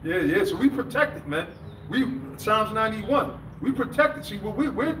 Yeah. So we protected, man. Psalms 91. We protected. See,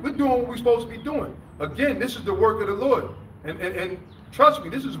 we're doing what we're supposed to be doing. Again, this is the work of the Lord, and trust me,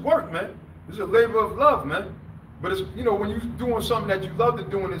 this is work, man. This is a labor of love, man. But it's, you know, when you're doing something that you love to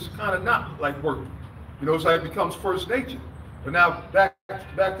do, and it's kind of not like work. You know, so it becomes first nature. But now back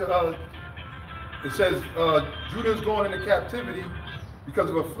to it says Judah is going into captivity because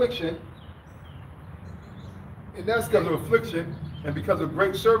of affliction. And that's because of affliction, and because of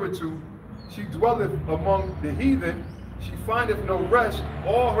great servitude, she dwelleth among the heathen. She findeth no rest.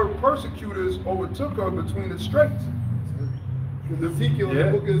 All her persecutors overtook her between the straits. Ezekiel, in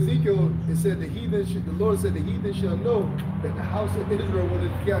the book of Ezekiel, it said the Lord said the heathen shall know that the house of Israel went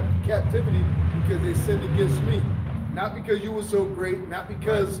into captivity because they sinned against me. Not because you were so great, not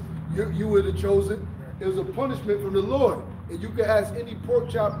because you were the chosen. It was a punishment from the Lord. And you can ask any pork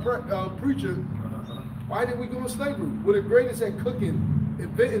chop preacher, why did we go to slavery? We're the greatest at cooking,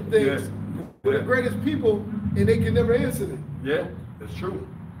 inventing things. We're the greatest people, and they can never answer them. Yeah, that's true.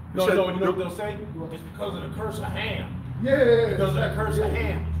 No, you know what they'll say? It's because of the curse of Ham. Yeah. Because of that curse of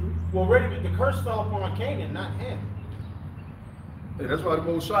Ham. Well, the curse fell upon Canaan, not Ham. Yeah, that's why the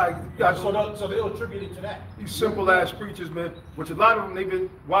Most High. So they'll attribute it to that. These simple ass preachers, man, which a lot of them, they've been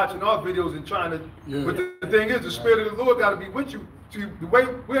watching our videos and trying to. Yeah. But the thing is, the Spirit of the Lord got to be with you. See, the way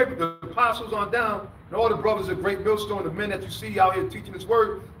the apostles on down, and all the brothers at Great Millstone, the men that you see out here teaching this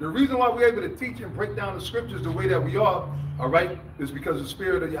word, the reason why we're able to teach and break down the scriptures the way that we are, all right, is because the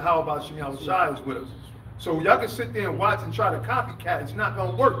Spirit of Yahweh Shai is with us. So y'all can sit there and watch and try to copycat. It's not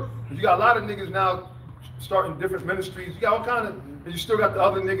gonna work. You got a lot of niggas now starting different ministries. You got all kind of, and you still got the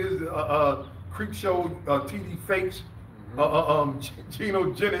other niggas, Creep Show, TD Fakes,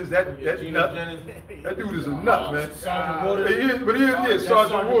 Gino Jennings. That dude is a nut, man. Sergeant Waters. He is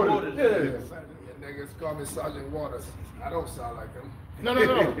Sergeant Waters. Yeah, niggas call me Sergeant Waters. I don't sound like him. No. He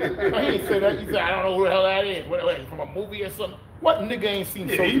ain't say that. He said, I don't know who the hell that is. What, from a movie or something? What nigga ain't seen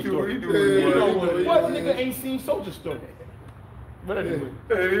Soldier Story? What nigga ain't seen Soldier Story? But anyway.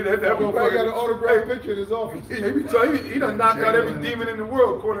 That motherfucker got an autographed picture in his office. He done knocked out every demon in the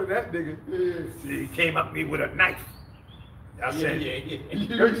world, according to that nigga. Yeah. He came up me with a knife. I said,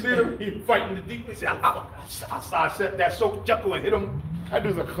 You see him? He fighting the demons. I said that soak chuckle and hit him. That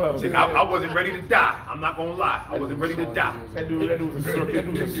dude's a clever. See, I wasn't ready to die. I'm not gonna lie. I wasn't ready to die. That dude was a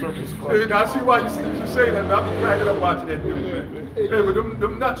circus Hey, now I see why you say that, man. I'm cracking up watching that dude, man. Hey, but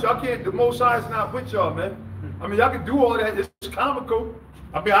them nuts, y'all can't, the Most High is not with y'all, man. I mean, y'all can do all that. It's comical.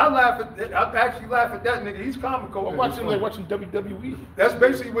 I mean, I actually laugh at that nigga. He's comical. I'm watching like watching WWE. That's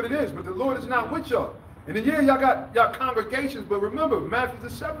basically what it is. But the Lord is not with y'all. And then, yeah, y'all got y'all congregations, but remember, Matthew the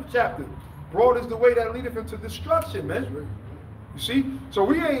 7th chapter, broad is the way that leadeth into destruction, man. You see? So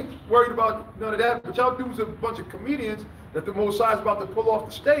we ain't worried about none of that, but y'all dudes are a bunch of comedians that the Most High is about to pull off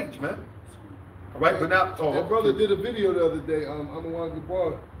the stage, man. All right, but now, my brother did a video the other day, Anwar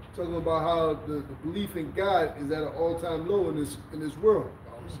Gabar, talking about how the belief in God is at an all-time low in this world.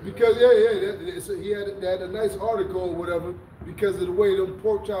 Because he had a nice article or whatever because of the way them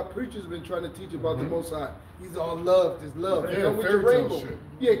pork chop preachers been trying to teach about the Most High. He's all love, just love. Yeah, come with your rainbow. Shit.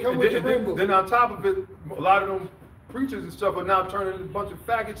 Yeah, come with your rainbow. Then on top of it, a lot of them preachers and stuff are now turning into a bunch of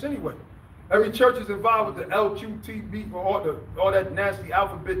faggots anyway. Every church is involved with the LQTB or all that nasty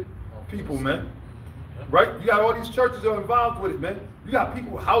alphabet people, man. Right? You got all these churches that are involved with it, man. You got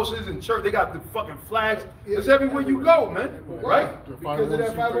people, houses and church, they got the fucking flags. It's everywhere you go, man. Right? Because of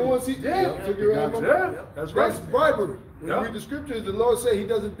that 501c3. Yeah, that's right. That's bribery. When you read the scriptures, the Lord said He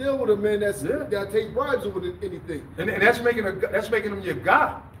doesn't deal with a man that take bribes over anything. And that's making them your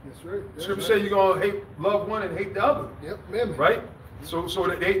God. That's right. Scripture say you're gonna love one and hate the other. Yep, man. Right? So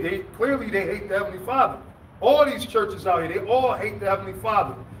they clearly hate the Heavenly Father. All these churches out here, they all hate the Heavenly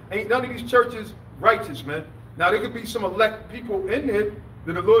Father. Ain't none of these churches righteous, man. Now there could be some elect people in there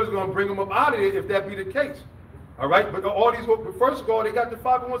that the Lord is gonna bring them up out of there if that be the case. All right, but all these, first of all, they got the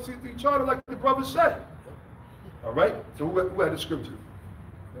 501c3 charter like the brother said. All right, so who had the scripture?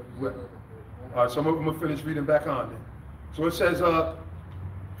 All right, so I'm gonna finish reading back on then. So it says,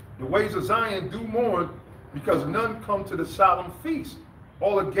 the ways of Zion do mourn because none come to the solemn feast.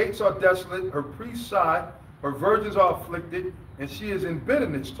 All the gates are desolate, her priests sigh, her virgins are afflicted, and she is in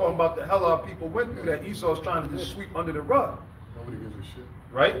bitterness, talking about the hell our people went through that Esau's trying to just sweep under the rug. Nobody gives a shit.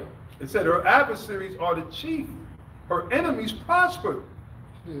 Right? It said her adversaries are the chief, her enemies prosper.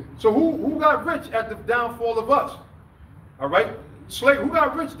 So who got rich at the downfall of us? All right? Who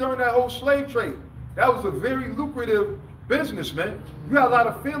got rich during that whole slave trade? That was a very lucrative business, man. You got a lot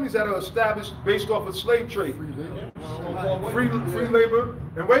of families that are established based off of slave trade. Free labor.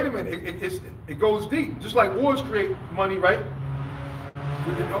 And wait a minute, it goes deep. Just like wars create money, right?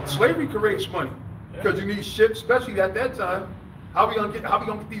 Slavery creates money because you need ships, especially at that time. How we gonna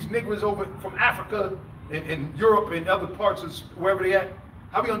get these niggers over from Africa and Europe and other parts of wherever they at?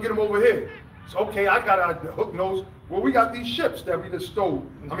 How we gonna get them over here? So okay, I got out the hook nose. Well, we got these ships that we just stole.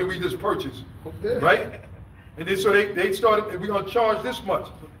 I mean, we just purchased, right? And then so they started. We're gonna charge this much.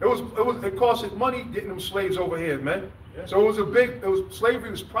 It costed money getting them slaves over here, man. So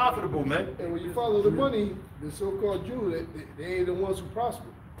slavery was profitable, man. And when you follow the money, the so-called Jews, they ain't the ones who prosper.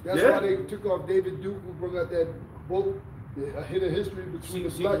 That's why they took off David Duke, who brought out that book, A Hidden History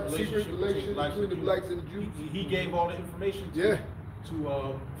between secret relations between the blacks and the Jews. He gave all the information to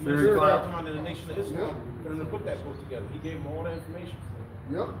Mr. Farrakhan and the Nation of Islam for them to put that book together. He gave them all the information.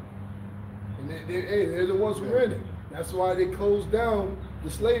 Yep. And they're the ones who were in it. That's why they closed down the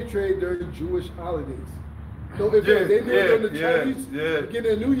slave trade during Jewish holidays. So if they did it during the Chinese,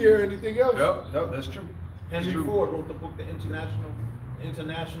 beginning of New Year or anything else. Yep, that's true. Henry Ford wrote the book, The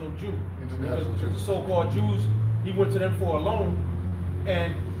International Jew. The so-called Jews, he went to them for a loan,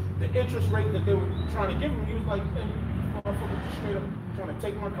 and the interest rate that they were trying to give him, he was like, hey, motherfucker, just straight up trying to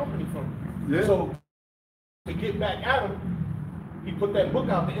take my company from me. Yeah. So to get back at him, he put that book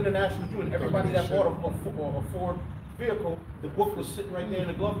out, The International Jew, and everybody that bought a Ford vehicle, the book was sitting right there in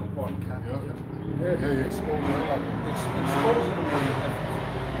the glove compartment. Hey, exposing them.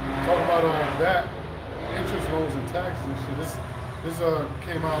 Talking about that, interest loans and taxes and shit. This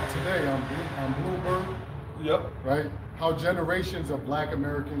came out today on Bloomberg. Yep. Right? How generations of black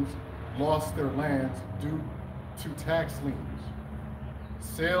Americans lost their lands due to tax liens.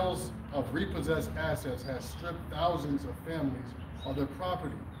 Sales of repossessed assets has stripped thousands of families of their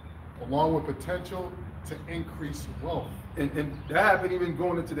property, along with potential to increase wealth. And that happened even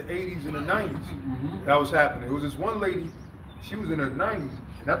going into the 80s and the 90s. Mm-hmm. That was happening. It was this one lady, she was in her 90s,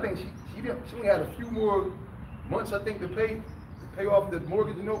 and I think she only had a few more months, I think, to pay off the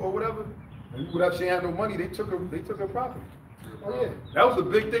mortgage note or whatever. And without she had no money, they took her property. Oh yeah, that was the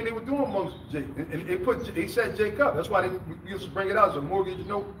big thing they were doing amongst Jake, and they said Jake up. That's why we used to bring it out as a mortgage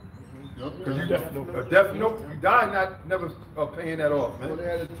note Because a death note, you die not never paying that off, Well, man. they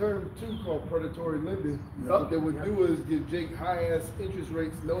had a term too called predatory lending. What they would do is give Jake high-ass interest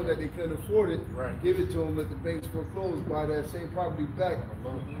rates, knowing that they couldn't afford it, give it to him, let the banks foreclose, buy that same property back.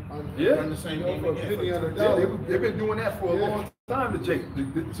 Yeah. Run the same game For a again. penny on the Yeah, dollar. they've been doing that for a long time to Jake.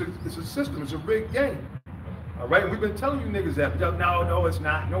 It's a system, it's a rigged game. All right, we've been telling you niggas that. No, it's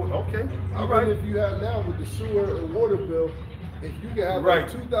not. No, okay. All right. Even if you have now with the sewer and water bill, if you can have Right.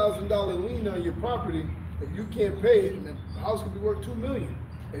 a $2,000 lien on your property, if you can't pay it, and the house could be worth $2 million.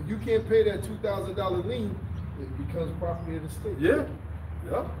 If you can't pay that $2,000 lien, it becomes property of the state. Yeah.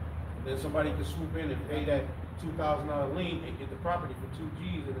 Yeah. Then somebody can swoop in and pay that $2,000 lien and get the property for 2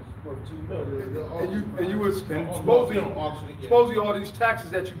 G's and it's worth $2 million. And you was Supposedly, supposedly all these taxes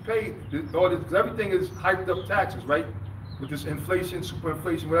that you pay, all this, 'cause everything is hyped up taxes, right? With this inflation, super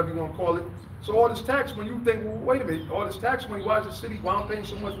inflation, whatever you want to call it. So all this tax, when you think, well, wait a minute, all this tax money, why is the city, why am I paying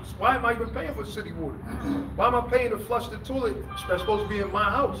so much? Why am I even paying for city water? Why am I paying to flush the toilet that's supposed to be in my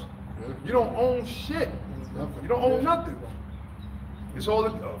house? You don't own shit. You don't own nothing. It's all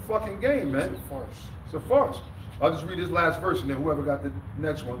a fucking game, man. It's a farce. It's a farce. I'll just read this last verse and then whoever got the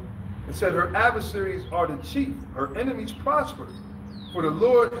next one. It said, her adversaries are the chief, her enemies prosper. For the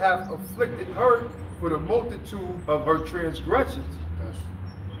Lord hath afflicted her for the multitude of her transgressions.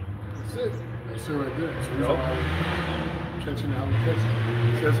 That's it. That's it right there. So Yup. catching how we catch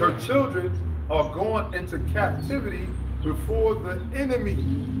it. It says her children are going into captivity before the enemy,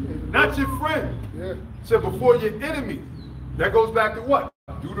 not your friend. Yeah. It said before your enemy. That goes back to what?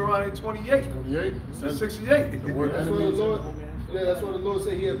 Deuteronomy 28. 28. And 68. The word That's what the enemy. Lord, yeah, that's what the Lord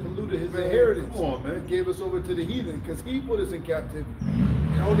said. He had polluted his inheritance. Come on, man. And gave us over to the heathen because he put us in captivity.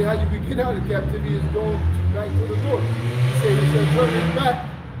 And only how you can get out of captivity is going back to the Lord. He said he shall turn it back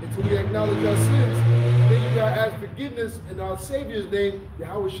until we acknowledge our sins. And then you got to ask forgiveness in our Savior's name,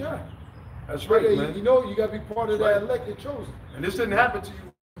 Yahweh Shai. That's right, Yeah, man. you know, you got to be part of That's that right. elected chosen. And this didn't happen to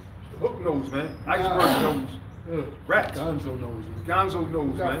you. Hook nose, man. Iceberg nose. Rats. Gonzo knows. Gonzo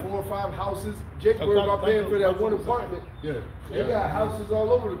nose, We got man. 4 or 5 houses. Jake worried about paying for that one apartment. Yeah. They got houses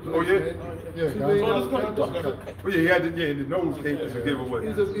all over the place, Oh, yeah? man. Yeah, $2 million Well, let's condos. go. Oh, yeah, he had the nose came as a giveaway.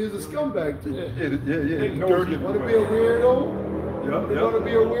 He's a scumbag too. Yeah. Nose Want to giveaway. be a weirdo? Yup, You want to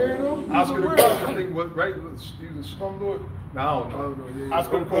be a weirdo? He's a Oscar the weirdo. Grouch, I think, was right? He was a slumlord? No, I don't know. Yeah.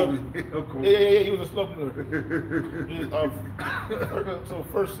 Oscar the Grouch. Yeah, he was a slumlord. So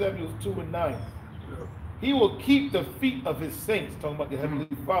 1 Samuel 2:9. He will keep the feet of his saints, talking about the Heavenly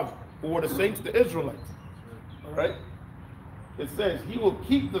Father, who are the saints, the Israelites. All right? It says, he will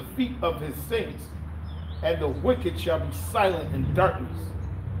keep the feet of his saints, and the wicked shall be silent in darkness.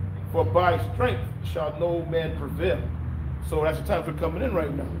 For by strength shall no man prevail. So that's the time for coming in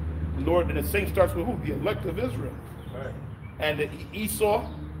right now. The Lord, and the saint starts with who? The elect of Israel. Right. And the Esau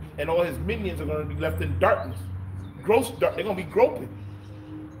and all his minions are going to be left in darkness. Gross dark. They're going to be groping.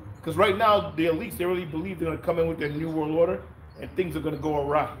 Because right now, the elites, they really believe they're going to come in with their new world order, and things are going to go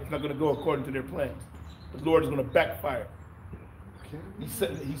awry. It's not going to go according to their plans. The Lord is going to backfire. He's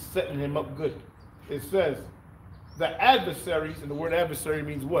setting him up good. It says, the adversaries, and the word adversary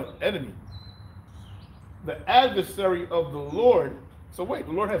means what? Enemy. The adversary of the Lord. So wait,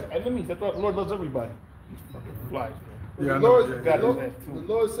 the Lord has enemies? I thought the Lord loves everybody. These fucking flies, man. Yeah, I The know. Lord, got the his Lord, ass too.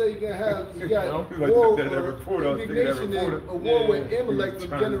 the Lord said you got Like war, that reporter, I was thinking that indignation and reporter. a war with Yeah. Amalek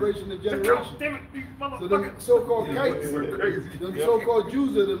from generation to generation. Damn it, these So them motherfuckers. so-called kites, They were crazy. them so-called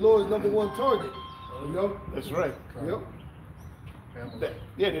Jews are the Lord's #1 target. You know? That's right. Yep.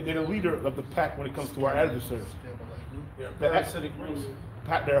 They're the leader of the pack when it comes to our adversaries. Yeah, The parasitic race.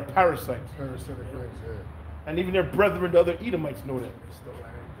 They're a parasite. Parasitic race, yeah. And even their brethren, the other Edomites, know that.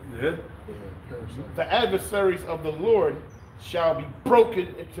 Yeah. Yeah, parasite. The adversaries of the Lord shall be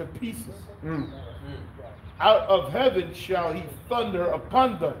broken into pieces. Out of heaven shall he thunder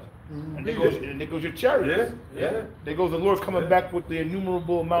upon them. And there goes your chariots. Yeah. There goes the Lord coming back with the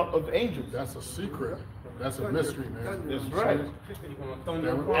innumerable amount of angels. That's a secret. That's a mystery, man. That's right. You're gonna thunder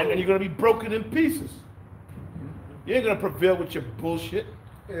And- upon And them. you're going to be broken in pieces. You ain't going to prevail with your bullshit.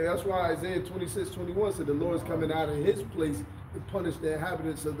 Yeah, that's why Isaiah 26:21 said the Lord's coming out of his place to punish the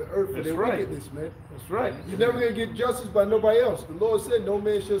inhabitants of the earth for That's their right. wickedness, man. That's right. You're never gonna get justice by nobody else. The Lord said, "No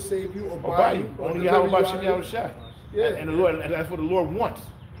man shall save you or Or buy by you." you. or Only deliver Yahweh you Bashem out of Yahweh it." Shai. Yeah. And the Lord, and that's what the Lord wants.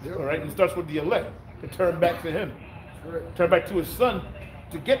 Yep. All right. And it starts with the elect to turn back to Him, Right. turn back to His Son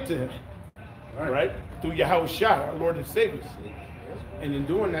to get to Him. All right. Through Yahweh Shai, our Lord and Savior. And in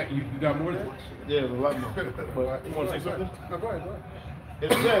doing that, you got more than Yeah, there's a lot more. But you want to say something? No, go ahead, go ahead.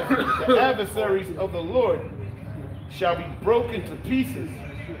 It says, the adversaries of the Lord shall be broken to pieces.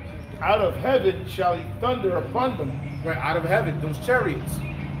 Out of heaven shall he thunder upon them. right out of heaven, those chariots.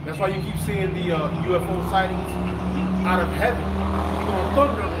 That's why you keep seeing the UFO sightings out of heaven. You're going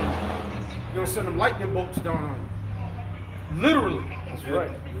thunder on you. You're going to send them lightning bolts down on you. Literally. That's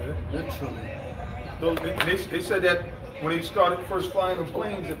right. Literally. They said that when they started first flying the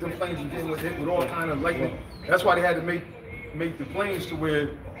planes, that them planes were getting hit with all kind of lightning. That's why they had to make the planes to where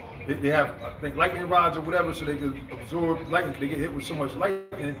they have, I think, lightning rods or whatever, so they could absorb lightning. They get hit with so much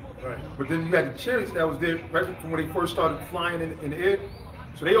lightning. Right. But then you had the chariots that was there right from when they first started flying in the air.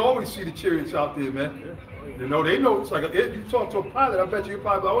 So they always see the chariots out there, man. Yeah. You know, they know it's like you talk to a pilot. I bet you're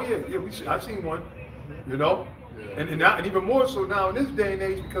probably like, oh yeah, I've seen one. You know, yeah. And even more so now in this day and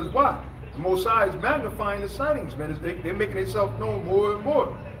age, because why? The Most High is magnifying the sightings, man. They're making themselves known more and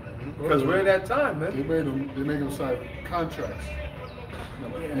more. Because we're in that time, man. They made them sign contracts.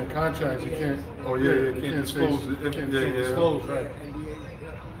 In the contracts, you can't. Oh yeah, you can't disclose it. You can't disclose, right?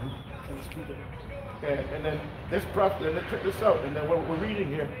 And then this prophet, and then check this out. And then what we're reading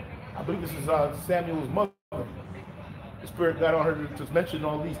here, I believe this is Samuel's mother. The Spirit got on her to mention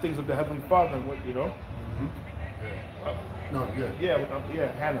all these things of the Heavenly Father and what, you know.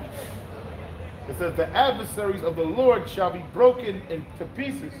 Hannah. It says, the adversaries of the Lord shall be broken into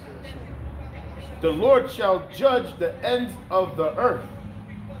pieces. The Lord shall judge the ends of the earth,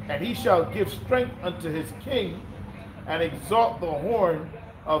 and he shall give strength unto his king, and exalt the horn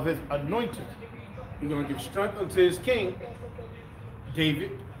of his anointed. He's going to give strength unto his king,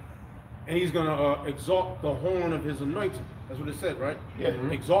 David, and he's going to exalt the horn of his anointed. That's what it said, right? Yeah.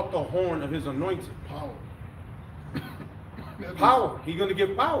 Exalt the horn of his anointed. Power. Power. He's going to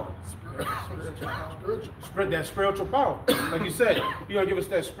give power. Spread that spiritual power. Like you said, he's going to give us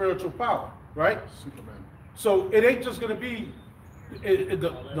that spiritual power, right? Superman. So it ain't just going to be,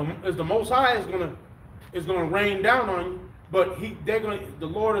 the Most High is going to rain down on you, but the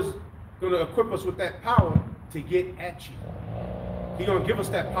Lord is going to equip us with that power to get at you. He's going to give us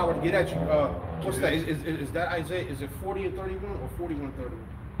that power to get at you. What's that? Is that Isaiah? Is it 40 and 31 or 41, 31?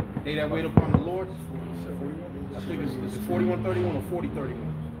 They that wait upon the Lord. I think it's 41, 31 or 40, 31.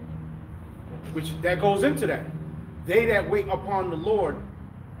 Which that goes into that. They that wait upon the Lord,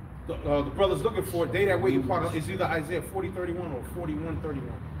 the brother's looking for it. They that wait upon it is either Isaiah 40, 31 or 41,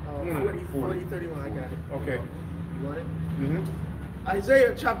 31. 40, 31, I got it. Okay. You want it? Mm-hmm.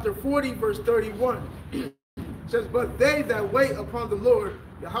 Isaiah chapter 40, verse 31 says, but they that wait upon the Lord,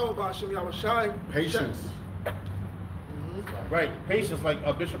 Yahweh Bashem, Yahweh Shai, Patience. Right, patience, like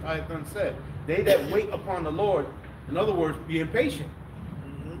Bishop Ayathan said. They that wait upon the Lord, in other words, being patient,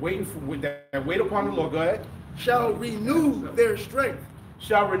 wait upon the Lord. Go ahead. Shall renew their strength.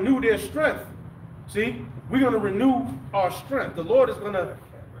 Shall renew their strength. See, we're going to renew our strength. The Lord is going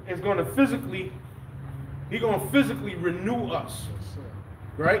to physically renew us,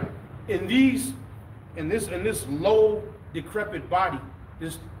 right? In this low, decrepit body,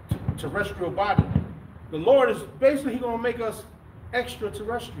 this terrestrial body, the Lord is basically going to make us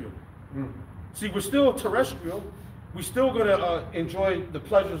extraterrestrial. See, we're still terrestrial. We're still going to enjoy the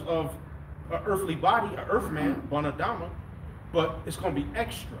pleasures of an earthly body, an earthman, Bonadama, but it's going to be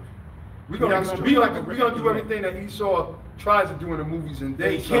extra. We're going to do everything that Esau tries to do in the movies and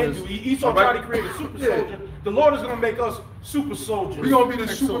days. He can't do. Esau tried to create a super soldier. The Lord is going to make us super soldiers. We're going to be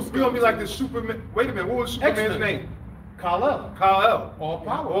We're going to be like the Superman. Wait a minute. What was Superman's name? Kal-El. Kal-El. All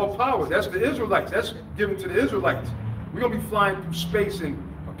power. All power. That's the Israelites. That's given to the Israelites. We're going to be flying through space and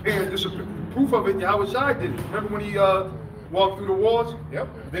appearing disappear. Proof of it, Yahweh Shai did. Remember when he walked through the walls? Yep.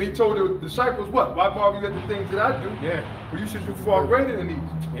 Then he told the disciples, what? Why marvel you at the things that I do? Yeah. Well, you should do far greater than these.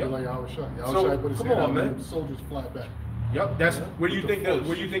 Yep. Like Yahweh Shai. So, Yahweh Shai put his come hand on, out man. and the soldiers fly back. Yep, that's where do you think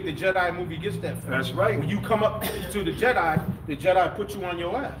the Jedi movie gets that from? That's right. When you come up to the Jedi put you on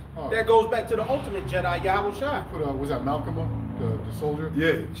your ass. Oh. That goes back to the ultimate Jedi, Yahweh Shai. Was that Malcolm, the soldier?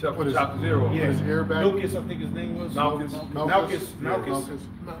 Yeah, chapter 0. Yeah. Put his ear back. Malchus, I think his name was. Malchus.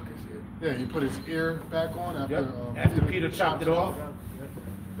 Yeah, he put his ear back on after Peter chopped it off.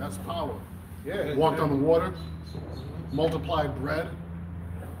 That's power. Yeah. Walked on the water, multiplied bread.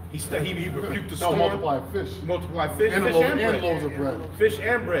 He rebuked the storm. Multiplied fish. Multiplied fish, And fish loaves, and bread. and loaves of bread. Fish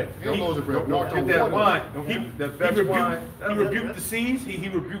and bread. And loaves of bread. Walked on Get that water. wine. He rebuked the seas. He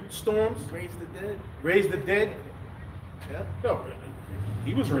rebuked storms. Raise the dead. Raised the dead. Yeah. No,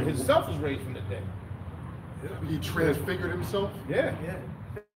 he was himself was raised from the dead. He transfigured himself, Yeah.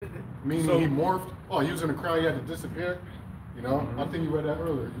 meaning So- he morphed. Oh, he was in a crowd, he had to disappear. You know, I think you read that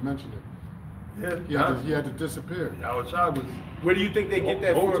earlier, you mentioned it. Yeah. He had to disappear. Yahweh Shai was. Where do you think they get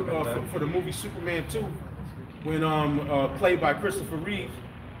that Ultimate, for the movie Superman 2? When played by Christopher Reeve,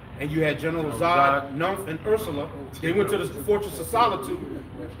 and you had General Zod, Numph, and Ursula. They went to the Fortress of Solitude,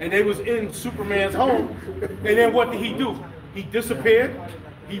 and they was in Superman's home. And then what did he do? He disappeared.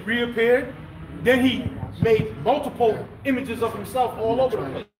 He reappeared. Then he made multiple images of himself all over the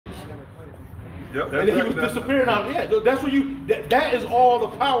place. Yep, And then he was disappearing out. Yeah, that's what you. That is all the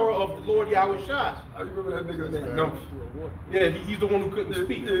power of the Lord Yahweh Shai. I remember that nigga name. No. Yeah, he's the one who couldn't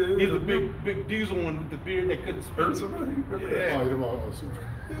speak. He's the big diesel one with the beard that couldn't speak.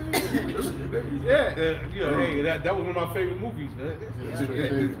 Yeah. Yeah. Hey, that was one of my favorite movies.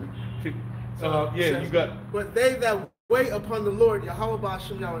 You got. But they that wait upon the Lord, Yahweh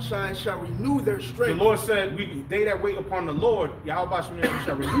Bashem Yahushai, shall renew their The strength. Lord said, they that wait upon the Lord, Yahweh Bashem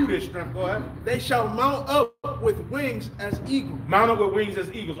shall renew their strength. Go ahead. They shall mount up with wings as eagles. Mount up with wings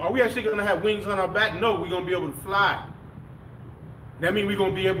as eagles. Are we actually going to have wings on our back? No, we're going to be able to fly. That means we're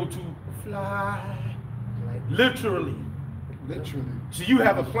going to be able to fly. Literally. So you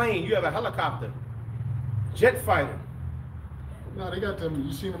have a plane, you have a helicopter, jet fighter. No, they got them.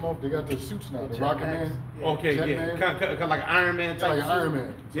 You seen them off? They got their suits now. The Rocket Man. Okay, Jet kind of like an Iron Man type. Like an Iron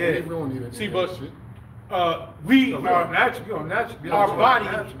Man. So Yeah. they don't need it. See, but shit. we Our are natural. our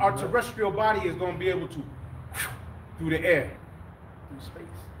body, our terrestrial body is going to be able to through the air,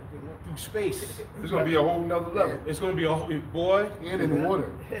 through space. It's gonna be a whole nother level. It's going to be a whole boy. And in the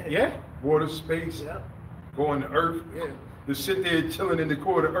water. Yeah. Water, space, going to Earth. Just sit there chilling in the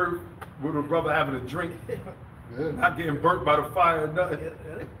core of the Earth with a brother having a drink, Yeah. not getting burnt by the fire or nothing.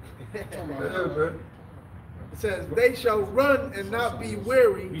 Yeah, man. It says, they shall run and not be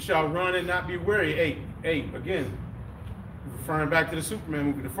weary. We shall run and not be weary. Hey, again, referring back to the Superman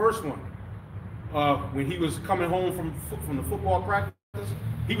movie, the first one, when he was coming home from the football practice,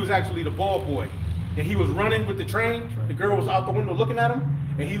 he was actually the ball boy. And he was running with the train. The girl was out the window looking at him,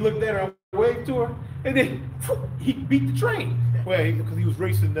 and he looked at her and waved to her, and then he beat the train. Well, because he was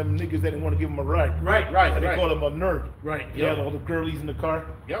racing them niggas that didn't want to give him a ride. Right. And they called him a nerd. Right. He had all the girlies in the car.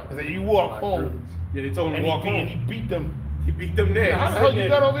 Yep. I said, you walk home. Yeah, they told him And to walk and home. he beat them. He beat them there. How the hell you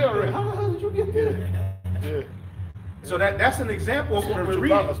got over there already? How the hell did you get there? Yeah. So that's an example of what we're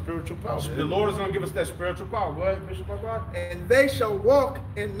reading. Spiritual power. The Lord is going to give us that spiritual power. Go ahead, Bishop God. And they shall walk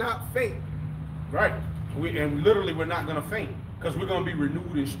and not faint. Right. And literally, we're not going to faint because we're going to be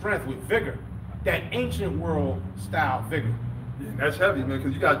renewed in strength with vigor. That ancient world style vigor. Yeah, that's heavy, man,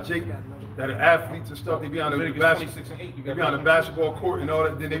 because you got Jake that are athletes and stuff. They be on the Leviticus 26 and 8. they be on the basketball court and all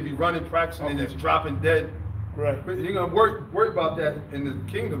that. Then they be running, practicing, and just dropping dead. Right. But you're gonna worry about that in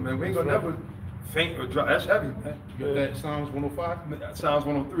the kingdom, man. We ain't gonna never faint or drop. That's heavy, man. You got that Psalms 105? Psalms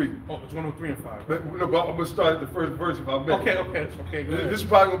 103. Oh, it's 103 and 5. But I'm gonna start at the first verse if I may. Okay, go ahead. This is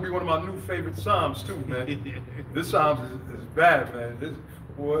probably gonna be one of my new favorite psalms too, man. This psalm is bad, man.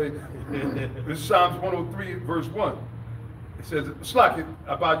 This is Psalms 103 verse 1. It says, Slack,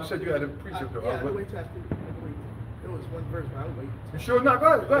 about you said you had a precept though. Yeah, wait till after. There was one verse, but I'll wait. You sure? Not go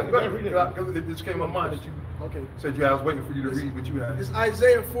ahead. Read it. Because it just came to my mind that you said I was waiting for you to read what you had. It's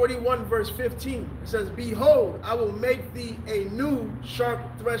Isaiah 41 verse 15. It says, behold, I will make thee a new sharp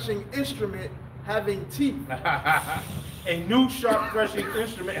threshing instrument having teeth. A new sharp threshing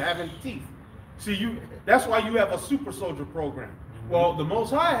instrument having teeth. See, that's why you have a super soldier program. Well, the Most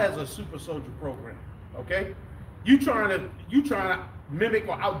High has a super soldier program. Okay? You trying to mimic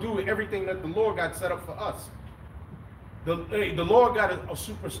or outdo everything that the Lord got set up for us. The Lord got a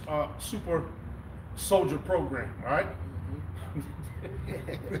super soldier program, all right?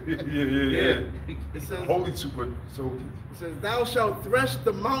 Yeah. It says, Holy super soldiers. it says, thou shalt thresh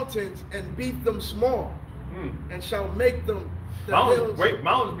the mountains and beat them small, and shall make them the hills.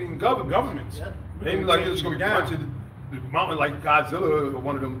 Mountains being governments. Yeah. Ain't like it's gonna be punching the mountain like Godzilla or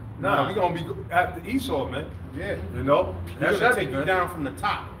one of them. Nah, we gonna be after Esau, man. Yeah. You know? We're That's gonna heavy, take you man. down from the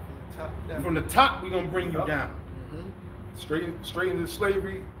top. From the top, we're gonna bring you down. Straight into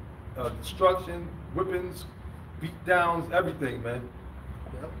slavery, destruction, whippings, beat downs, everything, man.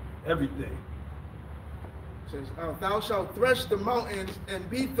 Yep. Everything. It says, thou shalt thresh the mountains and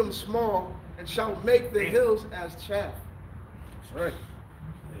beat them small, and shalt make the hills as chaff. That's right.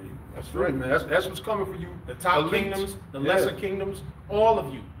 That's right, man. That's what's coming for you. The top elites. kingdoms, the lesser kingdoms, all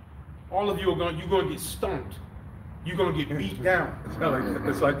of you are you're gonna get stumped. You're gonna get beat down.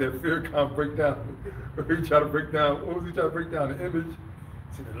 It's like that Fearcon breakdown. He tried to break down. What was he trying to break down? The image.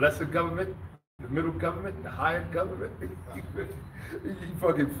 See the lesser government, the middle government, the higher government. He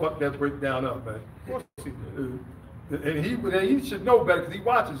fucking fucked that breakdown up, man. And he should know better because he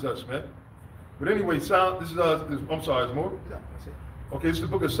watches us, man. But anyway, I'm sorry, there's more. Okay, it's the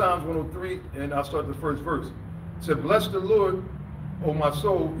book of Psalms 103, and I'll start the first verse. It said, bless the Lord, O my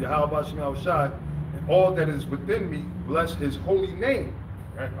soul, Yahweh Bashem Yahushai, and all that is within me, bless his holy name.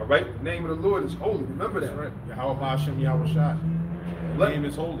 Right? All right? The name of the Lord is holy. Remember that. Right. Yahweh Bashem Yahushai. The name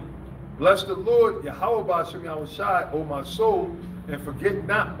is holy. Bless the Lord, Yahweh Bashem Yahushai, O my soul, and forget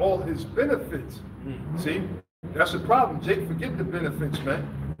not all his benefits. See, that's the problem. Jake, forget the benefits,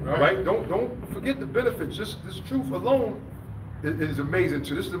 man. All right, don't forget the benefits. This truth alone is amazing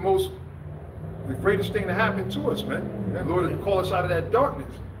too. This is the greatest thing to happen to us, man. The Lord will call us out of that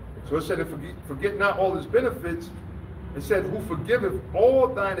darkness. So it said, forget not all his benefits. It said, who forgiveth all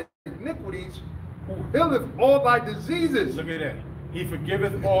thine iniquities, who healeth all thy diseases. Look at that. He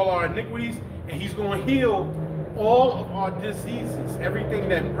forgiveth all our iniquities, and he's going to heal all of our diseases. Everything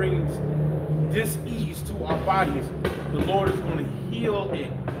that brings dis-ease to our bodies, the Lord is going to heal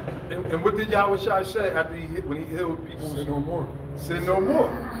it. And what did Yahweh Shai say after when he healed people? Sin no more. Sin no more.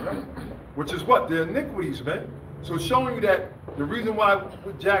 Right? Which is what? The iniquities, man. So showing you that the reason why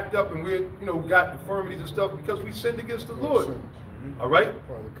we're jacked up and we're, got infirmities and stuff, because we sinned against the Lord. All right?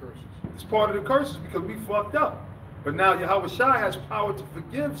 Part of the curses. It's part of the curses because we fucked up. But now Yahweh Shai has power to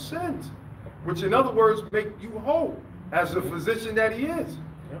forgive sins, which in other words, make you whole as the physician that he is.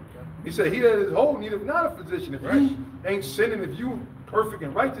 He said, he that is whole needeth not a physician. If you ain't sinning, if you perfect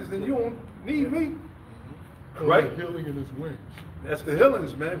and righteous, then you don't need me. Right? Healing in his wings. That's the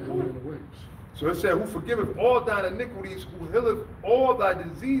healings, man. Healing in the wings. So it said, who forgiveth all thine iniquities, who healeth all thy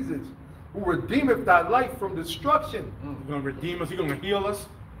diseases, who redeemeth thy life from destruction. He's going to redeem us. He's going to heal us.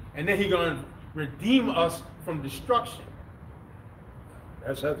 And then he's going to redeem us from destruction.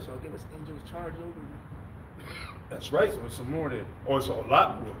 That's heavy. So give us angels charge over you. That's right. So it's some more there. Or it's a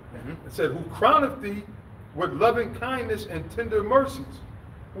lot more. It said, who crowneth thee with loving kindness and tender mercies,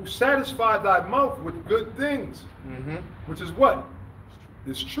 who satisfy thy mouth with good things. Which is what?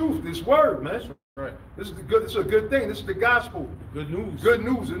 This truth, this word, man. Right. This is a good thing. This is the gospel. Good news. Good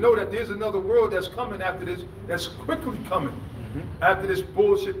news to know that there's another world that's coming after this, that's quickly coming after this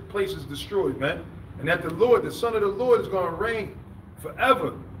bullshit place is destroyed, man. And that the Lord, the Son of the Lord, is going to reign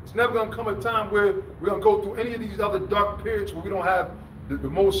forever. It's never going to come a time where we're going to go through any of these other dark periods where we don't have the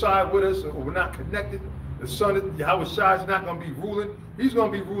Most High with us, or we're not connected. The Son of Yahweh Shai is not going to be ruling. He's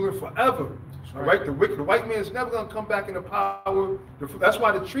going to be ruling forever. All right, the white man is never going to come back into power. That's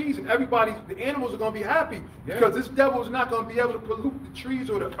why the trees and everybody, the animals are going to be happy, because this devil is not going to be able to pollute the trees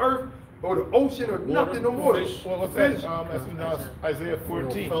or the earth or the ocean or nothing no more. Well, what's that? As in Isaiah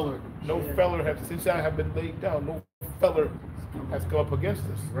 14, no feller has, since I have been laid down, no feller has come up against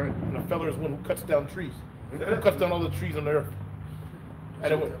us. Right. And a feller is one who cuts down trees. Who cuts down all the trees on the earth.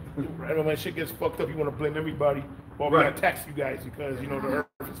 And when shit gets fucked up, you want to blame everybody. Well, we're going to tax you guys because, the earth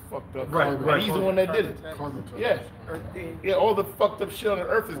is fucked up. Right. And he's the one that did it. Yeah, all the fucked up shit on the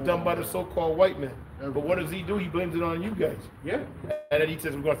earth is done by the so-called white man. But what does he do? He blames it on you guys. Yeah. And then he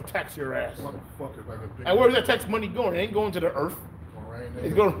says, we're going to tax your ass. And where's that tax money going? It ain't going to the earth.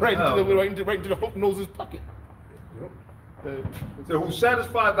 It's going right into the hook nose's pocket. So who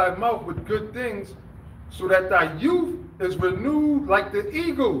satisfy thy mouth with good things, so that thy youth is renewed like the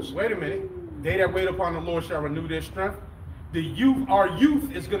eagles. Wait a minute. They that wait upon the Lord shall renew their strength. Our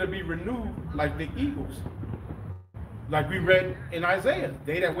youth is going to be renewed like the eagles. Like we read in Isaiah.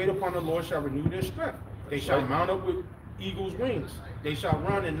 They that wait upon the Lord shall renew their strength. They shall mount up with eagles' wings. They shall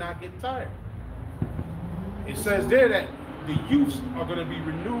run and not get tired. It says there that the youths are going to be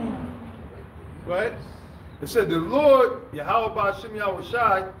renewed. Go ahead. It said, the Lord, Yahweh Ba'ashem Yahweh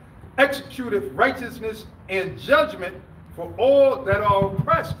Shai, executeth righteousness and judgment for all that are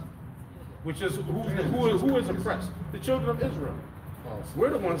oppressed. Which is who is oppressed? The children of Israel.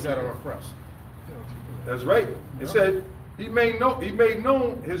 We're the ones that are oppressed. That's right. It said he made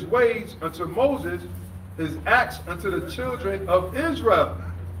known his ways unto Moses, his acts unto the children of Israel.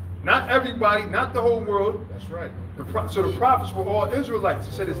 Not everybody, not the whole world. That's right. So the prophets were all Israelites.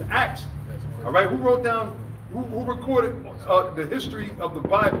 He said his acts. All right. Who wrote down? Who recorded the history of the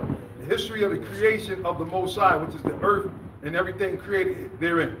Bible? The history of the creation of the Most High, which is the earth and everything created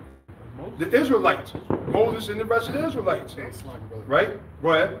therein. The Israelites, Moses and the rest of the Israelites, right?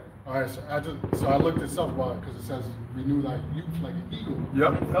 Go ahead. All right, so I looked this up because it says renew thy youth like an eagle.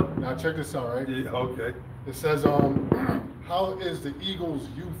 Yep. Now check this out, right? Yeah, okay. It says, how is the eagle's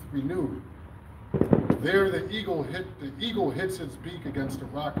youth renewed? There the eagle hits its beak against a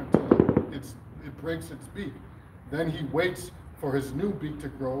rock until it breaks its beak. Then he waits for his new beak to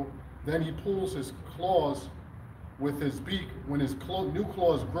grow. Then he pulls his claws with his beak. When his new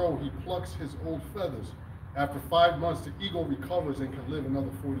claws grow, he plucks his old feathers. After 5 months, the eagle recovers and can live another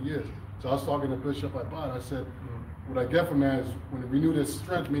 40 years. So I was talking to Bishop Ibad. I said, what I get from that is when we renew this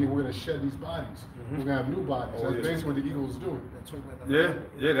strength, meaning we're going to shed these bodies. We're going to have new bodies. That's basically what the eagle is doing.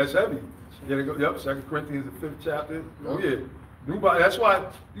 Yeah, that's heavy. Yep, 2 Corinthians, the 5th chapter. Oh, yeah. New body. That's why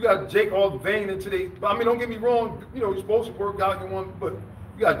you got Jake all vain into the. I mean, don't get me wrong. You're supposed to work out. You want, but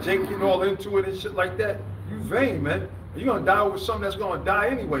you got Jake getting all into it and shit like that. You vain, man. You're gonna die with something that's gonna die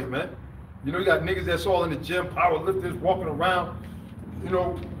anyway, man. You know, you got niggas that's all in the gym, power lifters, walking around, you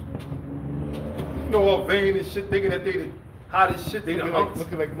know, all vain and shit, thinking that they the hottest shit. They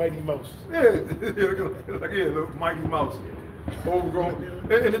looking like Mighty Mouse. Yeah, looking like little Mighty Mouse. Overgrown.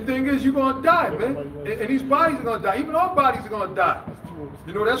 And the thing is, you're gonna die, man. And these bodies are gonna die. Even our bodies are gonna die.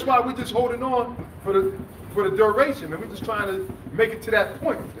 You know, that's why we're just holding on for the duration, man. We're just trying to make it to that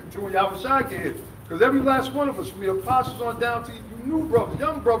point until when Yahushua get here. Because every last one of us, from the apostles on down to you new brothers,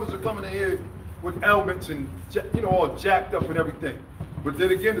 young brothers are coming in here with ailments and, you know, all jacked up and everything. But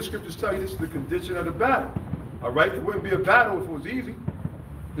then again, the scriptures tell you this is the condition of the battle. All right? It wouldn't be a battle if it was easy.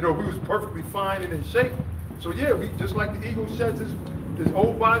 You know, we was perfectly fine and in shape. So yeah, we just like the eagle sheds his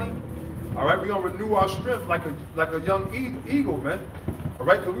old body. All right, we're gonna renew our strength like a young eagle, man. All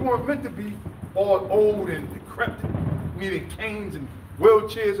right, because we weren't meant to be all old and decrepit, needing canes and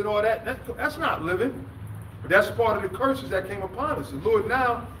wheelchairs and all that. That's not living. But that's part of the curses that came upon us. The Lord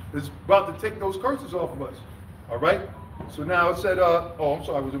now is about to take those curses off of us. All right? So now it said, oh, I'm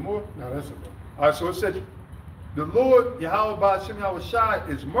sorry, was there more? No, that's it. All right, so it said, the Lord, Yahweh Ba'ashem Yahushai,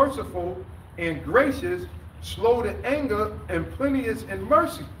 is merciful and gracious, slow to anger, and plenteous in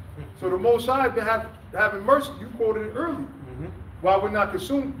mercy. So the Most High been having mercy. You quoted it earlier. Why we're not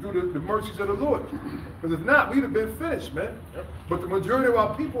consumed through the mercies of the Lord. Because if not, we'd have been finished, man. Yep. But the majority of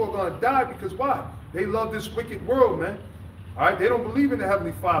our people are going to die because why? They love this wicked world, man. All right, they don't believe in the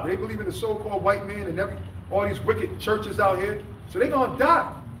Heavenly Father. They believe in the so-called white man and all these wicked churches out here. So they're going to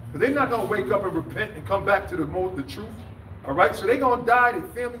die. But they're not going to wake up and repent and come back to the truth. All right, so they're going to die. Their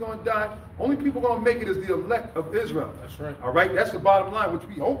family going to die. Only people going to make it is the elect of Israel. That's right. All right, that's the bottom line, which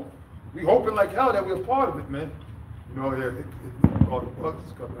we hope. We hoping like hell that we're a part of it, man. You know, all the bugs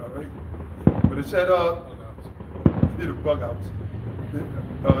is coming out, right? But it said, the bug outs.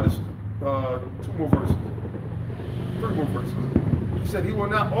 This, 2 more verses. 3 more verses. He said, he will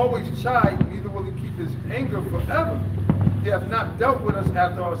not always chide, neither will he keep his anger forever. He hath not dealt with us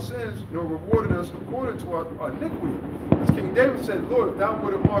after our sins, nor rewarded us according to our iniquity. As King David said, Lord, if thou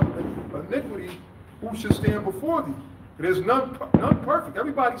wouldest mark iniquity, who should stand before thee? There's none perfect.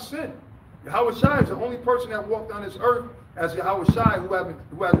 Everybody sinned. Yahushua is the only person that walked on this earth as Yahushua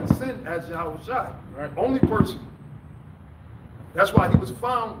who hasn't sinned as Yahushua. Right. Only person. That's why he was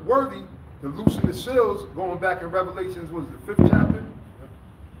found worthy to loosen the seals, going back in Revelations, was the 5th chapter?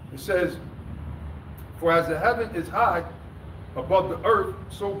 It says, for as the heaven is high above the earth,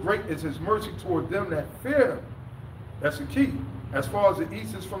 so great is his mercy toward them that fear him. That's the key. As far as the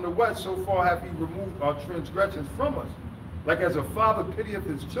east is from the west, so far hath he removed our transgressions from us. Like as a father pitieth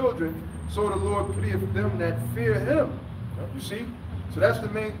his children, so the Lord pitieth them that fear him. You see? So that's the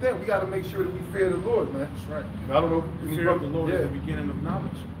main thing. We got to make sure that we fear the Lord, man. That's right. I don't know. The fear of the Lord is the beginning of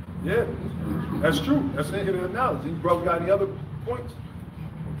knowledge. Yeah, that's true. That's the beginning of knowledge. You brother got any other points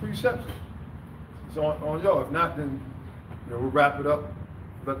or precepts? It's on y'all. If not, then we'll wrap it up.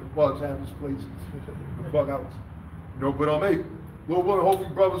 Let the bugs have this place. The bug outs. But Lord willing, hopefully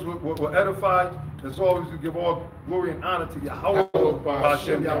brothers will edify. As always, we give all glory and honor to Yahweh,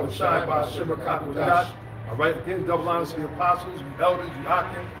 Ba'ashem Yahushai, Ba'ashem Rakakadash. All right, again, double honor to the apostles, the elders, the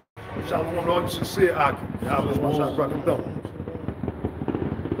Akim. Shalom, Lord, sincere Akim. Yahweh, Ba'ashem Rakakadash.